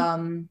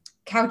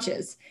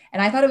couches.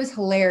 And I thought it was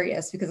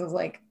hilarious because I was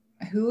like,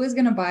 who is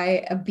going to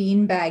buy a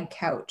beanbag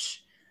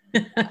couch?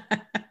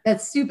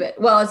 That's stupid.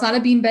 Well, it's not a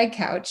beanbag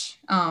couch.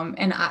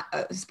 And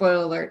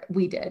spoiler alert,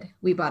 we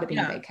bought a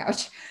beanbag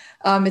couch.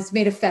 It's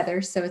made of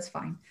feathers, so it's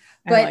fine.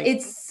 But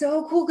it's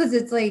so cool because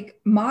it's like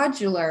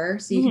modular.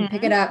 So you can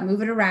pick it up,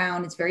 move it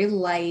around. It's very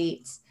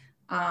light.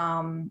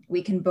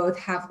 We can both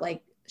have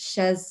like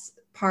chaise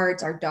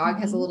parts. Our dog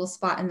has a little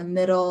spot in the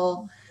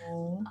middle.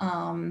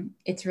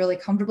 It's really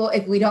comfortable.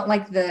 If we don't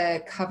like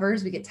the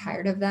covers, we get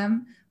tired of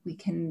them, we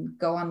can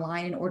go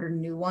online and order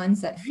new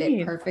ones that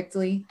fit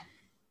perfectly.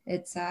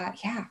 It's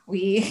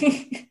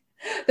we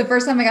the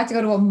first time I got to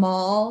go to a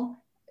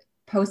mall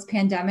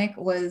post-pandemic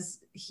was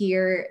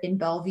here in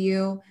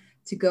Bellevue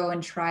to go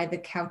and try the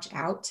couch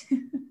out.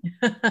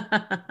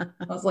 I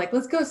was like,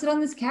 let's go sit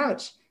on this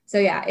couch. So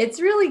yeah, it's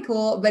really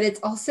cool, but it's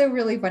also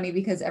really funny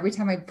because every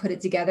time I put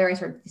it together, I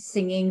start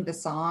singing the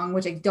song,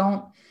 which I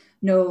don't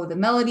know the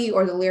melody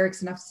or the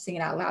lyrics enough to sing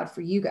it out loud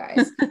for you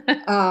guys.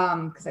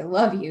 Because I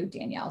love you,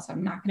 Danielle, so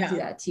I'm not going to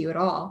do that to you at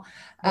all.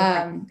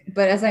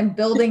 But as I'm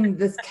building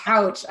this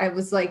couch, I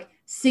was like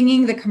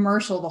singing the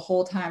commercial the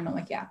whole time. I'm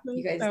like, yeah,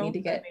 you guys need to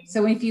get.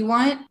 So if you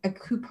want a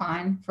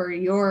coupon for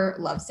your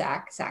Love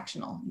Sack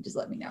Sactional, you just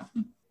let me know.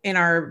 In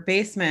our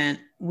basement,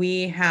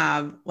 we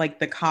have like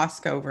the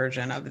Costco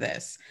version of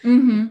this.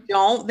 I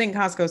don't think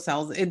Costco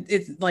sells it.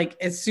 It's like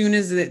as soon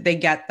as they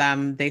get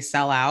them, they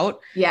sell out.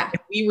 Yeah.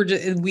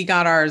 We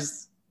got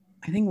ours,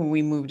 I think when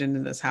we moved into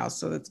this house.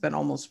 So it's been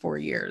almost 4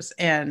 years.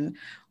 And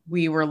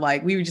we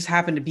just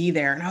happened to be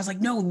there. And I was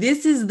like, no,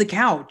 this is the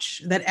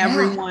couch that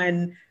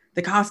everyone,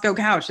 the Costco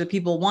couch that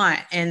people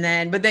want. And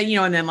then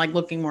like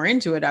looking more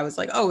into it, I was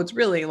like, oh, it's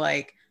really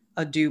like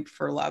a dupe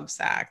for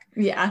Lovesac.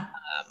 Yeah.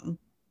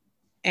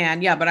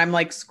 And but I'm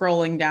like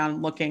scrolling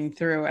down, looking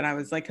through, and I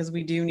was like, because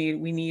we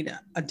need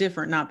a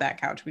different, not that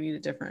couch. We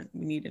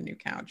need a new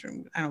couch.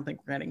 And I don't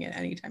think we're getting it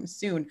anytime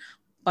soon,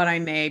 but I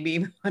may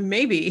need that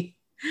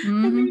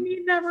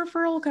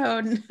referral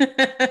code.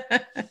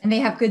 And they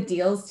have good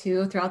deals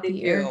too throughout the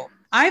year.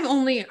 I've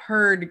only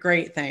heard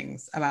great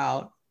things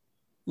about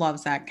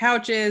Lovesac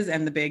couches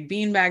and the big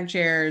beanbag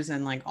chairs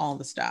and like all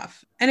the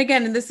stuff. And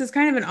again, this is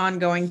kind of an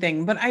ongoing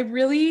thing, but I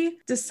really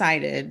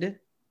decided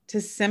to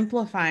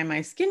simplify my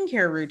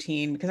skincare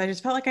routine because I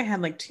just felt like I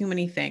had like too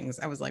many things.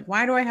 I was like,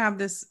 why do I have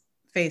this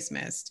face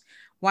mist?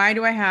 Why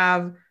do I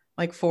have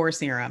like 4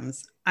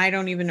 serums? I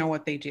don't even know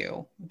what they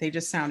do. They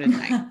just sounded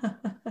nice.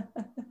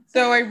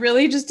 So I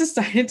really just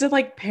decided to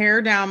like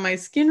pare down my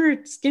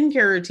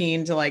skincare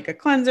routine to like a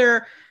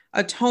cleanser,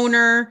 a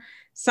toner,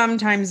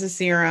 sometimes a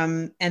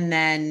serum, and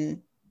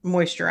then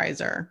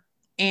moisturizer.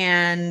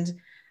 And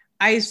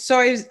I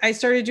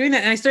started doing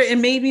that, and it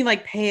made me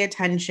like pay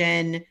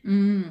attention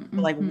to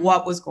like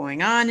what was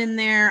going on in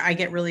there. I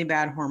get really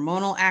bad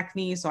hormonal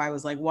acne. So I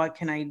was like, what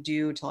can I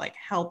do to like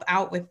help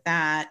out with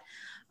that?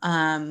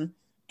 And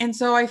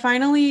so I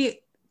finally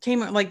came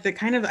like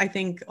I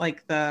think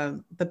like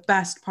the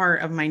best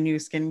part of my new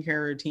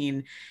skincare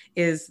routine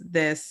is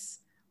this.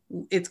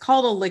 It's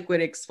called a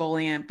liquid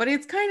exfoliant, but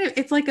it's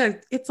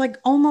like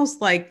almost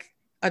like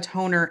a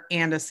toner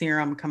and a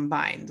serum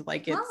combined.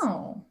 Like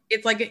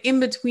it's like an in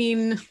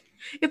between.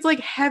 It's like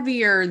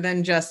heavier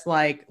than just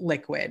like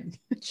liquid.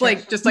 It's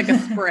like just like a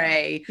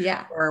spray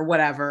or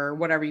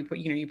whatever you put,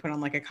 you put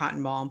on like a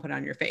cotton ball and put it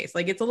on your face.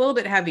 Like it's a little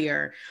bit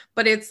heavier,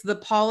 but it's the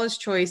Paula's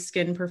Choice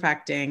Skin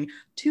Perfecting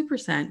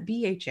 2%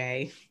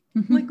 BHA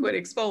liquid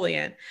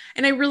exfoliant.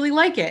 And I really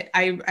like it.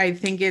 I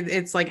think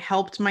it's like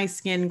helped my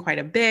skin quite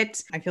a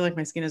bit. I feel like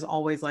my skin is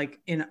always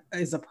like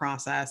is a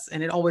process,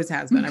 and it always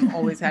has been. I've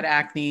always had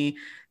acne.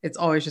 It's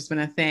always just been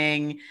a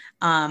thing.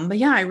 But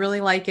yeah, I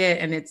really like it.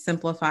 And it's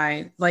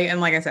simplified. Like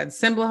I said,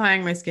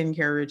 simplifying my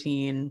skincare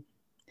routine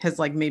has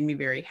like made me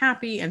very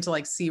happy, and to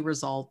like see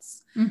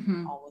results,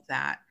 all of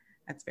that.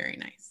 That's very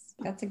nice.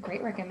 That's a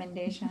great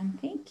recommendation.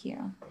 Thank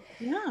you.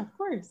 Yeah, of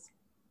course.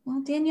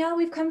 Well, Danielle,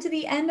 we've come to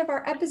the end of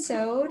our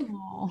episode.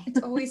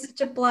 It's always such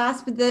a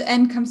blast, but the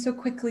end comes so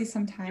quickly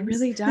sometimes. It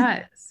really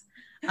does.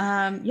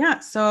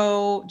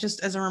 So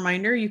just as a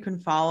reminder, you can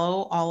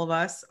follow all of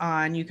us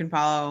you can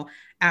follow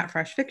at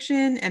Fresh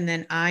Fiction, and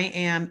then I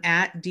am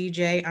at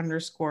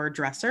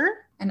DJ_Dresser.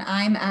 And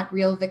I'm at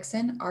Real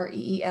Vixen,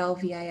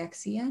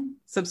 REELVIXEN.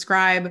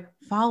 Subscribe,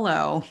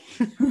 follow,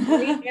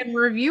 and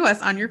review us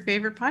on your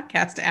favorite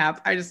podcast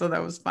app. I just thought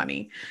that was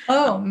funny.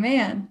 Oh,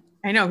 man.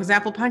 I know, because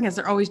Apple Podcasts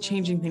are always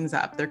changing things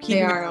up.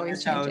 They are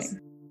always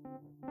changing.